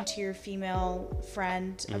talking to your female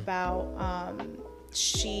friend about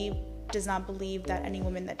she does not believe that any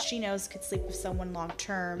woman that she knows could sleep with someone long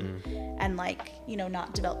term and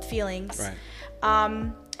not develop feelings.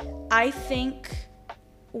 Right. I think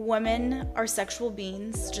women are sexual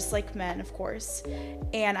beings just like men, of course,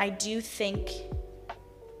 and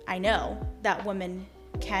I know that women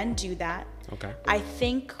can do that. Okay. I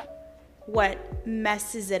think what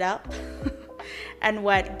messes it up and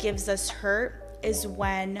what gives us hurt is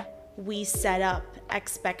when we set up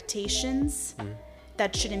expectations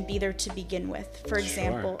that shouldn't be there to begin with. For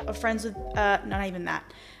example, a friends with, not even that,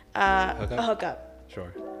 a hookup.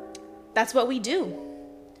 Sure. That's what we do.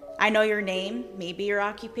 I know your name, maybe your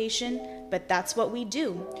occupation, but that's what we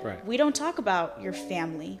do. Right. We don't talk about your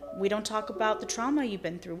family. We don't talk about the trauma you've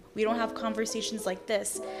been through. We don't have conversations like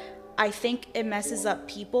this. I think it messes up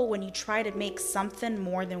people when you try to make something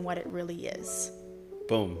more than what it really is.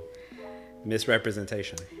 Boom.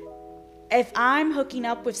 Misrepresentation. If I'm hooking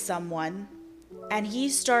up with someone and he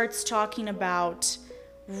starts talking about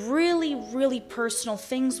really, really personal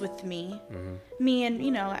things with me, me and,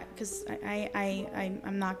 you know, because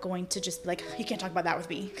I'm not going to just be like, you can't talk about that with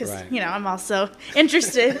me, because, Right. you know, I'm also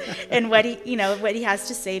interested in what he has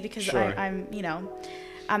to say, because Sure. I'm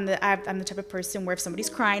the type of person where if somebody's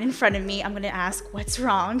crying in front of me, I'm going to ask what's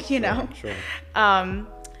wrong, you know. Sure.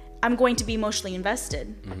 I'm going to be emotionally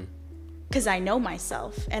invested. Because I know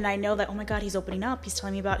myself, and I know that, oh my God, he's opening up. He's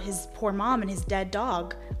telling me about his poor mom and his dead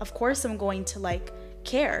dog. Of course I'm going to, like,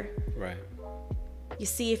 care. Right. You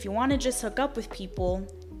see, if you want to just hook up with people,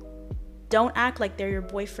 don't act like they're your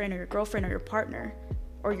boyfriend or your girlfriend or your partner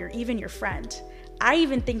or even your friend. I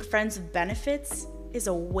even think friends with benefits is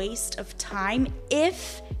a waste of time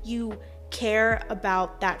if you care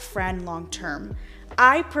about that friend long term.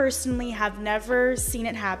 I personally have never seen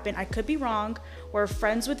it happen, I could be wrong, where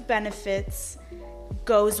friends with benefits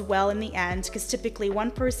goes well in the end, because typically one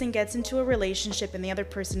person gets into a relationship and the other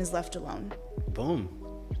person is left alone. Boom.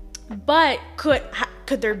 But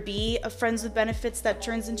could there be a friends with benefits that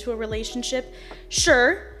turns into a relationship?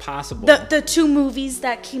 Sure. Possible. The two movies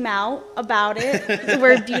that came out about it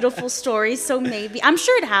were beautiful stories, so maybe. I'm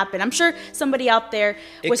sure it happened. I'm sure somebody out there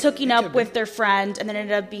was hooking up with their friend and then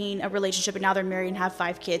ended up being a relationship, and now they're married and have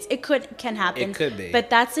 5 kids. It can happen. It could be. But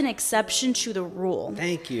that's an exception to the rule.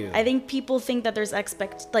 Thank you. I think people think that there's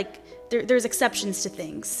there's exceptions to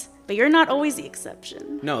things. But you're not always the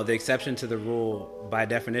exception. No, the exception to the rule by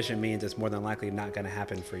definition means it's more than likely not going to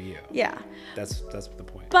happen for you. Yeah. That's the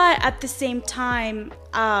point. But at the same time,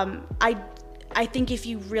 I think if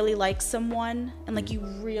you really like someone and like you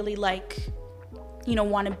really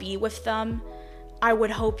want to be with them, I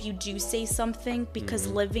would hope you do say something, because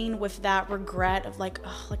living with that regret of like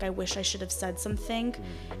I wish I should have said something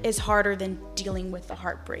is harder than dealing with the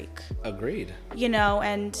heartbreak. Agreed. You know,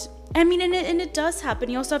 and I mean, and it does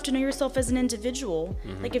happen. You also have to know yourself as an individual.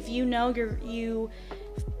 Like if you know you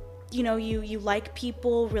like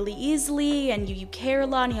people really easily, and you care a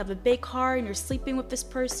lot, and you have a big heart, and you're sleeping with this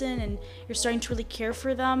person, and you're starting to really care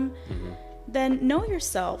for them, then know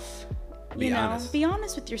yourself. Be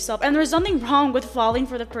honest with yourself. And there's nothing wrong with falling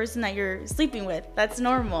for the person that you're sleeping with. That's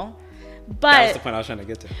normal. But that was the point I was trying to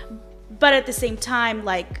get to. But at the same time,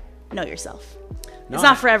 like, know yourself. No, it's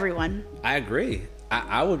not for everyone. I agree.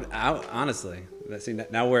 I would honestly, let's see,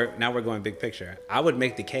 now we're going big picture. I would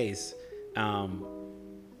make the case,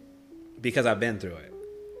 because I've been through it,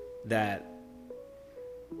 that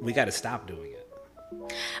we got to stop doing it.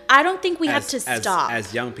 I don't think we have to stop.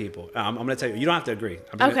 As young people. I'm going to tell you, you don't have to agree.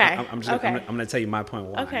 I'm going to tell you my point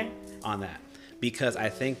why on that. Because I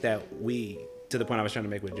think that to the point I was trying to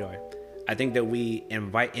make with Joy, I think that we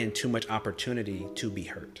invite in too much opportunity to be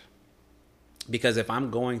hurt. Because if I'm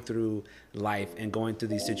going through life and going through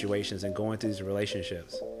these situations and going through these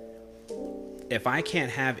relationships, if I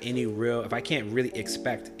can't really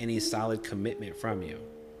expect any solid commitment from you,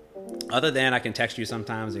 other than I can text you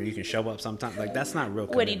sometimes or you can show up sometimes, like that's not real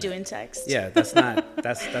commitment. What do you do in text? Yeah, that's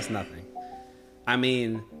nothing. I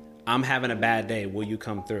mean, I'm having a bad day. Will you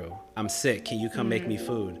come through? I'm sick. Can you come make me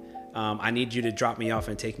food? I need you to drop me off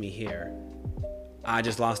and take me here. I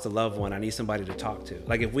just lost a loved one. I need somebody to talk to.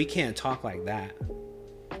 Like, if we can't talk like that,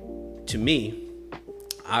 to me,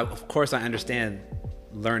 of course I understand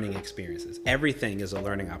learning experiences. Everything is a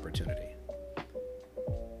learning opportunity.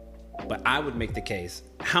 But I would make the case,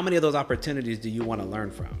 how many of those opportunities do you want to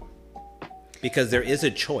learn from? Because there is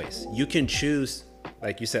a choice. You can choose,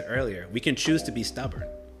 like you said earlier, we can choose to be stubborn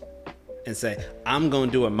and say, I'm going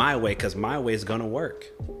to do it my way because my way is going to work.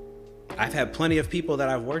 I've had plenty of people that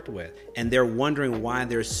I've worked with, and they're wondering why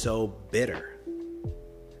they're so bitter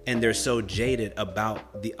and they're so jaded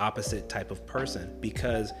about the opposite type of person,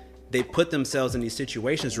 because they put themselves in these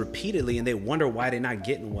situations repeatedly and they wonder why they're not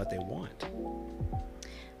getting what they want.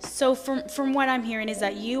 So from what I'm hearing is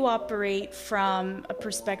that you operate from a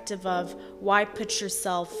perspective of why put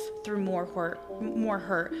yourself through more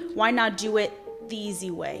hurt? Why not do it the easy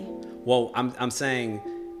way? Well, I'm saying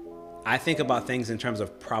I think about things in terms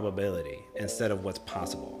of probability instead of what's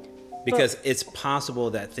possible. Because it's possible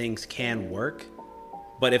that things can work,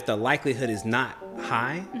 but if the likelihood is not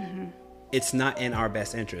high, it's not in our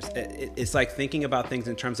best interest. It's like thinking about things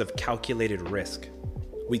in terms of calculated risk.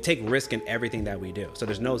 We take risk in everything that we do. So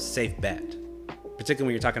there's no safe bet, particularly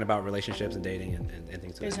when you're talking about relationships and dating and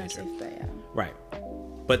things of that nature. There's no safe bet, yeah. Right.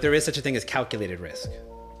 But there is such a thing as calculated risk.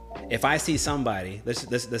 If I see somebody,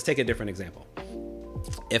 let's take a different example.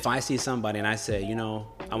 If I see somebody and I say, you know,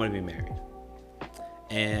 I want to be married,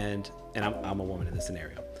 and I'm a woman in this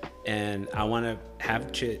scenario, and I want to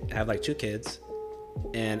have like 2 kids,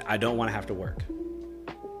 and I don't want to have to work.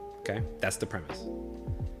 Okay, that's the premise.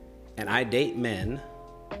 And I date men,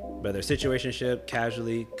 whether situationship,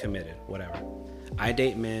 casually, committed, whatever. I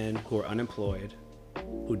date men who are unemployed,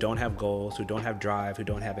 who don't have goals, who don't have drive, who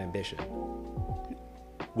don't have ambition.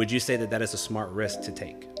 Would you say that that is a smart risk to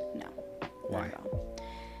take? No. Why? Not at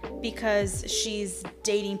all. Because she's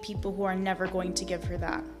dating people who are never going to give her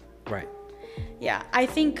that. Right. Yeah, I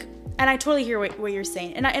think, and I totally hear what you're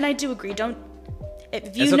saying, and I do agree. Don't,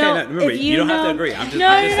 if you It's okay. know, No, remember, if you don't have to agree. I'm just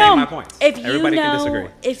saying my points. If you Everybody know, can disagree.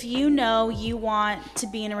 if you know you want to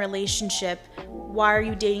be in a relationship, why are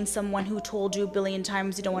you dating someone who told you a billion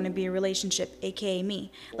times you don't want to be in a relationship, aka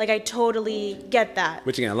me? Like, I totally get that.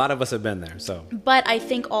 Which again, a lot of us have been there. So. But I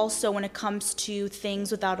think also when it comes to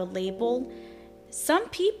things without a label, some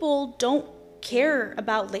people don't care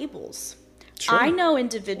about labels. Sure. I know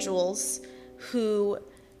individuals who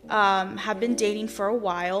have been dating for a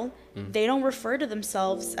while. They don't refer to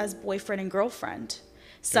themselves as boyfriend and girlfriend.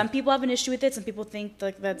 Some people have an issue with it. Some people think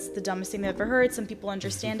like that's the dumbest thing they've ever heard. Some people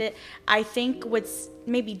understand it. I think what's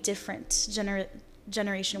maybe different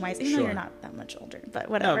generation-wise, even though you're not that much older, but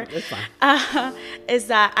whatever, No, it's fine. is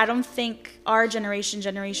that I don't think our generation,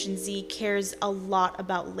 Generation Z, cares a lot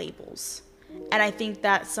about labels. And I think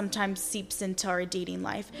that sometimes seeps into our dating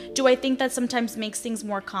life. Do I think that sometimes makes things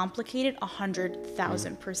more complicated?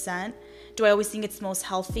 100,000%. Do I always think it's most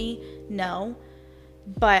healthy? No.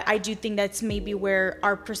 But I do think that's maybe where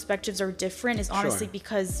our perspectives are different, is honestly Sure.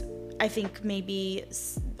 because I think maybe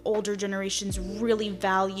older generations really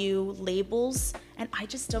value labels, and I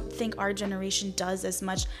just don't think our generation does as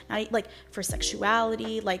much. Like for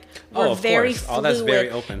sexuality, like we're of very course. fluid. All that's very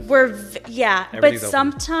open. Yeah, but Everything's open.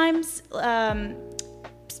 sometimes,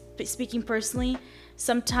 speaking personally,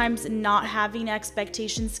 sometimes not having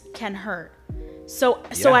expectations can hurt. So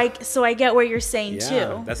I get what you're saying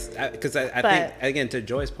too. That's because I But- think, again, to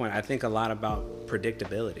Joy's point, I think a lot about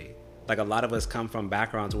predictability. Like a lot of us come from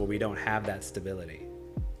backgrounds where we don't have that stability.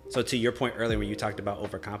 So to your point earlier when you talked about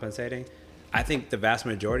overcompensating, I think the vast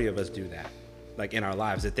majority of us do that. Like in our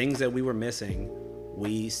lives, the things that we were missing,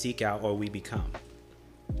 we seek out or we become.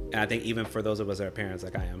 And I think even for those of us that are parents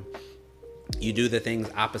like I am, you do the things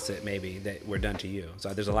opposite maybe that were done to you.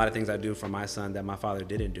 So there's a lot of things I do for my son that my father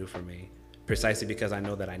didn't do for me, precisely because I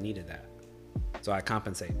know that I needed that. So I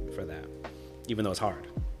compensate for that, even though it's hard.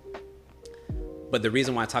 But the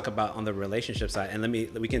reason why I talk about on the relationship side, and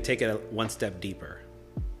we can take it one step deeper.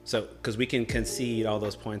 So, because we can concede all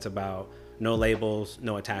those points about no labels,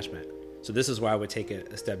 no attachment. So this is where I would take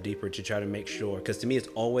it a step deeper to try to make sure, because to me, it's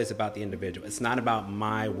always about the individual. It's not about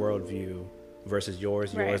my worldview versus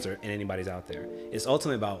yours, Right. or and anybody's out there. It's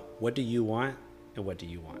ultimately about what do you want and what do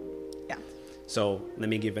you want. Yeah. So let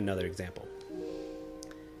me give another example.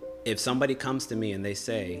 If somebody comes to me and they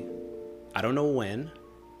say, I don't know when,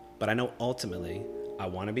 but I know ultimately I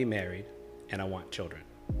want to be married and I want children.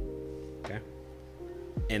 Okay?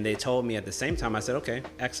 And they told me at the same time, I said, okay,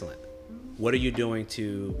 excellent. What are you doing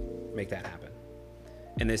to make that happen?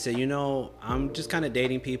 And they say, I'm just kind of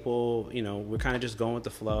dating people, we're kind of just going with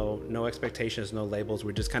the flow, no expectations, no labels.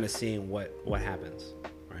 We're just kind of seeing what happens,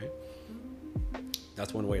 right?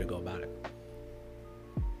 That's one way to go about it.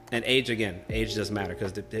 And age doesn't matter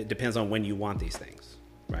because it depends on when you want these things,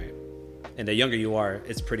 right? And the younger you are,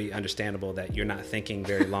 it's pretty understandable that you're not thinking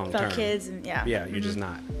very long term. About kids and yeah. Yeah, you're just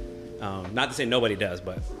not. Not to say nobody does,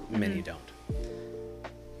 but many don't.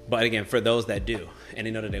 But again, for those that do, and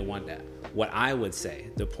they know that they want that, what I would say,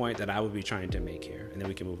 the point that I would be trying to make here, and then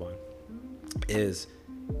we can move on, is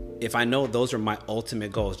if I know those are my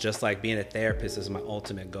ultimate goals, just like being a therapist is my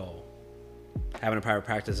ultimate goal, having a private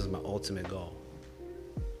practice is my ultimate goal,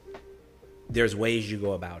 there's ways you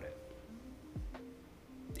go about it.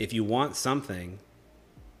 If you want something,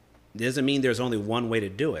 it doesn't mean there's only one way to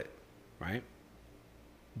do it, right?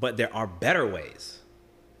 But there are better ways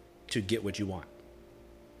to get what you want.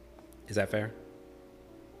 Is that fair?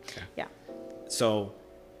 Okay. Yeah. So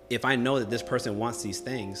if I know that this person wants these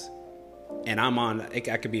things and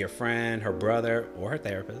I could be her friend, her brother, or her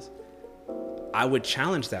therapist, I would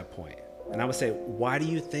challenge that point. And I would say, why do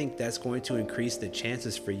you think that's going to increase the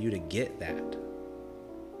chances for you to get that?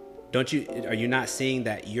 Are you not seeing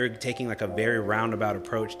that you're taking like a very roundabout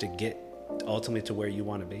approach to get ultimately to where you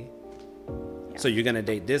want to be. So you're going to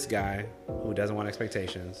date this guy who doesn't want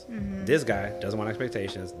expectations. This guy doesn't want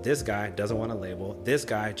expectations. This guy doesn't want a label. This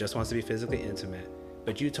guy just wants to be physically intimate.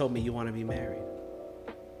 But you told me you want to be married.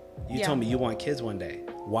 You told me you want kids one day.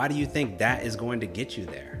 Why do you think that is going to get you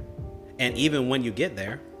there? And even when you get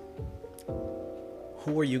there,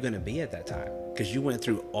 who are you going to be at that time? Because you went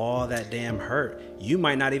through all that damn hurt. You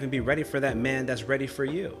might not even be ready for that man that's ready for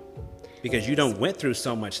you. Because you done went through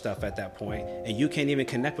so much stuff at that point, and you can't even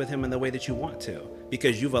connect with him in the way that you want to,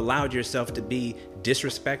 because you've allowed yourself to be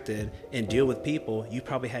disrespected and deal with people you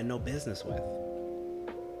probably had no business with.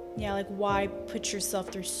 Yeah, like why put yourself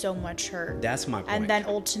through so much hurt? That's my point. And then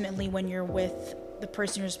ultimately when you're with the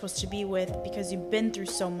person you're supposed to be with, because you've been through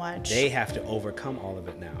so much, they have to overcome all of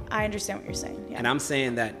it now. I understand what you're saying. Yeah. And I'm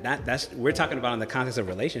saying that's we're talking about in the context of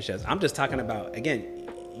relationships. I'm just talking about, again,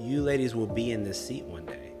 you ladies will be in this seat one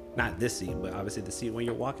day. Not this seat, but obviously the seat when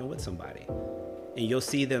you're walking with somebody. And you'll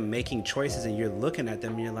see them making choices and you're looking at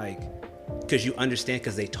them and you're like, because you understand,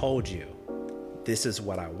 because they told you, this is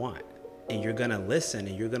what I want. And you're going to listen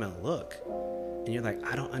and you're going to look. And you're like,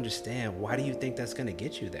 I don't understand. Why do you think that's going to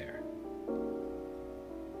get you there?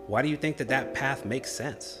 Why do you think that path makes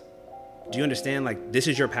sense? Do you understand, like, this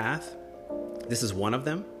is your path? This is one of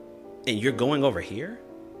them? And you're going over here?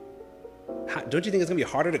 Don't you think it's going to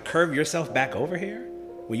be harder to curve yourself back over here?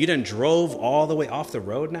 When you done drove all the way off the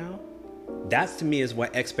road now? That to me is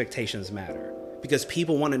what expectations matter. Because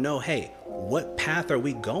people want to know, hey, what path are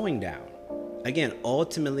we going down? Again,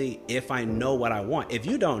 ultimately, if I know what I want. If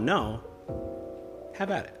you don't know, have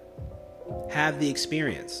at it. Have the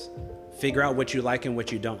experience. Figure out what you like and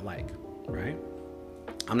what you don't like, right?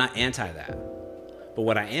 I'm not anti that. But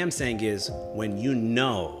what I am saying is, when you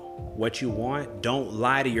know what you want, don't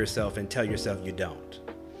lie to yourself and tell yourself you don't.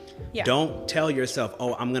 Yeah. Don't tell yourself,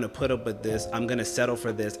 oh, I'm going to put up with this. I'm going to settle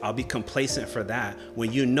for this. I'll be complacent for that,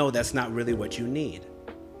 when you know that's not really what you need.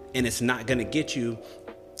 And it's not going to get you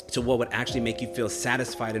to what would actually make you feel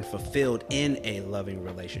satisfied and fulfilled in a loving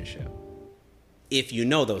relationship. If you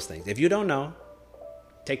know those things. If you don't know,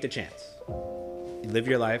 take the chance. Live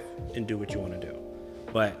your life and do what you want to do.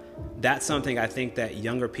 But that's something I think that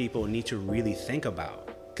younger people need to really think about.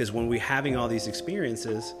 Because when we're having all these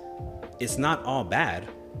experiences, it's not all bad.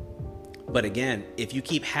 But again, if you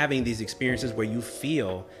keep having these experiences where you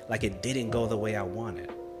feel like it didn't go the way I wanted,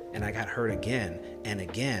 and I got hurt again and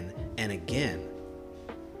again and again,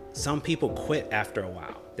 some people quit after a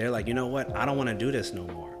while. They're like, you know what? I don't want to do this no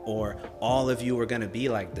more. Or all of you are going to be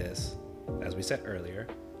like this, as we said earlier.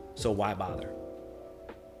 So why bother?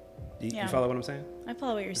 You follow what I'm saying? I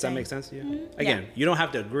follow what you're saying. Does that make sense to you? Mm-hmm. Again, you don't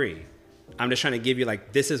have to agree. I'm just trying to give you,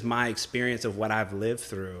 like, this is my experience of what I've lived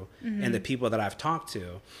through and the people that I've talked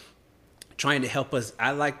to. Trying to help us.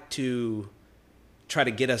 I like to try to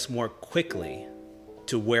get us more quickly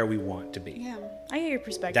to where we want to be. Yeah, I get your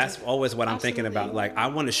perspective. That's always what I'm thinking about. Like, I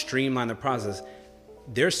want to streamline the process.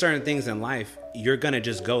 There's certain things in life you're going to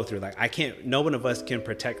just go through. Like, no one of us can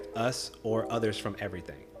protect us or others from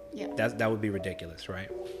everything. Yeah. That would be ridiculous, right?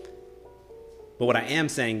 But what I am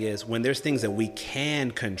saying is, when there's things that we can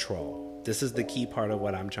control, this is the key part of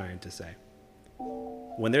what I'm trying to say.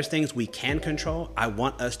 When there's things we can control, I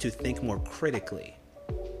want us to think more critically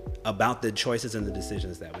about the choices and the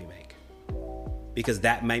decisions that we make. Because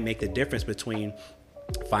that might make the difference between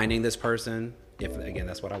finding this person, if again,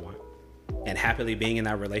 that's what I want, and happily being in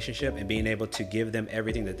that relationship and being able to give them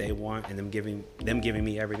everything that they want and them giving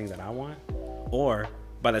me everything that I want. Or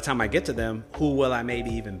by the time I get to them, who will I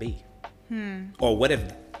maybe even be? Or what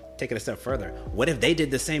if, take it a step further, what if they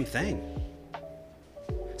did the same thing?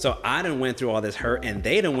 So I done went through all this hurt and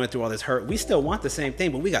they done went through all this hurt. We still want the same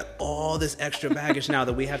thing, but we got all this extra baggage now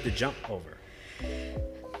that we have to jump over.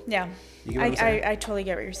 Yeah. I totally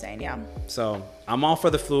get what you're saying. Yeah. So I'm all for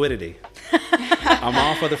the fluidity. I'm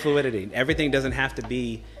all for the fluidity. Everything doesn't have to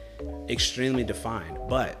be extremely defined,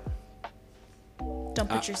 but don't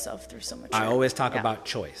put yourself through so much. I always talk about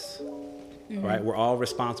choice, right? We're all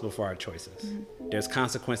responsible for our choices. There's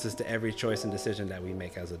consequences to every choice and decision that we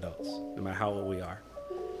make as adults, no matter how old we are.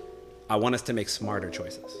 I want us to make smarter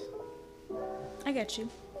choices. I get you.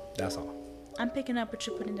 That's all. I'm picking up what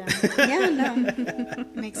you're putting down. Yeah, no.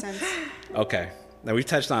 Makes sense. Okay. Now, we've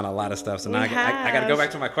touched on a lot of stuff, so now I got to go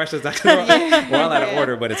back to my questions. We're all out of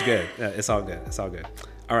order, but it's good. It's all good. It's all good.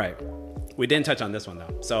 All right. We didn't touch on this one,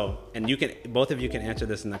 though. So, and both of you can answer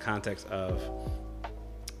this in the context of,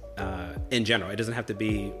 in general. It doesn't have to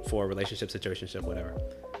be for a relationship, situationship, whatever.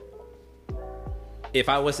 If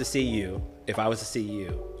I was to see you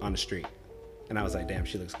on the street and I was like, damn,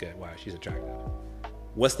 she looks good. Wow, she's attractive.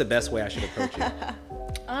 What's the best way I should approach you?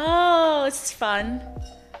 Oh, it's fun.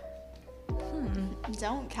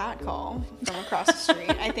 Don't catcall from across the street.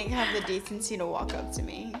 I think have the decency to walk up to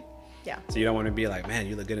me. Yeah. So you don't want to be like, man,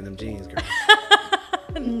 you look good in them jeans, girl.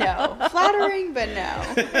 No. Flattering, but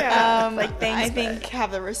no. Yeah. Like, thanks, I think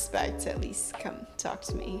have the respect to at least come talk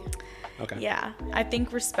to me. Okay. Yeah, I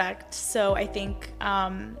think respect. So I think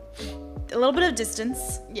a little bit of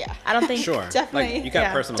distance. Yeah. I don't think Sure. Definitely. Like, you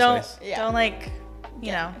got personal don't, space. Yeah. Don't like,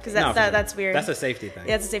 you know, because No, for sure. that's weird. That's a safety thing.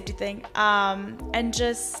 Yeah, it's a safety thing. And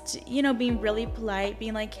just, you know, being really polite,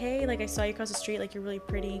 being like, hey, like I saw you across the street, like you're really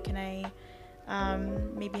pretty. Can I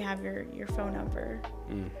maybe have your phone number?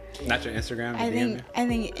 Not your Instagram. I your DM?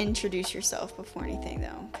 think introduce yourself before anything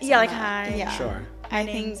though. 'Cause Yeah, I'm like, not- hi. Yeah. Sure. I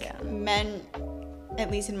Names, think yeah. men, at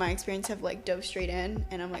least in my experience, have like dove straight in,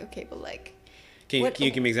 and I'm like, okay, but like, Can what- you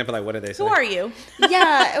give me an example? Like, what did they say? Who are you?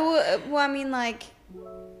 yeah. Well, I mean, like,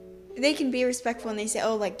 they can be respectful and they say,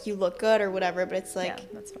 oh, like you look good or whatever, but it's like, Yeah,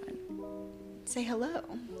 that's fine. say hello.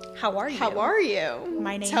 How are you? How are you?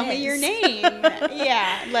 My name Tell me is. your name.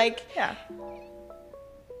 Yeah, like Yeah.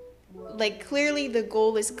 clearly the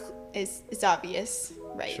goal is obvious,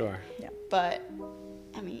 right? Sure. Yeah. But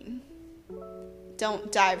I mean,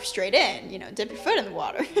 don't dive straight in. You know, dip your foot in the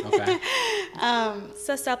water. Okay.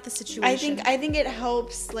 Suss out the situation. I think it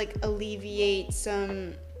helps like alleviate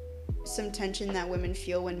some tension that women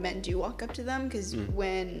feel when men do walk up to them, because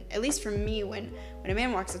when, at least for me, when a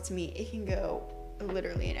man walks up to me, it can go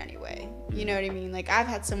literally in any way. You know what I mean? Like, I've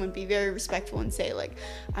had someone be very respectful and say like,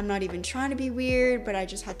 I'm not even trying to be weird, but I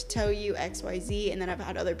just had to tell you XYZ. And then I've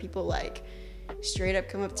had other people like straight up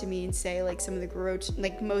come up to me and say like some of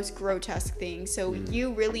the most grotesque things. So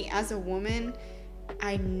you really, as a woman,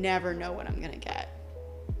 I never know what I'm gonna get,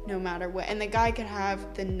 no matter what. And the guy could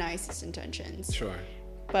have the nicest intentions, Sure.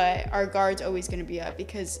 but our guard's always going to be up,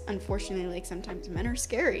 because unfortunately, like, sometimes men are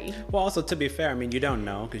scary. Well, also, to be fair, I mean, you don't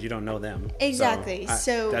know because you don't know them. Exactly.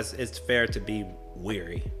 So it's fair to be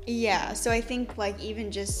weary. Yeah, so I think like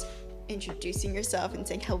even just introducing yourself and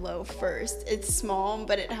saying hello first, it's small,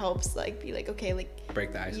 but it helps like be like, okay, like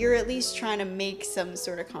Break the ice. you're at least trying to make some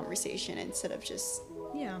sort of conversation instead of just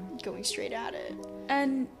Yeah. going straight at it.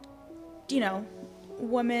 And, you know,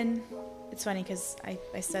 women, it's funny because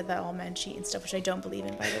I said that all men cheat and stuff, which I don't believe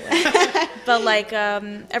in, by the way. But, like,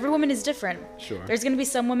 every woman is different. Sure. There's going to be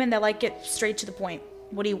some women that like it straight to the point.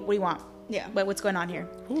 What do you want? Yeah. What's going on here?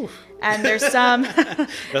 Oof. And there's some...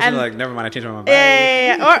 That's and- like, never mind, I changed my mind.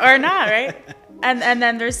 yeah. Or not, right? And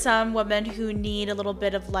then there's some women who need a little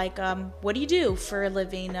bit of like, what do you do for a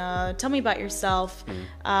living? Tell me about yourself.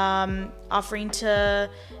 Offering to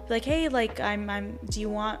be like, hey, like do you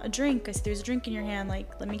want a drink? I see there's a drink in your hand.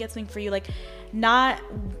 Like, let me get something for you. Like, not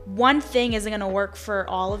one thing isn't gonna work for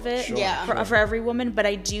all of it. Sure, Yeah. For every woman, but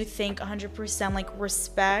I do think 100% like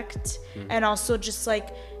respect and also just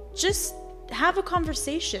have a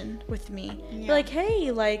conversation with me. Be Yeah. like, hey,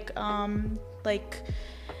 like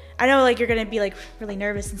I know like you're gonna be like really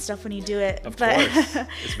nervous and stuff when you do it, Of but course.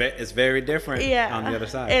 It's very different yeah, on the other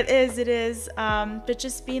side. It is. But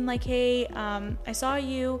just being like, hey, I saw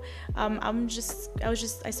you.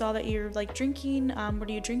 I saw that you're like drinking. What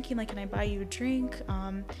are you drinking? Like, can I buy you a drink?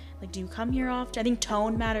 Like, do you come here often? I think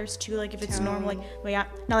tone matters too. Like, if it's normal, like, well, yeah,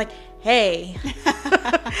 not like, hey,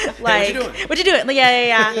 like, what you doing? Like,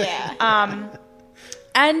 yeah. Yeah.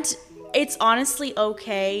 And it's honestly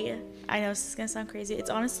okay. I know this is gonna sound crazy. It's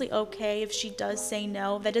honestly okay if she does say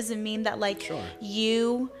no. That doesn't mean that like Sure.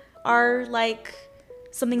 you are like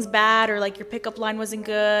something's bad or like your pickup line wasn't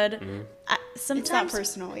good. Sometimes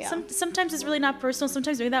personal, yeah. Sometimes it's really not personal.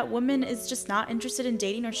 Sometimes maybe that woman is just not interested in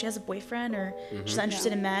dating, or she has a boyfriend, or she's not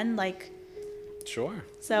interested in men. Like, Sure.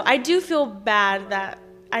 so I do feel bad that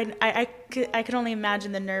I could only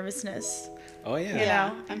imagine the nervousness. Oh, yeah.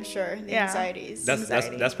 Yeah, I'm sure. The Yeah. anxieties. That's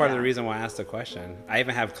part of the yeah. reason why I asked the question. I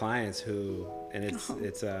even have clients who, and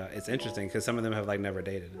it's interesting because some of them have like never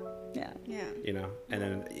dated, Yeah. Yeah. you know,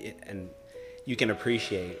 and you can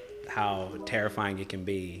appreciate how terrifying it can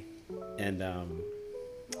be, and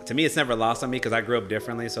to me it's never lost on me because I grew up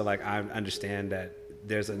differently, so like I understand that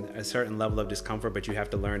there's a certain level of discomfort, but you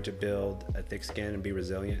have to learn to build a thick skin and be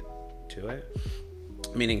resilient to it.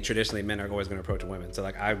 Meaning traditionally men are always going to approach women, so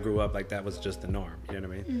like I grew up like that was just the norm, you know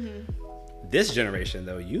what I mean? This generation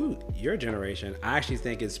though, your generation, I actually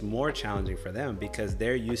think it's more challenging for them because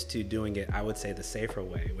they're used to doing it, I would say, the safer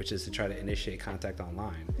way, which is to try to initiate contact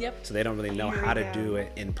online. Yep. So they don't really know Here we how to go. do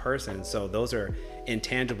it in person, so those are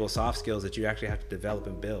intangible soft skills that you actually have to develop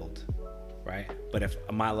and build, right? But if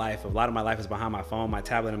a lot of my life is behind my phone, my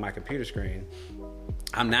tablet, and my computer screen,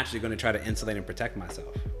 I'm naturally going to try to insulate and protect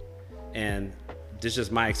myself. And this is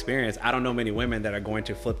just my experience. I don't know many women that are going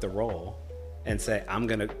to flip the role and say, I'm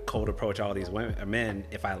going to cold approach all these men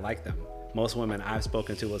if I like them. most women I've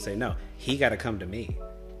spoken to will say, no, he got to come to me.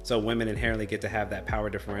 So women inherently get to have that power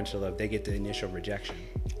differential of they get the initial rejection.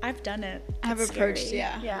 I've done it. I've It's approached, scary.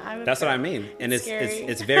 yeah. Yeah, I've That's what I approached. mean. And it's scary.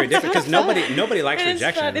 it's very different because nobody likes And it's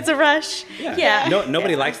rejection. fun. It's a rush. Yeah.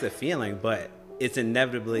 Nobody Yeah. likes the feeling, but it's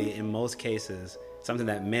inevitably, in most cases, something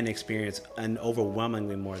that men experience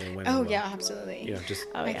overwhelmingly more than women. Oh will. yeah, absolutely. You know, just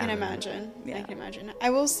Oh, I yeah. can imagine. I Yeah. can imagine. I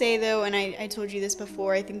will say though, and I told you this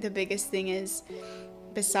before, I think the biggest thing is,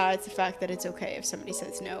 besides the fact that it's okay if somebody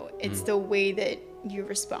says no, it's the way that you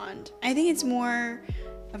respond. I think it's more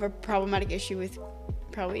of a problematic issue with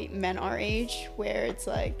probably men our age, where it's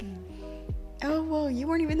like, oh well, you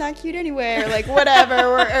weren't even that cute anyway, or like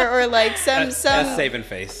whatever, or like some that's saving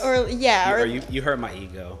face. or yeah, or you hurt my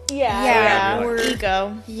ego. yeah, You're or like-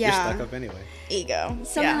 Ego. yeah, You're stuck up anyway. ego,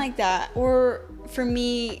 something Yeah. like that. Or for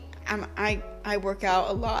me, I work out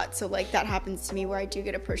a lot, so like that happens to me where I do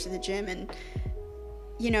get approached at the gym, and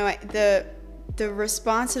you know the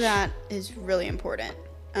response to that is really important,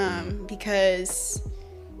 because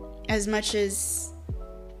as much as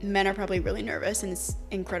men are probably really nervous and it's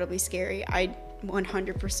incredibly scary, I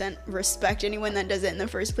 100% respect anyone that does it in the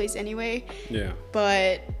first place anyway. Yeah.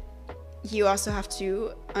 But you also have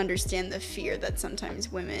to understand the fear that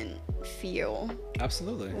sometimes women feel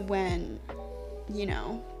Absolutely. when, you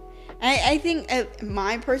know, I think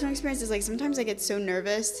my personal experience is like sometimes I get so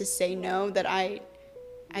nervous to say no that I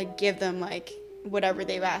give them like whatever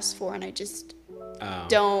they've asked for, and I just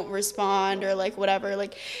don't respond or like whatever,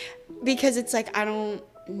 like, because it's like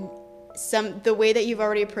the way that you've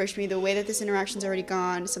already approached me, the way that this interaction's already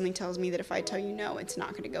gone, something tells me that if I tell you no, it's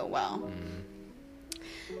not going to go well.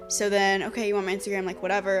 So then, okay, you want my Instagram, like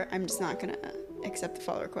whatever, I'm just not going to accept the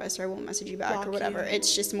follow request, or I won't message you back Block or whatever. you.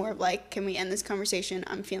 It's just more of like, can we end this conversation?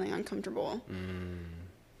 I'm feeling uncomfortable.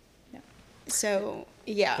 Yeah. So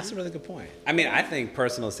yeah, That's a really good point. I mean, I think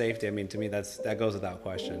personal safety, I mean, to me, that goes without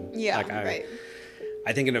question. yeah, Like right.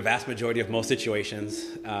 I think in the vast majority of most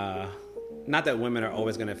situations, not that women are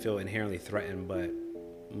always going to feel inherently threatened, but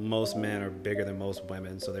most men are bigger than most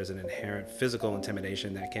women, so there's an inherent physical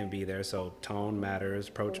intimidation that can be there. So tone matters,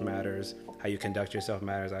 approach matters, how you conduct yourself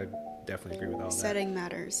matters. I definitely agree with all that. Setting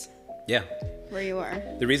matters. Yeah. Where you are.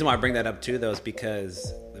 The reason why I bring that up too, though, is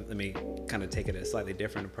because, let me kind of take it a slightly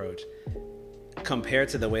different approach. Compared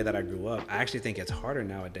to the way that I grew up, I actually think it's harder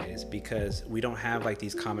nowadays because we don't have like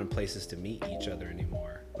these common places to meet each other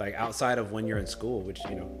anymore. Like outside of when you're in school, which,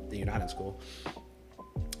 you know, you're not in school,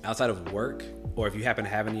 outside of work, or if you happen to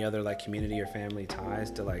have any other like community or family ties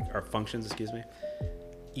to like, or functions, excuse me,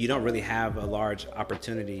 you don't really have a large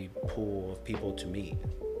opportunity pool of people to meet.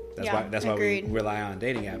 That's why we agreed. rely on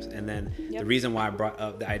dating apps. And then the reason why I brought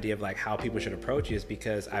up the idea of like how people should approach you is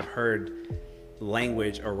because I've heard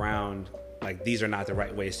language around like, these are not the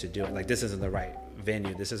right ways to do it. Like, this isn't the right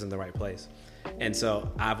venue. This isn't the right place. And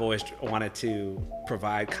so I've always wanted to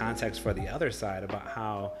provide context for the other side about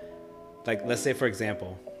how, like, let's say, for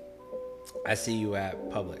example, I see you at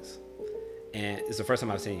Publix and it's the first time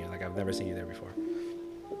I've seen you. Like, I've never seen you there before.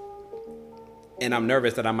 And I'm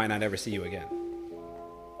nervous that I might not ever see you again.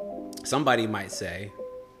 Somebody might say,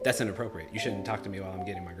 that's inappropriate. You shouldn't talk to me while I'm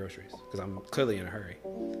getting my groceries because I'm clearly in a hurry.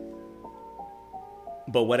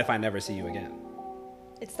 But what if I never see you again?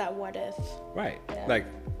 It's that what if. Right. Yeah. Like,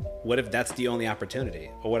 what if that's the only opportunity?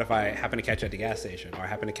 Or what if I happen to catch you at the gas station, or I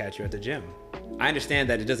happen to catch you at the gym? I understand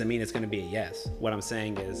that it doesn't mean it's going to be a yes. What I'm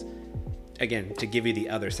saying is, again, to give you the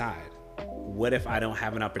other side. What if I don't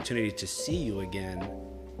have an opportunity to see you again,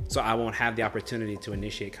 so I won't have the opportunity to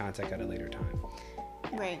initiate contact at a later time?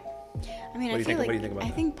 Right. I mean, What do I you feel think- like what do you think about I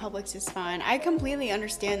that? think Publix is fine. I completely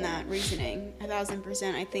understand that reasoning,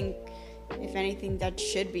 1,000%. I think, if anything, that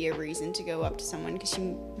should be a reason to go up to someone because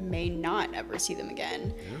you may not ever see them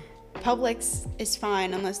again. Yeah. Publix is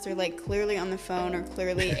fine unless they're like clearly on the phone or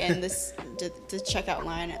clearly in this the checkout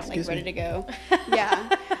line, like Excuse ready me. to go. Yeah,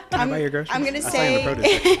 Can I buy your groceries? I'm gonna I saw you in the say.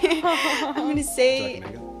 produce section. I'm gonna Would you say like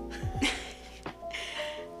a mango?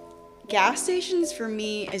 gas stations for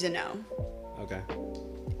me is a no. Okay.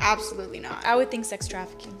 Absolutely not. I would think sex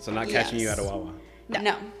trafficking. So not catching you Yes. at a Wawa.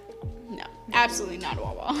 No, absolutely not a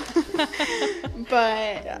Wawa.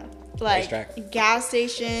 But like Racetrack. gas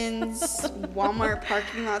stations, Walmart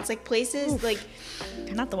parking lots, like places like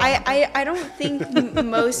Not the one. I don't think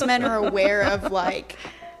most men are aware of like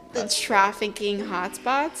the trafficking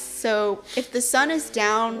hotspots. So if the sun is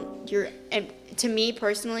down, and to me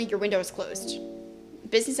personally, your window is closed.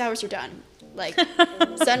 Business hours are done. Like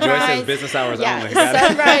sunrise, business hours yeah, only. Got it.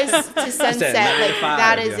 sunrise to sunset. 9 to Like 5,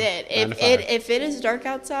 that is yeah. it. 9 to If 5. if it is dark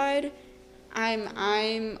outside,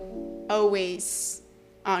 I'm always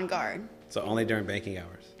on guard. So only during banking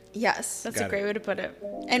hours. Yes. That's Got a great it. way to put it.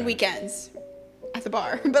 And weekends at the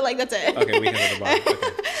bar. But like that's it. Okay, weekends at the bar.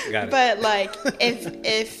 Okay, got it. But like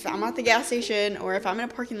if I'm at the gas station or if I'm in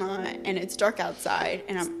a parking lot and it's dark outside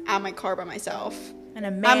and I'm at my car by myself, And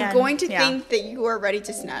a man, I'm going to yeah, think that you are ready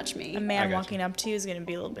to snatch me. a I man got walking up to you is going to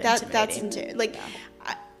be a little bit That's intimidating. like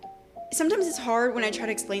sometimes it's hard when I try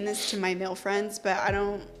to explain this to my male friends, but I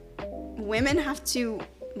don't. Women have to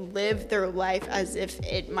live their life as if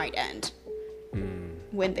it might end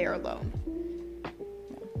when they're alone.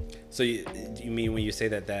 So you mean when you say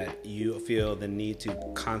that you feel the need to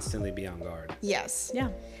constantly be on guard? Yes. Yeah.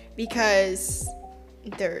 Because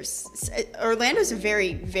Orlando's a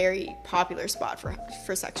very, very popular spot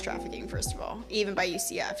for sex trafficking. First of all, even by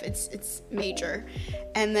UCF, it's major,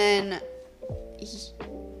 and then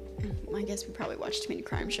I guess we probably watch too many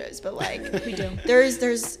crime shows, but like We do.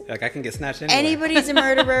 there's Like I can get snatched anywhere. anybody's a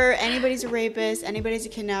murderer, anybody's a rapist, anybody's a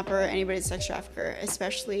kidnapper, anybody's a sex trafficker,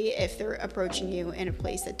 especially if they're approaching you in a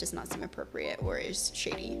place that does not seem appropriate or is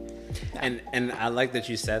shady. And I like that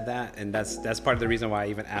you said that, and that's part of the reason why I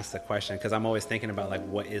even asked the question, because I'm always thinking about like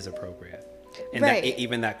what is appropriate, and Right.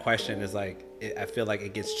 even that question is like I feel like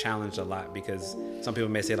it gets challenged a lot because some people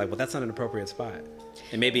may say like, well, that's not an appropriate spot,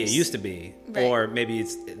 and maybe it used to be, Right. or maybe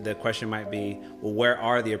the question might be, well, where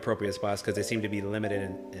are the appropriate spots, because they seem to be limited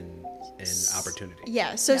in opportunity.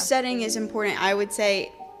 Yeah, so Yeah. setting is important. I would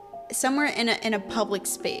say somewhere in a public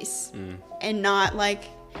space, and not like,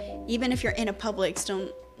 even if you're in a Publix,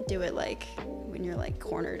 don't do it like when you're like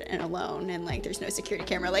cornered and alone and like there's no security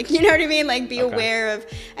camera. Like, you know what I mean? Like be Okay. aware of.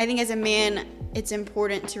 I think as a man, it's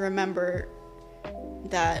important to remember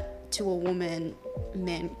that to a woman,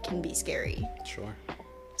 men can be scary. Sure.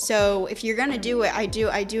 So if you're gonna do it, I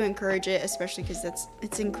do encourage it, especially because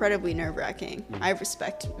it's incredibly nerve wracking. I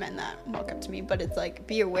respect men that walk up to me, but it's like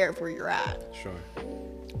be aware of where you're at. Sure.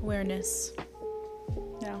 Awareness.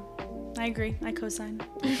 Yeah. I agree. I co-sign.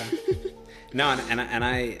 Okay. No, and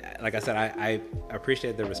I like I said, I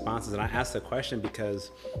appreciate the responses, and I asked the question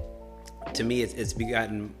because to me it's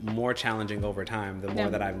gotten more challenging over time the more Yeah.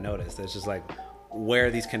 that I've noticed. It's just like, where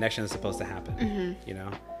are these connections supposed to happen? You know?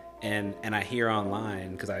 And I hear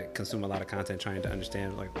online, because I consume a lot of content trying to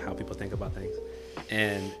understand like how people think about things,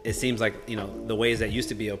 and it seems like, you know, the ways that used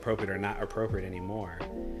to be appropriate are not appropriate anymore.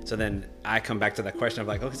 So then I come back to that question of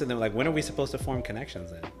like, okay, so then like when are we supposed to form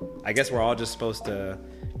connections then? I guess we're all just supposed to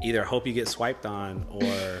either hope you get swiped on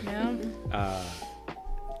or Yeah.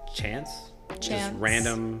 chance, just Chance.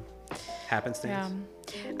 random happenstance.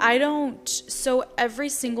 Yeah. I don't. So every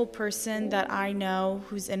single person that I know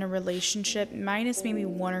who's in a relationship, minus maybe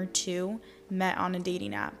one or two, met on a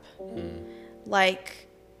dating app. Like,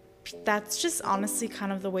 that's just honestly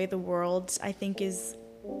kind of the way the world, I think, is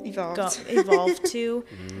evolved to.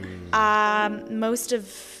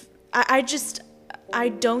 I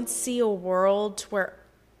don't see a world where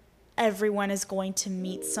everyone is going to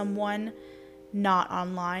meet someone not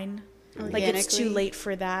online. Like, it's too Organically. late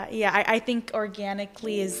for that. Yeah, I think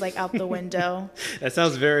organically is like out the window. That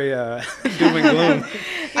sounds very doom and gloom.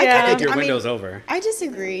 Yeah. I think your I mean- window's over. I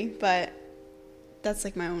disagree, but that's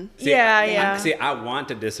like my own. See, Yeah. See, I want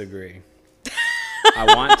to disagree.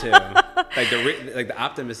 I want to. Like the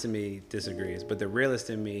optimist in me disagrees, but the realist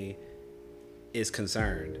in me is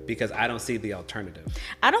concerned because I don't see the alternative.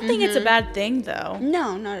 I don't think it's a bad thing, though.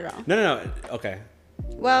 No, not at all. No. Okay.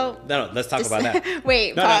 Well, No. Let's talk about that.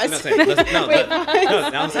 wait, No, pause. no, say, let's, no, let, no,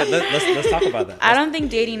 no, I'm saying, let's talk about that. I don't think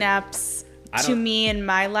dating apps, I to don't- me in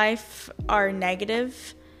my life, are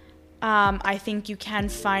negative. I think you can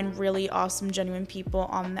find really awesome, genuine people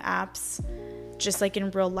on the apps. Just like in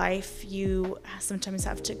real life, you sometimes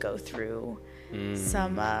have to go through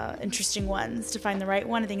some interesting ones to find the right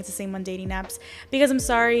one. I think it's the same on dating apps. Because I'm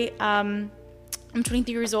sorry, I'm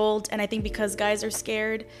 23 years old, and I think because guys are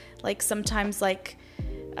scared, like sometimes like,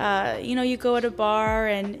 you go at a bar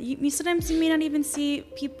and sometimes you may not even see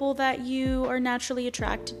people that you are naturally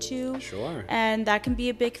attracted to. Sure. And that can be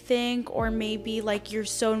a big thing. Or maybe like you're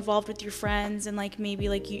so involved with your friends and like maybe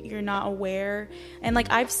like you're not aware. And like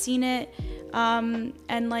I've seen it,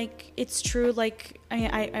 and like it's true. Like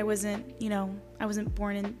I wasn't, I wasn't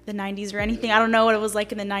born in the 90s or anything. I don't know what it was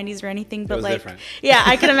like in the 90s or anything, but was like, different. yeah,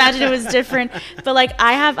 I can imagine it was different. But like,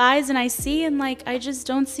 I have eyes and I see, and like, I just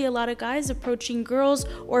don't see a lot of guys approaching girls.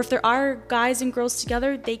 Or if there are guys and girls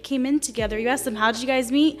together, they came in together. You ask them, how did you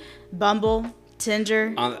guys meet? Bumble,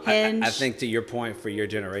 Tinder, Hinge. I think to your point, for your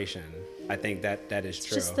generation, I think that is it's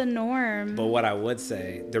true. just the norm. But what I would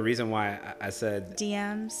say, the reason why I said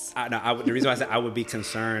DMs. the reason why I said I would be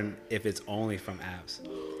concerned if it's only from apps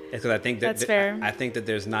is because I think that That's fair. I think that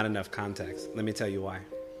there's not enough context. Let me tell you why.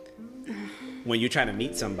 When you try to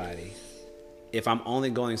meet somebody, if I'm only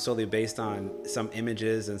going solely based on some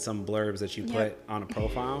images and some blurbs that you put on a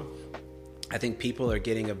profile, I think people are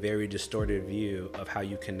getting a very distorted view of how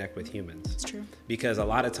you connect with humans. It's true. Because a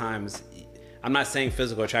lot of times, I'm not saying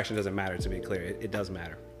physical attraction doesn't matter, to be clear. It does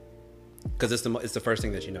matter. Because it's the first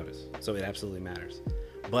thing that you notice. So it absolutely matters.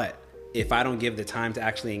 But if I don't give the time to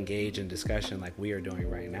actually engage in discussion like we are doing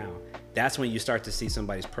right now, that's when you start to see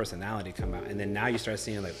somebody's personality come out. And then now you start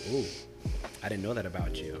seeing like, ooh, I didn't know that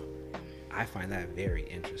about you. I find that very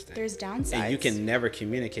interesting. There's downsides. And you can never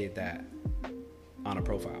communicate that on a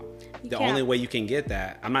profile. You the can't. only way you can get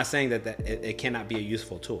that, I'm not saying that it cannot be a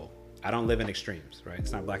useful tool. I don't live in extremes, right?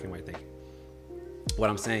 It's not black and white thinking. What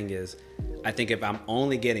I'm saying is, I think if I'm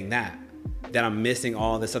only getting that, then I'm missing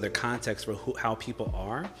all this other context for how people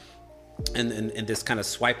are. And this kind of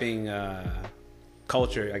swiping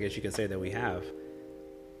culture, I guess you could say, that we have.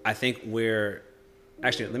 I think we're...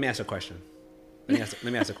 Actually, let me ask a question. Let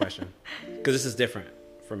me ask a question. Because this is different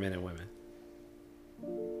for men and women.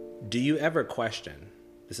 Do you ever question...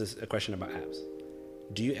 This is a question about apps.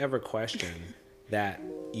 Do you ever question that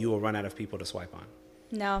you will run out of people to swipe on?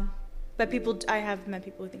 No. But I have met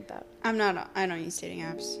people who think that. I don't use dating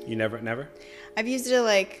apps. You never? I've used it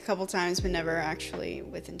like a couple times, but never actually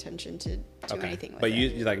with intention to do anything with it. But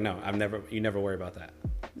you're like, no, you never worry about that.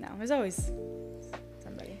 No, there's always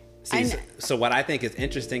somebody. See, so what I think is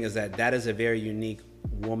interesting is that is a very unique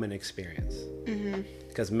woman experience.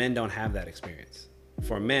 Because men don't have that experience.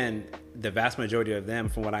 For men, the vast majority of them,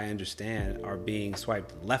 from what I understand, are being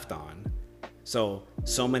swiped left on. So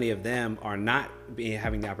many of them are not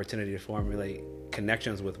having the opportunity to formulate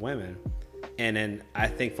connections with women. And then I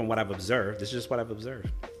think from what I've observed, this is just what I've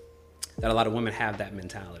observed, that a lot of women have that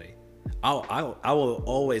mentality. I will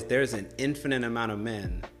always, there's an infinite amount of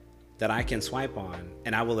men that I can swipe on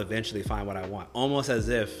and I will eventually find what I want. Almost as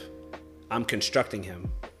if I'm constructing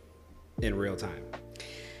him in real time.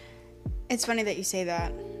 It's funny that you say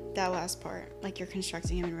that last part, like you're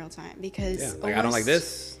constructing him in real time, because I don't like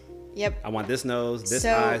this. Yep. I want this nose, this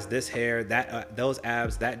eyes, this hair, that those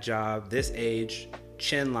abs, that job, this age,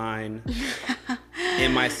 chin line,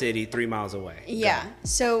 in my city, 3 miles away. Yeah.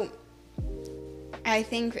 So I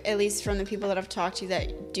think, at least from the people that I've talked to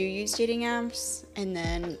that do use dating apps, and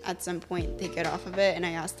then at some point they get off of it, and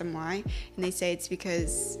I ask them why, and they say it's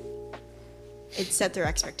because it set their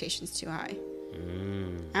expectations too high.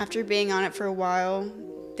 After being on it for a while,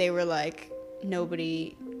 they were like,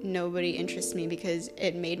 nobody interests me because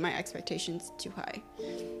it made my expectations too high.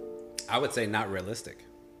 I would say not realistic.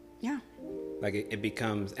 Yeah. Like it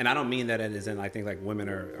becomes, and I don't mean that it isn't, I think like women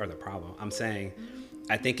are the problem. I'm saying,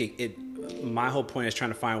 I think my whole point is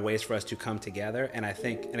trying to find ways for us to come together. And I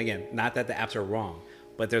think, and again, not that the apps are wrong,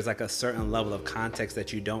 but there's like a certain level of context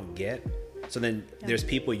that you don't get. So then there's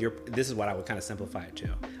people this is what I would kind of simplify it to.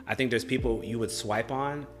 I think there's people you would swipe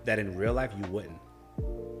on that in real life you wouldn't.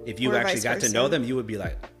 If you actually got to know them, you would be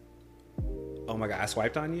like, oh my God, I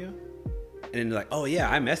swiped on you? And then they're like, oh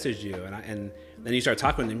yeah, I messaged you. And then you start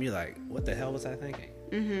talking to them, you're like, what the hell was I thinking?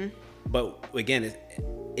 Mm-hmm. But again,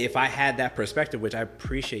 if I had that perspective, which I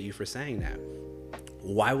appreciate you for saying that,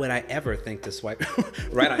 why would I ever think to swipe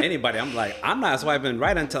right on anybody? I'm like, I'm not swiping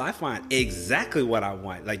right until I find exactly what I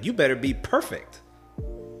want. Like, you better be perfect.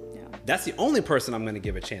 Yeah. That's the only person I'm going to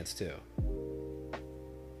give a chance to.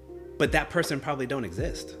 But that person probably don't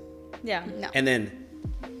exist. Yeah. No. And then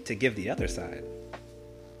to give the other side,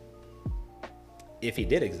 if he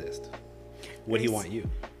did exist, would he want you?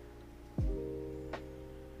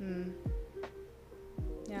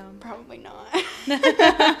 Yeah. Probably not.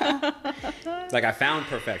 Like, I found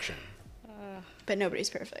perfection. But nobody's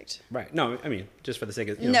perfect. Right. No, I mean, just for the sake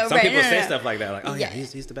of, No, some right, people no, say no. stuff like that. Like, oh yeah, Yeah.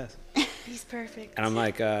 he's the best. He's perfect. And I'm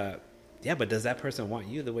like, yeah, but does that person want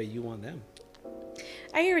you the way you want them?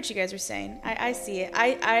 I hear what you guys are saying. I see it.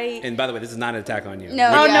 I And by the way, this is not an attack on you. No.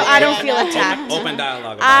 Oh, Yeah, no, I yeah, don't yeah. feel attacked. Open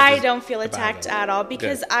dialogue. About I this- don't feel about attacked it. at all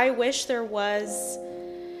because Good. I wish there was.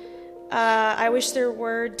 I wish there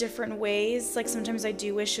were different ways. Like sometimes I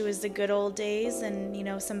do wish it was the good old days,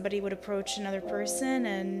 and somebody would approach another person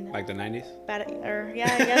and Like the 90s? I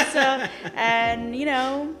guess so. And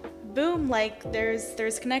boom, like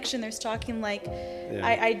there's connection, there's talking. Like Yeah.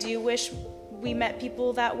 I do wish we met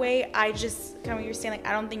people that way. I just kind of what you're saying. Like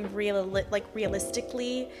I don't think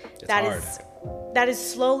realistically It's that hard. that is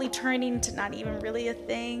slowly turning to not even really a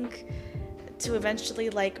thing. To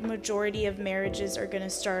eventually, like, majority of marriages are going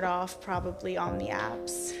to start off probably on the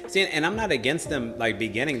apps. See, and I'm not against them, like,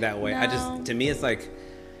 beginning that way. No. To me, it's like,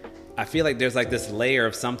 I feel like there's like this layer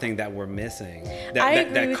of something that we're missing I that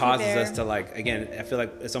agree with you causes there. us to like, again, I feel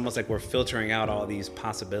like it's almost like we're filtering out all these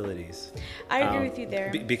possibilities. I agree with you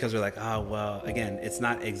there. Because we're like, oh, well, again, it's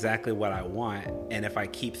not exactly what I want. And if I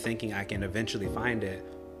keep thinking I can eventually find it,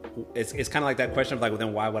 it's kind of like that question of like, well,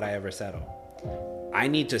 then why would I ever settle? I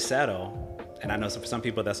need to settle. And I know for some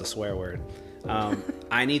people that's a swear word.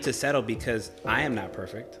 I need to settle because I am not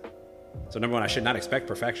perfect. So number one, I should not expect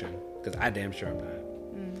perfection because I damn sure I'm not.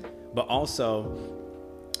 But also,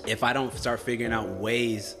 if I don't start figuring out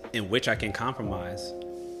ways in which I can compromise,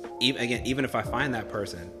 even if I find that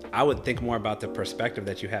person, I would think more about the perspective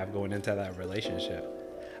that you have going into that relationship.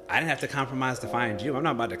 I didn't have to compromise to find you. I'm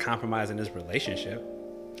not about to compromise in this relationship.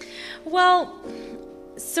 Well,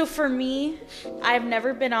 so for me, I've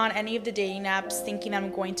never been on any of the dating apps thinking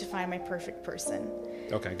I'm going to find my perfect person.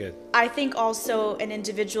 Okay, good. I think also an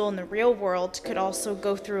individual in the real world could also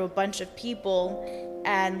go through a bunch of people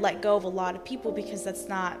and let go of a lot of people because that's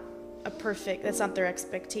not their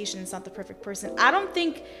expectation. It's not the perfect person. I don't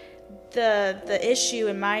think the issue,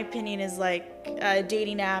 in my opinion, is like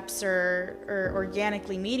dating apps or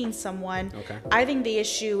organically meeting someone. Okay. I think the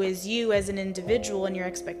issue is you as an individual and your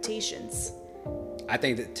expectations. I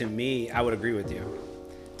think that, to me, I would agree with you.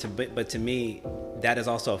 But to me, that is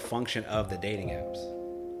also a function of the dating apps.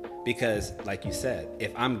 Because, like you said,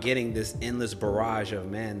 if I'm getting this endless barrage of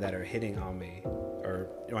men that are hitting on me or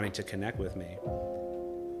wanting to connect with me,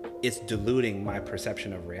 it's diluting my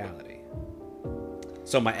perception of reality.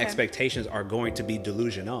 So my expectations are going to be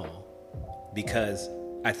delusional because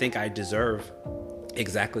I think I deserve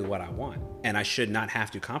exactly what I want. And I should not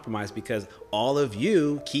have to compromise because all of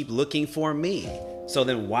you keep looking for me. So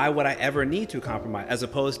then why would I ever need to compromise? As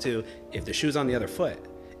opposed to if the shoe's on the other foot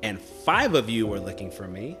and 5 of you were looking for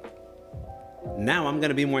me, now I'm going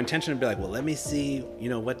to be more intentional and be like, well, let me see,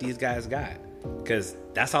 what these guys got. Because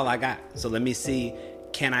that's all I got. So let me see,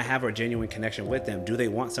 can I have a genuine connection with them? Do they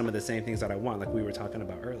want some of the same things that I want, like we were talking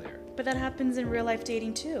about earlier? But that happens in real life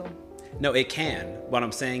dating too. No, it can. What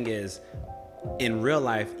I'm saying is, in real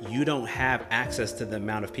life, you don't have access to the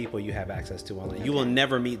amount of people you have access to online. Okay. You will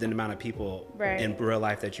never meet the amount of people in real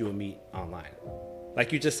life that you will meet online.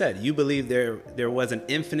 Like you just said, you believe there was an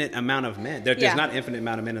infinite amount of men. There's not an infinite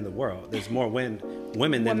amount of men in the world. There's more women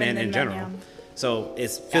than men in general. So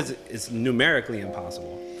it's numerically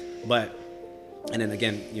impossible. But, and then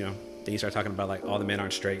again, then you start talking about like all the men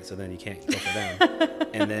aren't straight, so then you can't go for them.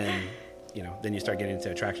 And then, then you start getting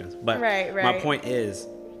into attractions. But my point is,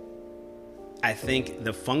 I think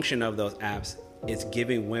the function of those apps is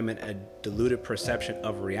giving women a diluted perception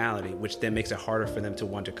of reality, which then makes it harder for them to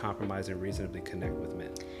want to compromise and reasonably connect with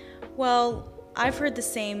men. Well, I've heard the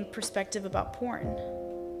same perspective about porn.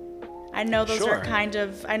 I know those are kind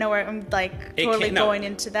of, I know where I'm like totally going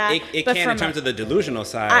into that. It can in terms of the delusional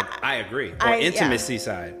side, I agree. Or intimacy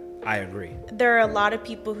side, I agree. There are a lot of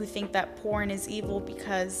people who think that porn is evil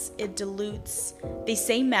because it dilutes, they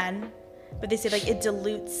say men, but they say like it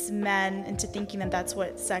dilutes men into thinking that that's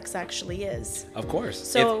what sex actually is. Of course.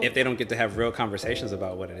 So if they don't get to have real conversations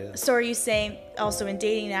about what it is. So are you saying also in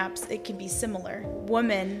dating apps it can be similar?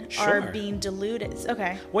 Women are being diluted.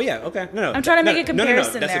 Okay. Well, yeah. Okay. No. I'm trying to make a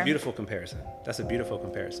comparison. No. That's there. a beautiful comparison. That's a beautiful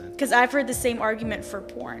comparison. Because I've heard the same argument for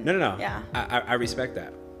porn. No. Yeah. I respect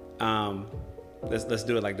that. Let's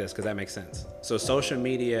do it like this because that makes sense. So social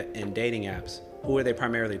media and dating apps, who are they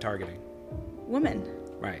primarily targeting? Women.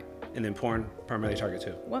 Right. And then porn primarily target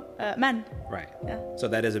too. What? Men. Right. Yeah. So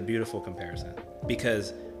that is a beautiful comparison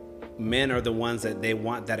because men are the ones that they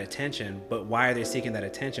want that attention, but why are they seeking that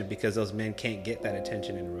attention? Because those men can't get that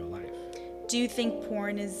attention in real life. Do you think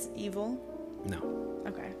porn is evil? No.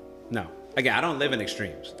 Okay. No. Again, I don't live in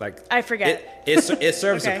extremes. Like I forget. It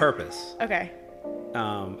serves a purpose. Okay.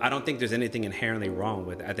 I don't think there's anything inherently wrong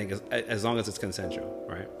with it. I think as long as it's consensual,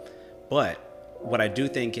 right? But what I do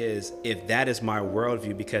think is if that is my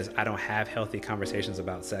worldview because I don't have healthy conversations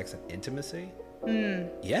about sex and intimacy,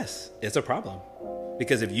 yes, it's a problem.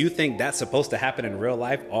 Because if you think that's supposed to happen in real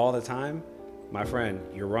life all the time, my friend,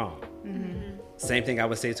 you're wrong. Mm-hmm. Same thing I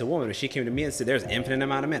would say to a woman. If she came to me and said, there's an infinite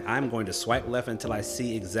amount of men, I'm going to swipe left until I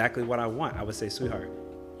see exactly what I want. I would say, sweetheart,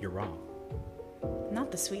 you're wrong. Not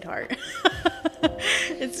the sweetheart.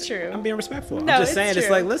 It's true. I'm being respectful. No, I'm just saying, true. It's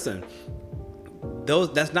like, listen,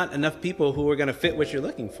 that's not enough people who are going to fit what you're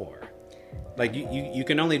looking for. Like you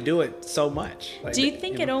can only do it so much. Like, do you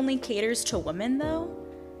think it only caters to women though?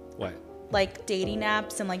 What? Like dating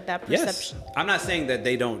apps and like that perception? Yes. I'm not saying that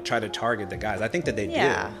they don't try to target the guys. I think that they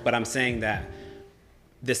do. But I'm saying that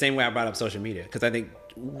the same way I brought up social media, because I think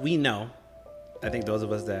those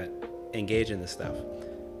of us that engage in this stuff,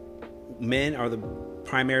 men are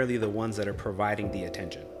primarily the ones that are providing the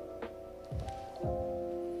attention.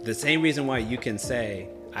 The same reason why you can say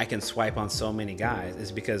I can swipe on so many guys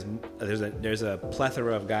is because there's a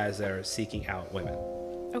plethora of guys that are seeking out women.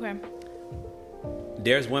 Okay.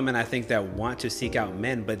 There's women I think that want to seek out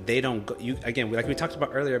men, but they don't go, again, like we talked about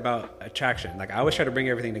earlier about attraction. Like I always try to bring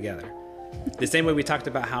everything together. The same way we talked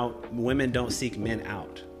about how women don't seek men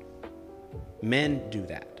out. Men do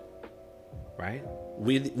that, right?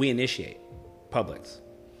 We initiate Publix.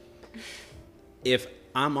 If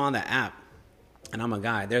I'm on the app and I'm a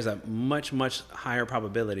guy, there's a much, much higher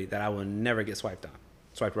probability that I will never get swiped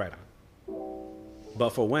right on.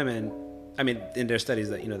 But for women, I mean, and there's studies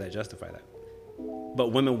that, that justify that.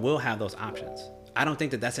 But women will have those options. I don't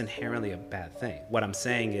think that that's inherently a bad thing. What I'm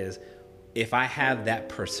saying is, if I have that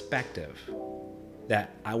perspective,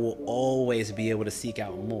 that I will always be able to seek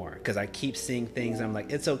out more because I keep seeing things and I'm like,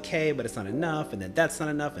 it's okay, but it's not enough. And then that's not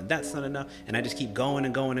enough and that's not enough. And I just keep going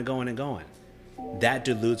and going and going and going. That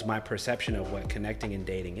dilutes my perception of what connecting and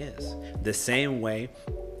dating is. The same way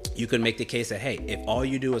you could make the case that, hey, if all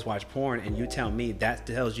you do is watch porn and you tell me that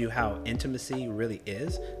tells you how intimacy really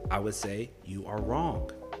is, I would say you are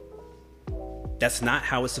wrong. That's not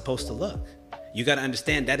how it's supposed to look. You got to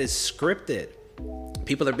understand that is scripted.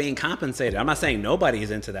 People are being compensated. I'm not saying nobody's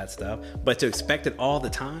into that stuff, but to expect it all the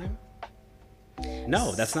time,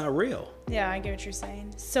 no, that's not real. Yeah, I get what you're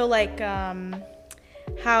saying. So like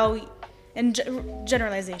how, in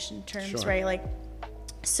generalization terms, Sure. right? Like,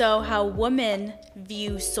 so how women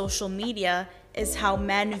view social media is how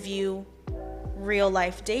men view real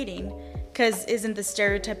life dating. Because isn't the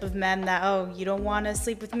stereotype of men that, oh, you don't want to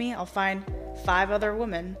sleep with me? I'll find 5 other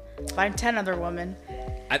women, find 10 other women.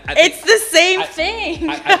 It's the same thing.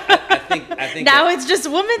 I think now that, it's just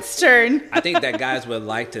women's turn. I think that guys would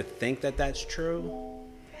like to think that that's true.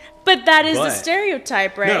 But that is the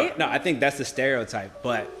stereotype, right? No, I think that's the stereotype.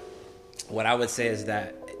 But what I would say is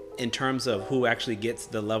that in terms of who actually gets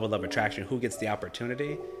the level of attraction, who gets the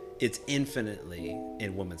opportunity, it's infinitely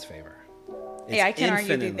in women's favor. It's I can't argue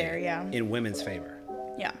with you there, in women's favor.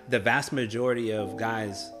 Yeah. The vast majority of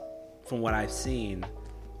guys, from what I've seen,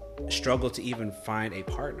 struggle to even find a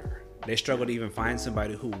partner. They struggle to even find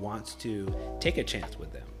somebody who wants to take a chance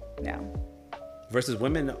with them. Yeah. Versus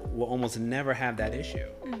women will almost never have that issue.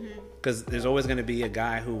 Because there's always going to be a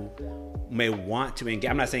guy who may want to engage.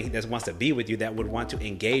 I'm not saying he just wants to be with you, that would want to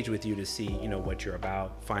engage with you to see, what you're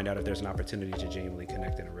about, find out if there's an opportunity to genuinely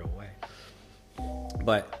connect in a real way.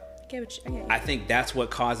 But I think that's what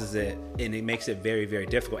causes it, and it makes it very, very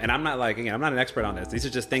difficult. And I'm not I'm not an expert on this. These are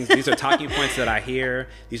just things, these are talking points that I hear.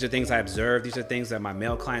 These are things I observe. These are things that my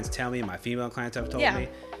male clients tell me, and my female clients have told me.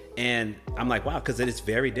 And I'm like, wow, because it is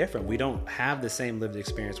very different. We don't have the same lived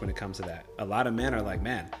experience when it comes to that. A lot of men are like,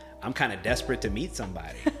 man, I'm kind of desperate to meet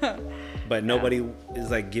somebody. But nobody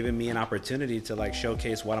is like giving me an opportunity to like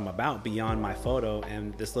showcase what I'm about beyond my photo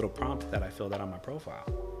and this little prompt that I filled out on my profile.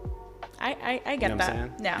 I get that.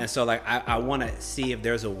 Saying? Yeah. And so like I want to see if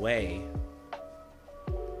there's a way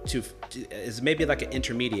to is maybe like an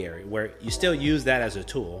intermediary where you still use that as a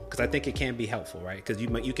tool, because I think it can be helpful, right? Because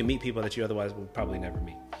you can meet people that you otherwise would probably never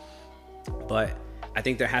meet. But I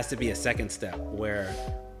think there has to be a second step where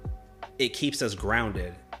it keeps us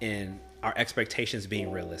grounded in our expectations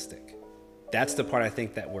being realistic. That's the part I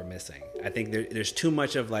think that we're missing. I think there's too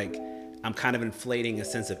much of like, I'm kind of inflating a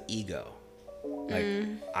sense of ego. Like,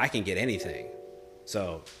 I can get anything.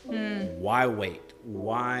 So why wait?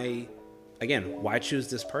 Why choose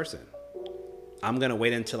this person? I'm going to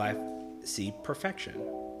wait until I see perfection.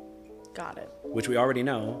 Got it. Which we already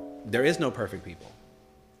know, there is no perfect people.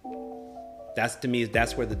 To me,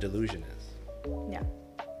 that's where the delusion is. Yeah.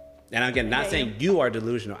 And again, not saying you are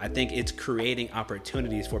delusional. I think it's creating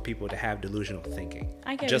opportunities for people to have delusional thinking.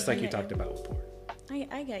 I get just you. like you talked about with porn.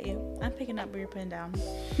 I get you. I'm picking up what you're putting down.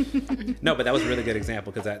 No, but that was a really good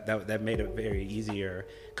example, because that made a very easier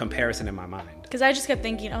comparison in my mind. Because I just kept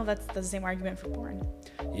thinking, oh, that's the same argument for porn.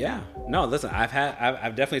 Yeah. No, listen,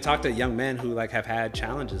 I've definitely talked to young men who like have had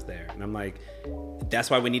challenges there, and I'm like, that's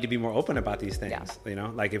why we need to be more open about these things. Yeah.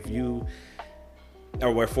 Like if you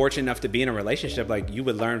or were fortunate enough to be in a relationship, like you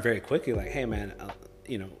would learn very quickly, like, hey man,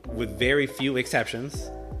 with very few exceptions,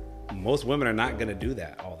 most women are not going to do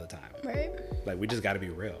that all the time. Right. Like, we just got to be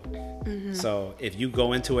real. So if you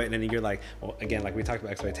go into it and then you're like, well, again, like we talked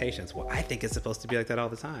about expectations. Well, I think it's supposed to be like that all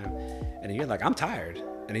the time. And then you're like, I'm tired.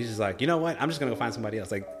 And he's just like, you know what? I'm just going to go find somebody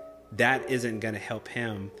else. Like, that isn't going to help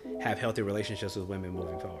him have healthy relationships with women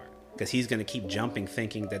moving forward. Because he's going to keep jumping,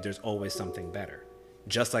 thinking that there's always something better.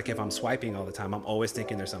 Just like if I'm swiping all the time, I'm always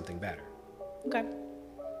thinking there's something better. Okay.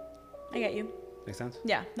 I get you. Make sense?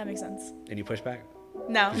 Yeah, that makes sense. And you push back?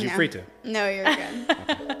 No. You're free to. No, you're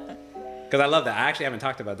good. Because I love that. I actually haven't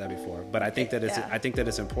talked about that before, but I think that Yeah.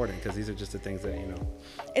 it's important because these are just the things that, you know.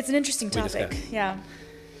 It's an interesting We topic. discussed. Yeah.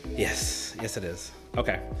 Yes, it is.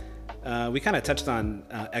 Okay. We kind of touched on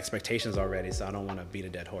expectations already, so I don't want to beat a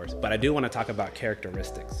dead horse. But I do want to talk about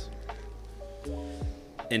characteristics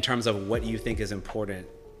in terms of what you think is important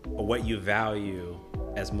or what you value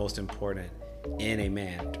as most important in a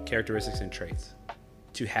man, characteristics and traits,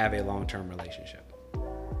 to have a long-term relationship.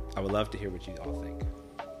 I would love to hear what you all think.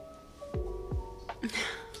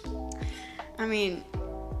 I mean,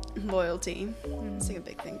 loyalty. It's like a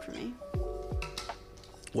big thing for me.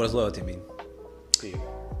 What does loyalty mean to you?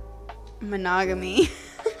 Monogamy.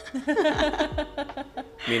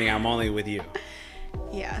 Meaning I'm only with you.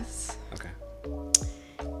 Yes. Okay.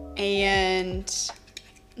 And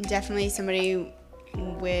definitely somebody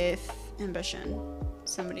with ambition.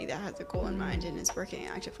 Somebody that has a goal in mind and is working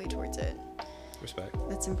actively towards it. Respect.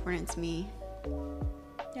 That's important to me.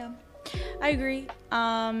 Yeah, I agree.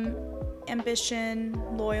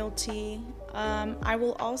 Ambition, loyalty. I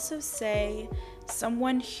will also say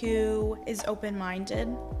someone who is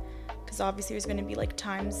open-minded, because obviously there's going to be like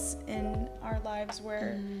times in our lives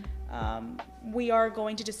where we are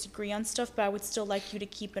going to disagree on stuff, but I would still like you to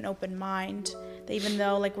keep an open mind, that even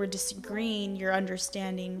though like we're disagreeing, you're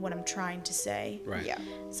understanding what I'm trying to say. Right. Yeah.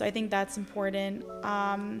 So I think that's important.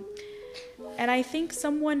 And I think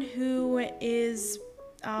someone who is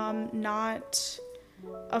not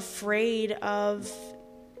afraid of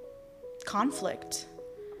conflict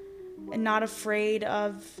and not afraid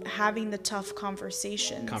of having the tough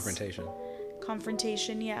conversations.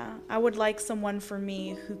 Confrontation, yeah. I would like someone for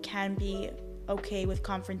me who can be okay with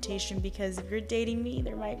confrontation, because if you're dating me,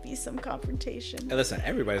 there might be some confrontation. Hey, listen,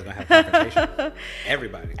 everybody's going to have confrontation.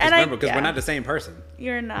 Everybody. And Remember, because yeah. we're not the same person.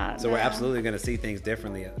 You're not. So no. we're absolutely going to see things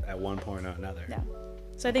differently at one point or another. Yeah.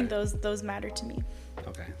 So I think those matter to me.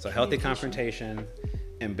 Okay. So healthy confrontation,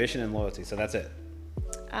 ambition, and loyalty. So that's it.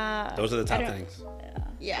 Those are the top things.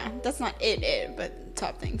 Yeah, that's not it, but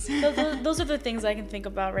top things. Those are the things I can think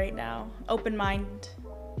about right now. Open mind,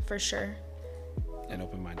 for sure. And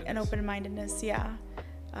open-mindedness. And open-mindedness, yeah.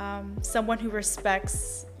 Someone who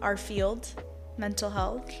respects our field, mental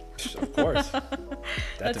health. Of course.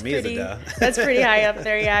 That to me is a duh. That's pretty high up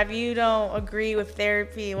there, yeah. If you don't agree with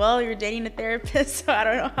therapy, well, you're dating a therapist, so I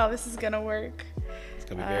don't know how this is going to work. It's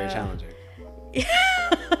going to be very challenging. Yeah,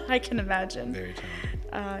 I can imagine. Very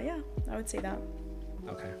challenging. Yeah, I would say that.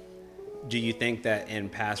 Okay. Do you think that in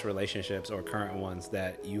past relationships or current ones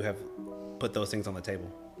that you have put those things on the table?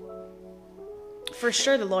 For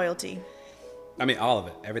sure, the loyalty. I mean, all of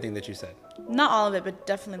it. Everything that you said. Not all of it, but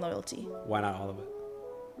definitely loyalty. Why not all of it?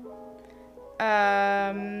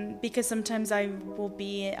 Because sometimes I'll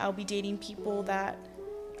be dating people that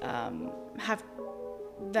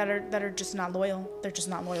that are just not loyal. They're just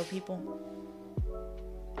not loyal people.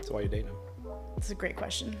 So why are you dating them? It's a great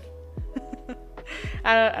question.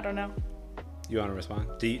 I don't know. You want to respond?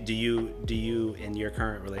 Do you in your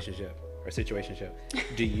current relationship or situationship,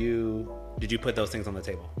 did you put those things on the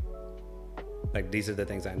table? Like, these are the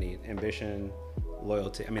things I need: ambition,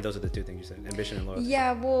 loyalty. I mean, those are the two things you said: ambition and loyalty.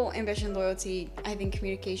 Yeah, well, ambition, loyalty. I think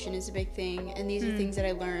communication is a big thing, and these are things that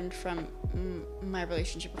I learned from my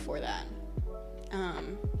relationship before that.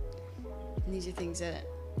 And these are things that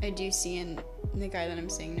I do see in the guy that I'm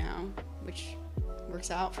seeing now, which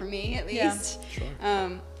works out for me at least. Yeah.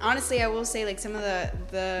 Sure. Honestly, I will say, like, some of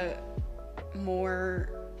the more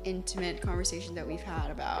intimate conversations that we've had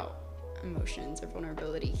about emotions or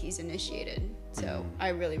vulnerability, he's initiated. So I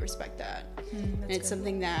really respect that. And it's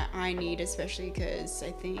something that I need, especially because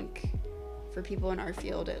I think for people in our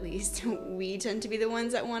field, at least, we tend to be the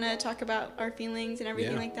ones that want to talk about our feelings and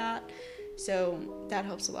everything like that. So that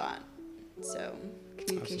helps a lot. So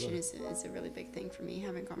communication is a really big thing for me,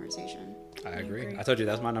 having conversation. I agree. I told you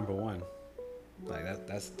that's my number one. Like,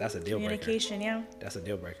 that's a deal breaker. Communication, yeah. That's a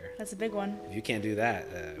deal breaker. That's a big one. If you can't do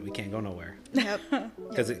that, we can't go nowhere. Yep.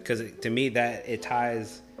 Because to me, that it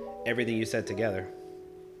ties everything you said together.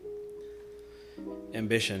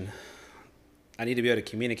 Ambition. I need to be able to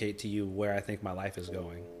communicate to you where I think my life is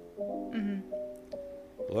going.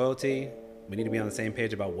 Loyalty. We need to be on the same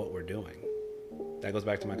page about what we're doing. That goes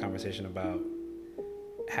back to my conversation about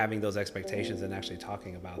having those expectations and actually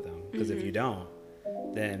talking about them. Because if you don't,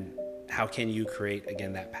 then how can you create,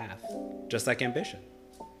 again, that path? Just like ambition.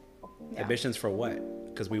 Yeah. Ambition's for what?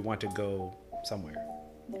 Because we want to go somewhere.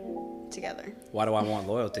 Together. Why do I want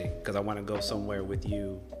loyalty? Because I want to go somewhere with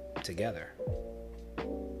you together.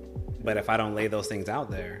 But if I don't lay those things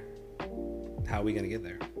out there, how are we going to get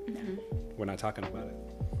there? We're not talking about it.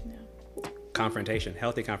 Confrontation,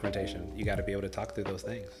 healthy confrontation. You got to be able to talk through those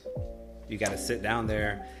things. You got to sit down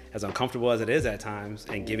there, as uncomfortable as it is at times,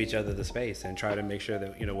 and give each other the space and try to make sure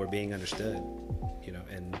that, we're being understood,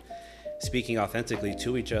 and speaking authentically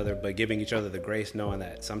to each other, but giving each other the grace, knowing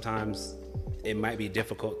that sometimes it might be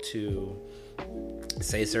difficult to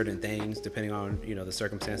say certain things depending on, the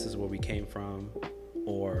circumstances where we came from,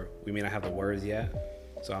 or we may not have the words yet.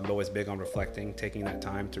 So I'm always big on reflecting, taking that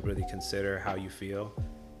time to really consider how you feel,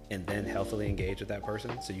 and then healthily engage with that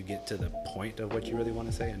person so you get to the point of what you really want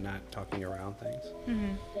to say and not talking around things.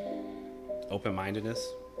 Open-mindedness,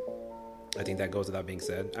 I think that goes without being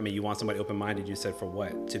said. I mean, you want somebody open-minded, you said, for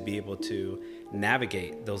what? To be able to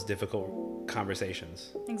navigate those difficult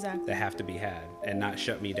conversations that have to be had, and not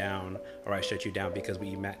shut me down, or I shut you down because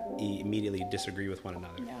we immediately disagree with one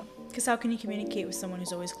another. Yeah, because how can you communicate with someone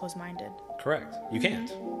who's always closed-minded? Correct. You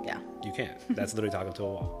can't. Yeah. You can't. That's literally talking to a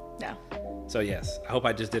wall. Yeah. So yes, I hope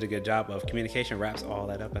I just did a good job of communication, wraps all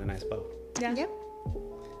that up in a nice bow. Yeah. Yep.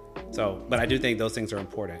 So, but I do think those things are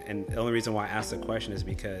important. And the only reason why I asked the question is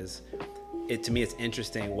because to me, it's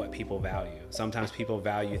interesting what people value. Sometimes people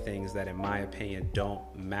value things that, in my opinion, don't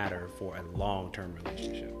matter for a long-term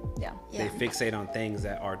relationship. Yeah. They fixate on things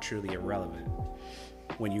that are truly irrelevant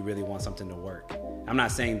when you really want something to work. I'm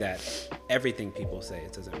not saying that everything people say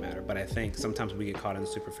it doesn't matter, but I think sometimes we get caught in the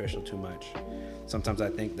superficial too much. Sometimes I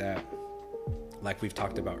think that, like we've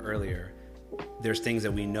talked about earlier, there's things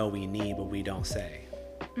that we know we need, but we don't say.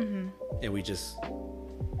 And we just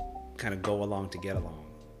kind of go along to get along.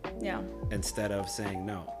 Yeah. Instead of saying,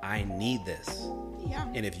 no, I need this. Yeah.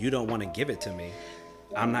 And if you don't want to give it to me,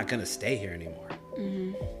 I'm not going to stay here anymore.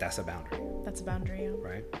 That's a boundary. That's a boundary, yeah.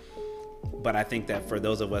 Right? But I think that for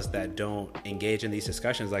those of us that don't engage in these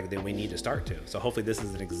discussions, like, then we need to start to. So hopefully this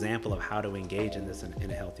is an example of how to engage in this in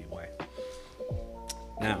a healthy way.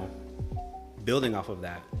 Now, building off of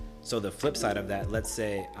that, so the flip side of that, let's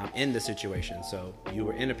say I'm in this situation. So you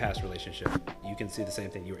were in a past relationship. You can see the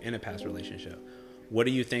same thing. You were in a past relationship. What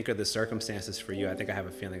do you think are the circumstances for you? I think I have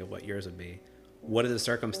a feeling of what yours would be. What are the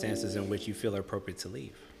circumstances in which you feel are appropriate to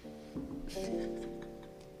leave?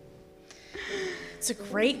 It's a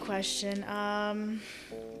great question.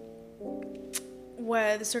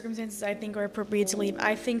 What the circumstances I think are appropriate to leave?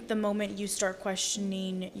 I think the moment you start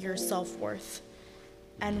questioning your self-worth,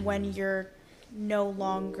 and when you're no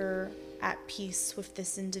longer at peace with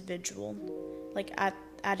this individual, like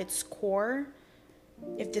at its core,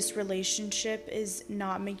 if this relationship is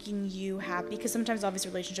not making you happy, because sometimes obviously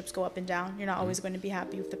relationships go up and down. You're not always going to be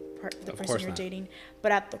happy with the person you're dating,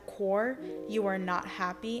 but at the core, you are not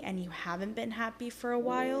happy and you haven't been happy for a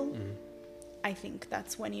while. I think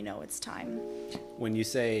that's when you know it's time. When you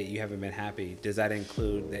say you haven't been happy, does that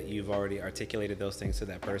include that you've already articulated those things to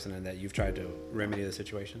that person and that you've tried to remedy the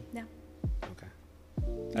situation? Yeah. Okay.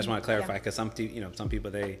 I just want to clarify, because some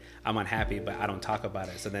people, I'm unhappy, but I don't talk about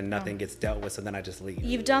it. So then nothing gets dealt with. So then I just leave.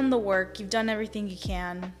 You've done the work. You've done everything you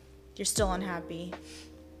can. You're still unhappy.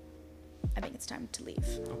 I think it's time to leave.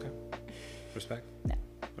 Okay. Respect. Yeah.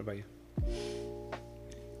 What about you?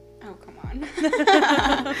 Oh, come on.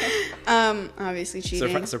 Obviously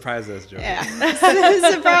cheating. Surprise us, Joe. Yeah.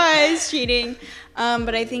 Surprise, cheating.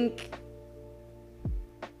 But I think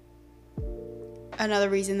another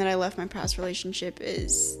reason that I left my past relationship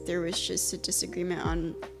is there was just a disagreement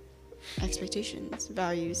on expectations,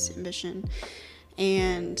 values, ambition.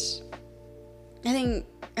 And I think,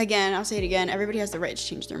 again, I'll say it again, everybody has the right to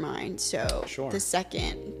change their mind. So the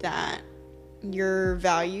second that your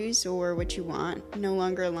values or what you want no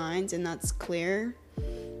longer aligns and that's clear,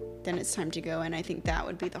 then it's time to go. And I think that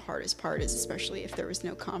would be the hardest part, is especially if there was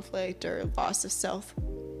no conflict or loss of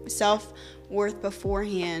self-worth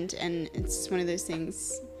beforehand. And it's one of those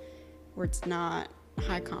things where it's not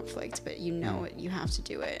high conflict, but you know it, you have to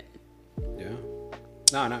do it. Yeah.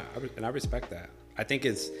 No, and I respect that. I think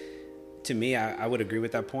to me, I would agree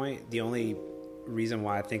with that point. The only reason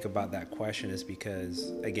why I think about that question is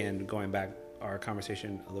because, again, going back our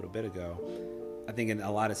conversation a little bit ago, I think in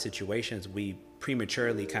a lot of situations we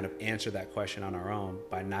prematurely kind of answer that question on our own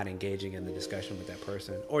by not engaging in the discussion with that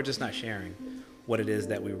person, or just not sharing what it is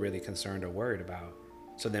that we're really concerned or worried about.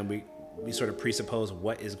 So then we sort of presuppose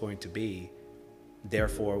what is going to be.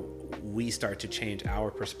 Therefore, we start to change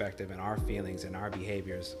our perspective and our feelings and our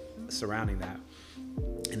behaviors surrounding that.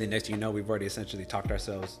 And then next thing you know, we've already essentially talked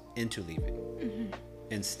ourselves into leaving.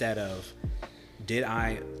 Instead of, did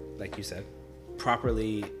I, like you said,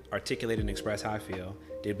 properly articulate and express how I feel?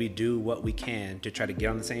 Did we do what we can to try to get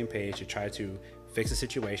on the same page, to try to fix the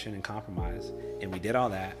situation and compromise? And we did all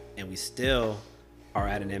that, and we still are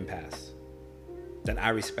at an impasse. Then I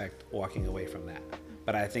respect walking away from that.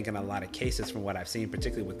 But I think in a lot of cases, from what I've seen,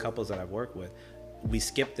 particularly with couples that I've worked with, we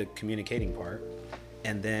skip the communicating part,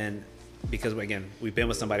 and then because again, we've been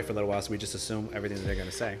with somebody for a little while, so we just assume everything that they're going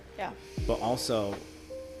to say. Yeah. But also,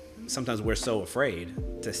 sometimes we're so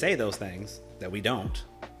afraid to say those things that we don't.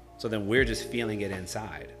 So then we're just feeling it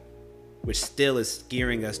inside, which still is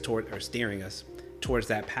steering us towards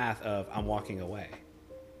that path of I'm walking away.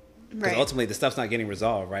 Because ultimately the stuff's not getting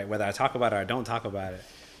resolved, right? Whether I talk about it or I don't talk about it,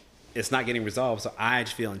 it's not getting resolved. So I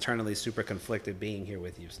just feel internally super conflicted being here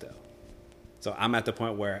with you still. So I'm at the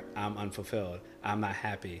point where I'm unfulfilled. I'm not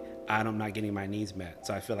happy. I'm not getting my needs met.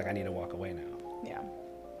 So I feel like I need to walk away now. Yeah.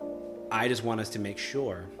 I just want us to make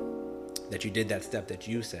sure that you did that step that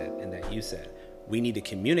you said and that you said. We need to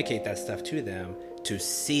communicate that stuff to them to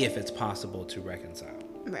see if it's possible to reconcile.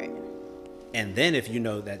 Right. And then if you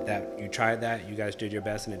know that you tried that, you guys did your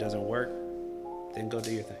best and it doesn't work, then go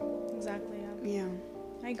do your thing. Exactly. Yeah.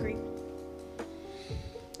 I agree.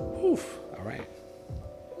 Oof. All right.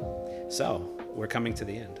 So we're coming to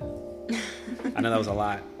the end. I know that was a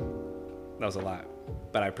lot.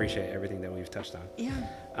 But I appreciate everything that we've touched on. Yeah.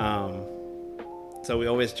 So we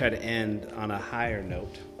always try to end on a higher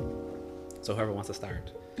note. So whoever wants to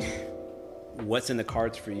start. What's in the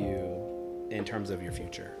cards for you in terms of your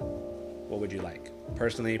future? What would you like?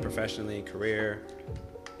 Personally, professionally, career,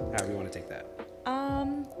 however you want to take that.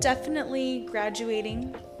 Definitely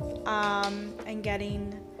graduating and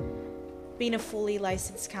being a fully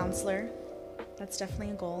licensed counselor. That's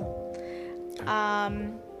definitely a goal.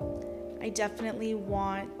 I definitely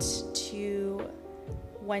want to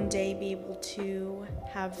one day be able to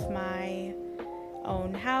have my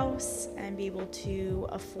own house and be able to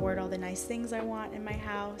afford all the nice things I want in my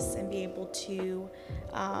house and be able to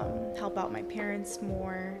help out my parents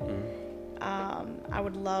more. I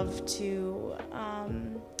would love to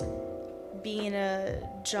be in a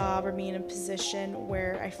job or be in a position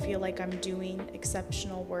where I feel like I'm doing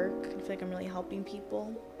exceptional work. I feel like I'm really helping people,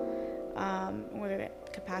 whatever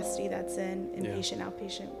capacity that's in, inpatient,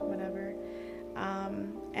 outpatient, whatever.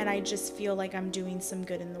 And I just feel like I'm doing some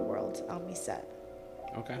good in the world. I'll be set.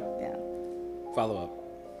 Okay. Yeah. Follow up.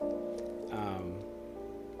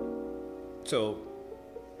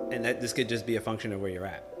 And this could just be a function of where you're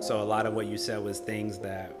at. So a lot of what you said was things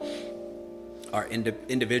that are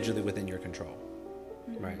individually within your control,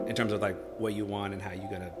 right? In terms of like what you want and how you're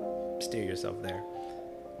gonna steer yourself there.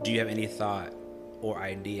 Do you have any thought or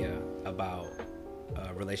idea about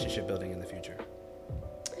relationship building in the future?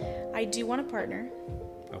 I do want a partner.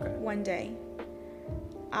 Okay. One day.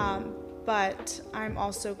 But I'm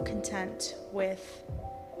also content with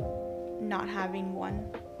not having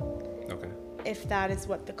one. Okay. If that is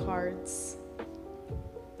what the cards,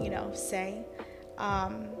 say.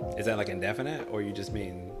 Is that like indefinite, or you just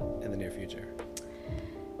mean in the near future?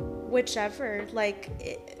 Whichever,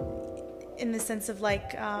 in the sense of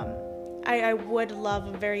I would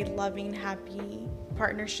love a very loving, happy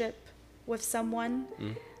partnership with someone.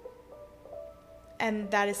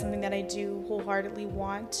 And that is something that I do wholeheartedly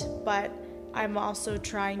want, but I'm also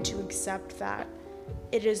trying to accept that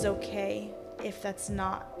it is okay if that's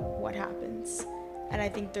not what happens. And I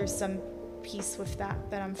think there's some peace with that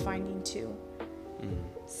I'm finding too.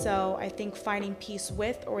 So I think finding peace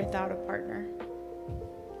with or without a partner.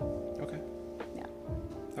 Okay. Yeah.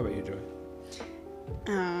 How about you, Joy?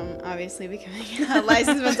 Obviously becoming a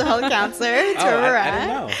licensed mental health counselor. That's where we're at.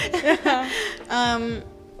 I didn't know.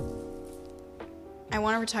 I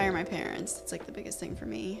want to retire my parents. That's like the biggest thing for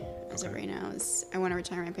me as of right now is I want to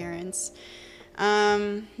retire my parents.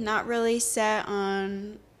 Not really set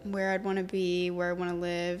on where I'd want to be, where I want to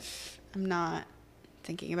live. I'm not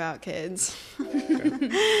thinking about kids. Okay.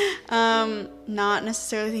 Not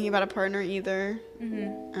necessarily thinking about a partner either.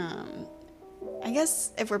 I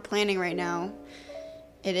guess if we're planning right now,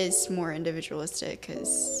 it is more individualistic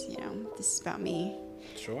because, this is about me.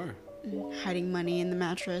 Sure. Hiding money in the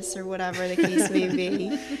mattress or whatever the case may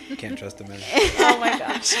be. Can't trust a minute. Oh my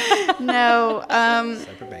gosh. No.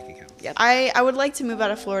 Separate bank account. Yep. I would like to move out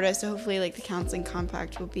of Florida, so hopefully the counseling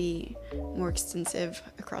compact will be more extensive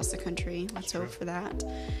across the country. Let's hope for that.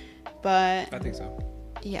 But I think so.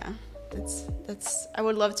 yeah, that's I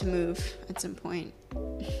would love to move at some point.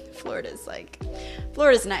 Florida's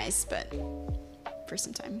nice, but for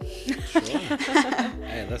some time. Sure.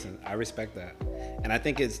 Hey, listen, I respect that. And I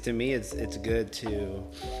think it's good to,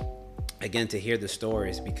 again, to hear the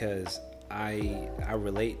stories because I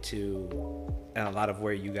relate to a lot of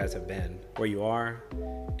where you guys have been, where you are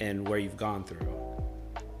and where you've gone through.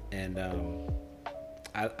 And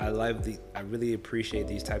I really appreciate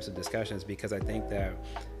these types of discussions because I think that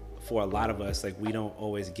for a lot of us, we don't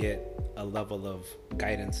always get a level of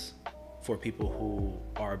guidance for people who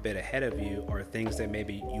are a bit ahead of you or things that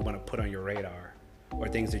maybe you want to put on your radar or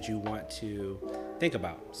things that you want to think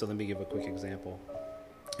about. So let me give a quick example.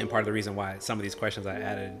 And part of the reason why some of these questions I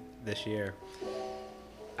added this year,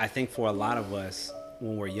 I think for a lot of us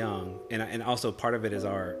when we're young, and also part of it is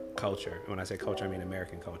our culture. When I say culture, I mean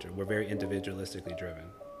American culture. We're very individualistically driven.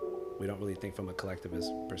 We don't really think from a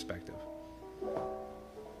collectivist perspective.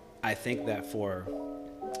 I think that for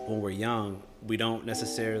when we're young, we don't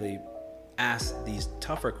necessarily ask these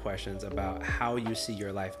tougher questions about how you see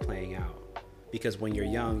your life playing out. Because when you're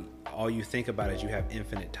young, all you think about is you have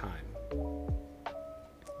infinite time.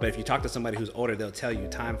 But if you talk to somebody who's older, they'll tell you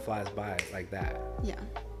time flies by like that. Yeah.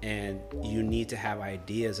 And you need to have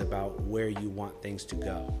ideas about where you want things to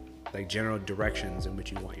go, like general directions in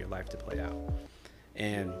which you want your life to play out.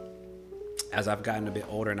 And as I've gotten a bit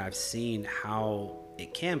older and I've seen how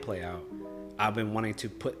it can play out, I've been wanting to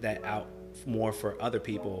put that out more for other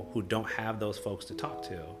people who don't have those folks to talk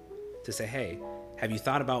to say, hey, have you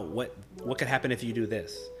thought about what could happen if you do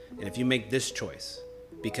this? And if you make this choice?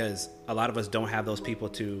 Because a lot of us don't have those people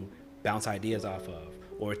to bounce ideas off of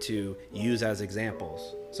or to use as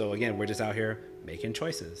examples. So again, we're just out here making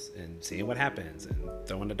choices and seeing what happens and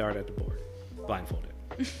throwing the dart at the board, blindfolded.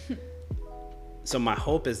 So my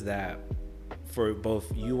hope is that for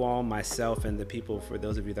both you all, myself, and the people, for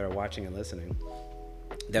those of you that are watching and listening,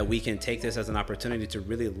 that we can take this as an opportunity to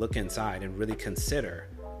really look inside and really consider,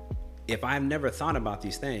 if I've never thought about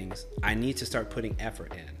these things, I need to start putting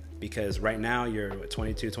effort in. Because right now you're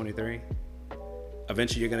 22, 23.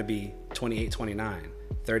 Eventually you're going to be 28, 29,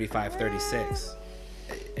 35, 36.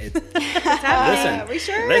 Listen, we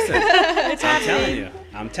sure? Listen,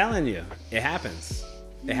 I'm telling you, it happens.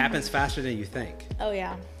 It happens faster than you think. Oh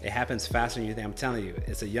yeah. It happens faster than you think. I'm telling you,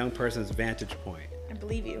 it's a young person's vantage point. I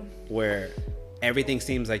believe you. Where everything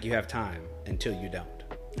seems like you have time until you don't.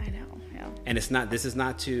 I know. Yeah. And this is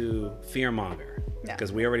not to fearmonger.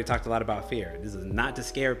 Because we already talked a lot about fear. This is not to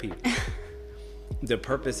scare people. The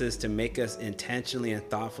purpose is to make us intentionally and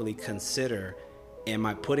thoughtfully consider, am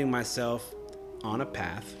I putting myself on a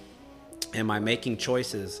path? Am I making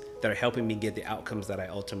choices that are helping me get the outcomes that I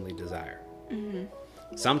ultimately desire? Mm-hmm.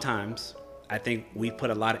 Sometimes I think we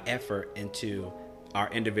put a lot of effort into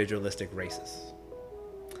our individualistic races.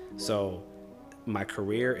 So my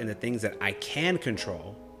career and the things that I can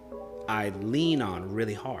control, I lean on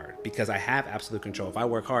really hard because I have absolute control. If I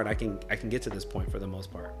work hard, I can get to this point for the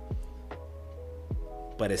most part.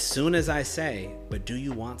 But as soon as I say, but do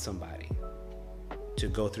you want somebody to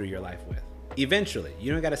go through your life with? Eventually,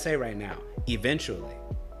 you don't got to say right now, eventually.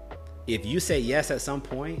 If you say yes at some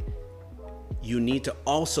point, you need to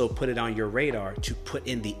also put it on your radar to put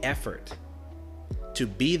in the effort to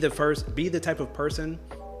be the type of person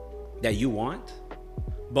that you want,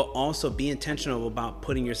 but also be intentional about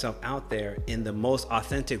putting yourself out there in the most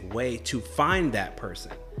authentic way to find that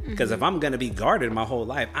person. Because if I'm going to be guarded my whole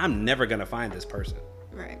life, I'm never going to find this person.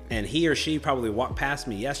 Right. And he or she probably walked past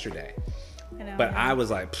me yesterday. I know, But I was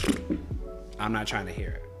like, I'm not trying to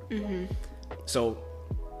hear it. Mm-hmm. So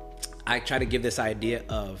I try to give this idea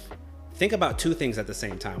of, think about two things at the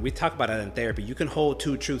same time. We talk about it in therapy. You can hold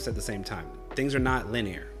two truths at the same time. Things are not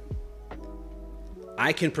linear.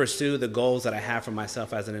 I can pursue the goals that I have for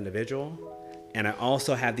myself as an individual, and I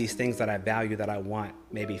also have these things that I value that I want,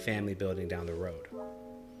 maybe family building down the road.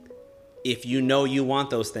 If you know you want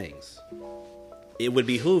those things, it would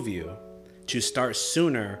behoove you to start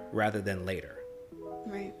sooner rather than later.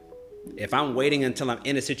 Right. If I'm waiting until I'm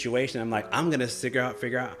in a situation, I'm like, I'm going to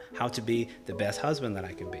figure out how to be the best husband that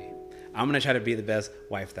I can be. I'm going to try to be the best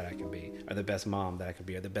wife that I can be, or the best mom that I can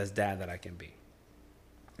be, or the best dad that I can be.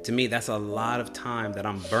 To me, that's a lot of time that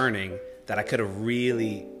I'm burning that I could have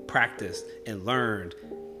really practiced and learned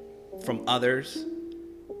from others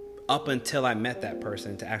up until I met that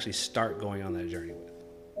person to actually start going on that journey with.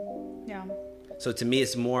 Yeah. So to me,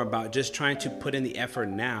 it's more about just trying to put in the effort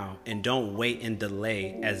now and don't wait and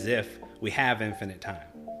delay as if we have infinite time.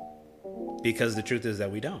 Because the truth is that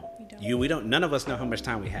we don't. We don't. None of us know how much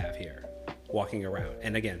time we have here walking around.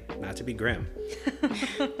 And again, not to be grim,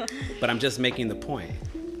 but I'm just making the point.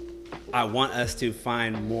 I want us to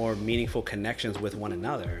find more meaningful connections with one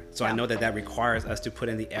another. So I know that requires us to put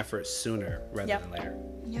in the effort sooner rather than later.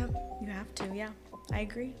 Yep. You have to. Yeah. I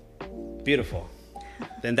agree. Beautiful.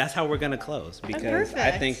 Then that's how we're going to close, because I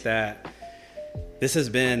Perfect. think that this has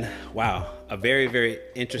been, a very, very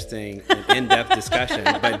interesting and in-depth discussion.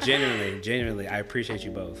 But genuinely, I appreciate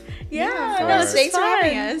you both Yeah. For- no, it's Thanks for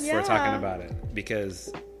having fun. us. for talking about it,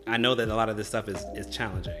 because I know that a lot of this stuff is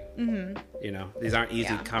challenging. Mm-hmm. You know, these aren't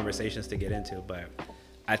easy conversations to get into, but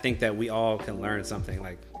I think that we all can learn something.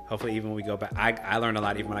 Like, hopefully, even when we go back, I learned a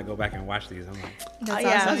lot even when I go back and watch these. I'm like, That's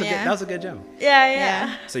yeah. awesome. that was a good gem.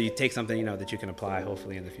 Yeah. So you take something, you know, that you can apply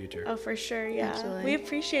hopefully in the future. Oh, for sure. Yeah. Absolutely. We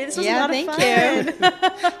appreciate it. This was Yeah, a lot of fun. thank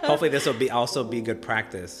you. Hopefully this will also be good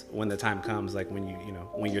practice when the time comes, like when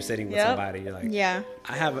when you're sitting with Yep. somebody, you're like, Yeah.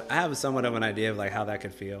 I have somewhat of an idea of like how that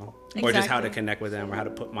could feel, or just how to Exactly. connect with them, or how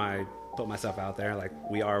to put myself out there like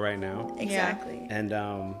we are right now. Exactly. And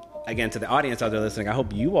again, to the audience out there listening, I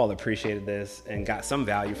hope you all appreciated this and got some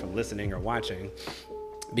value from listening or watching,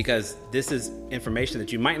 because this is information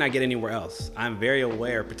that you might not get anywhere else. I'm very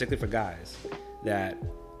aware, particularly for guys, that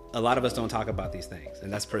a lot of us don't talk about these things.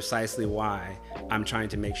 And that's precisely why I'm trying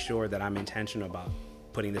to make sure that I'm intentional about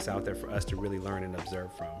putting this out there for us to really learn and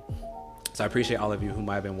observe from. So I appreciate all of you who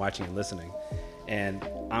might have been watching and listening. And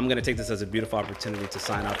I'm going to take this as a beautiful opportunity to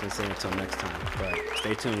sign off and say until next time. But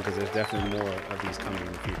stay tuned, because there's definitely more of these coming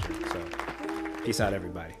in the future. So peace out,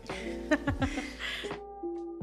 everybody.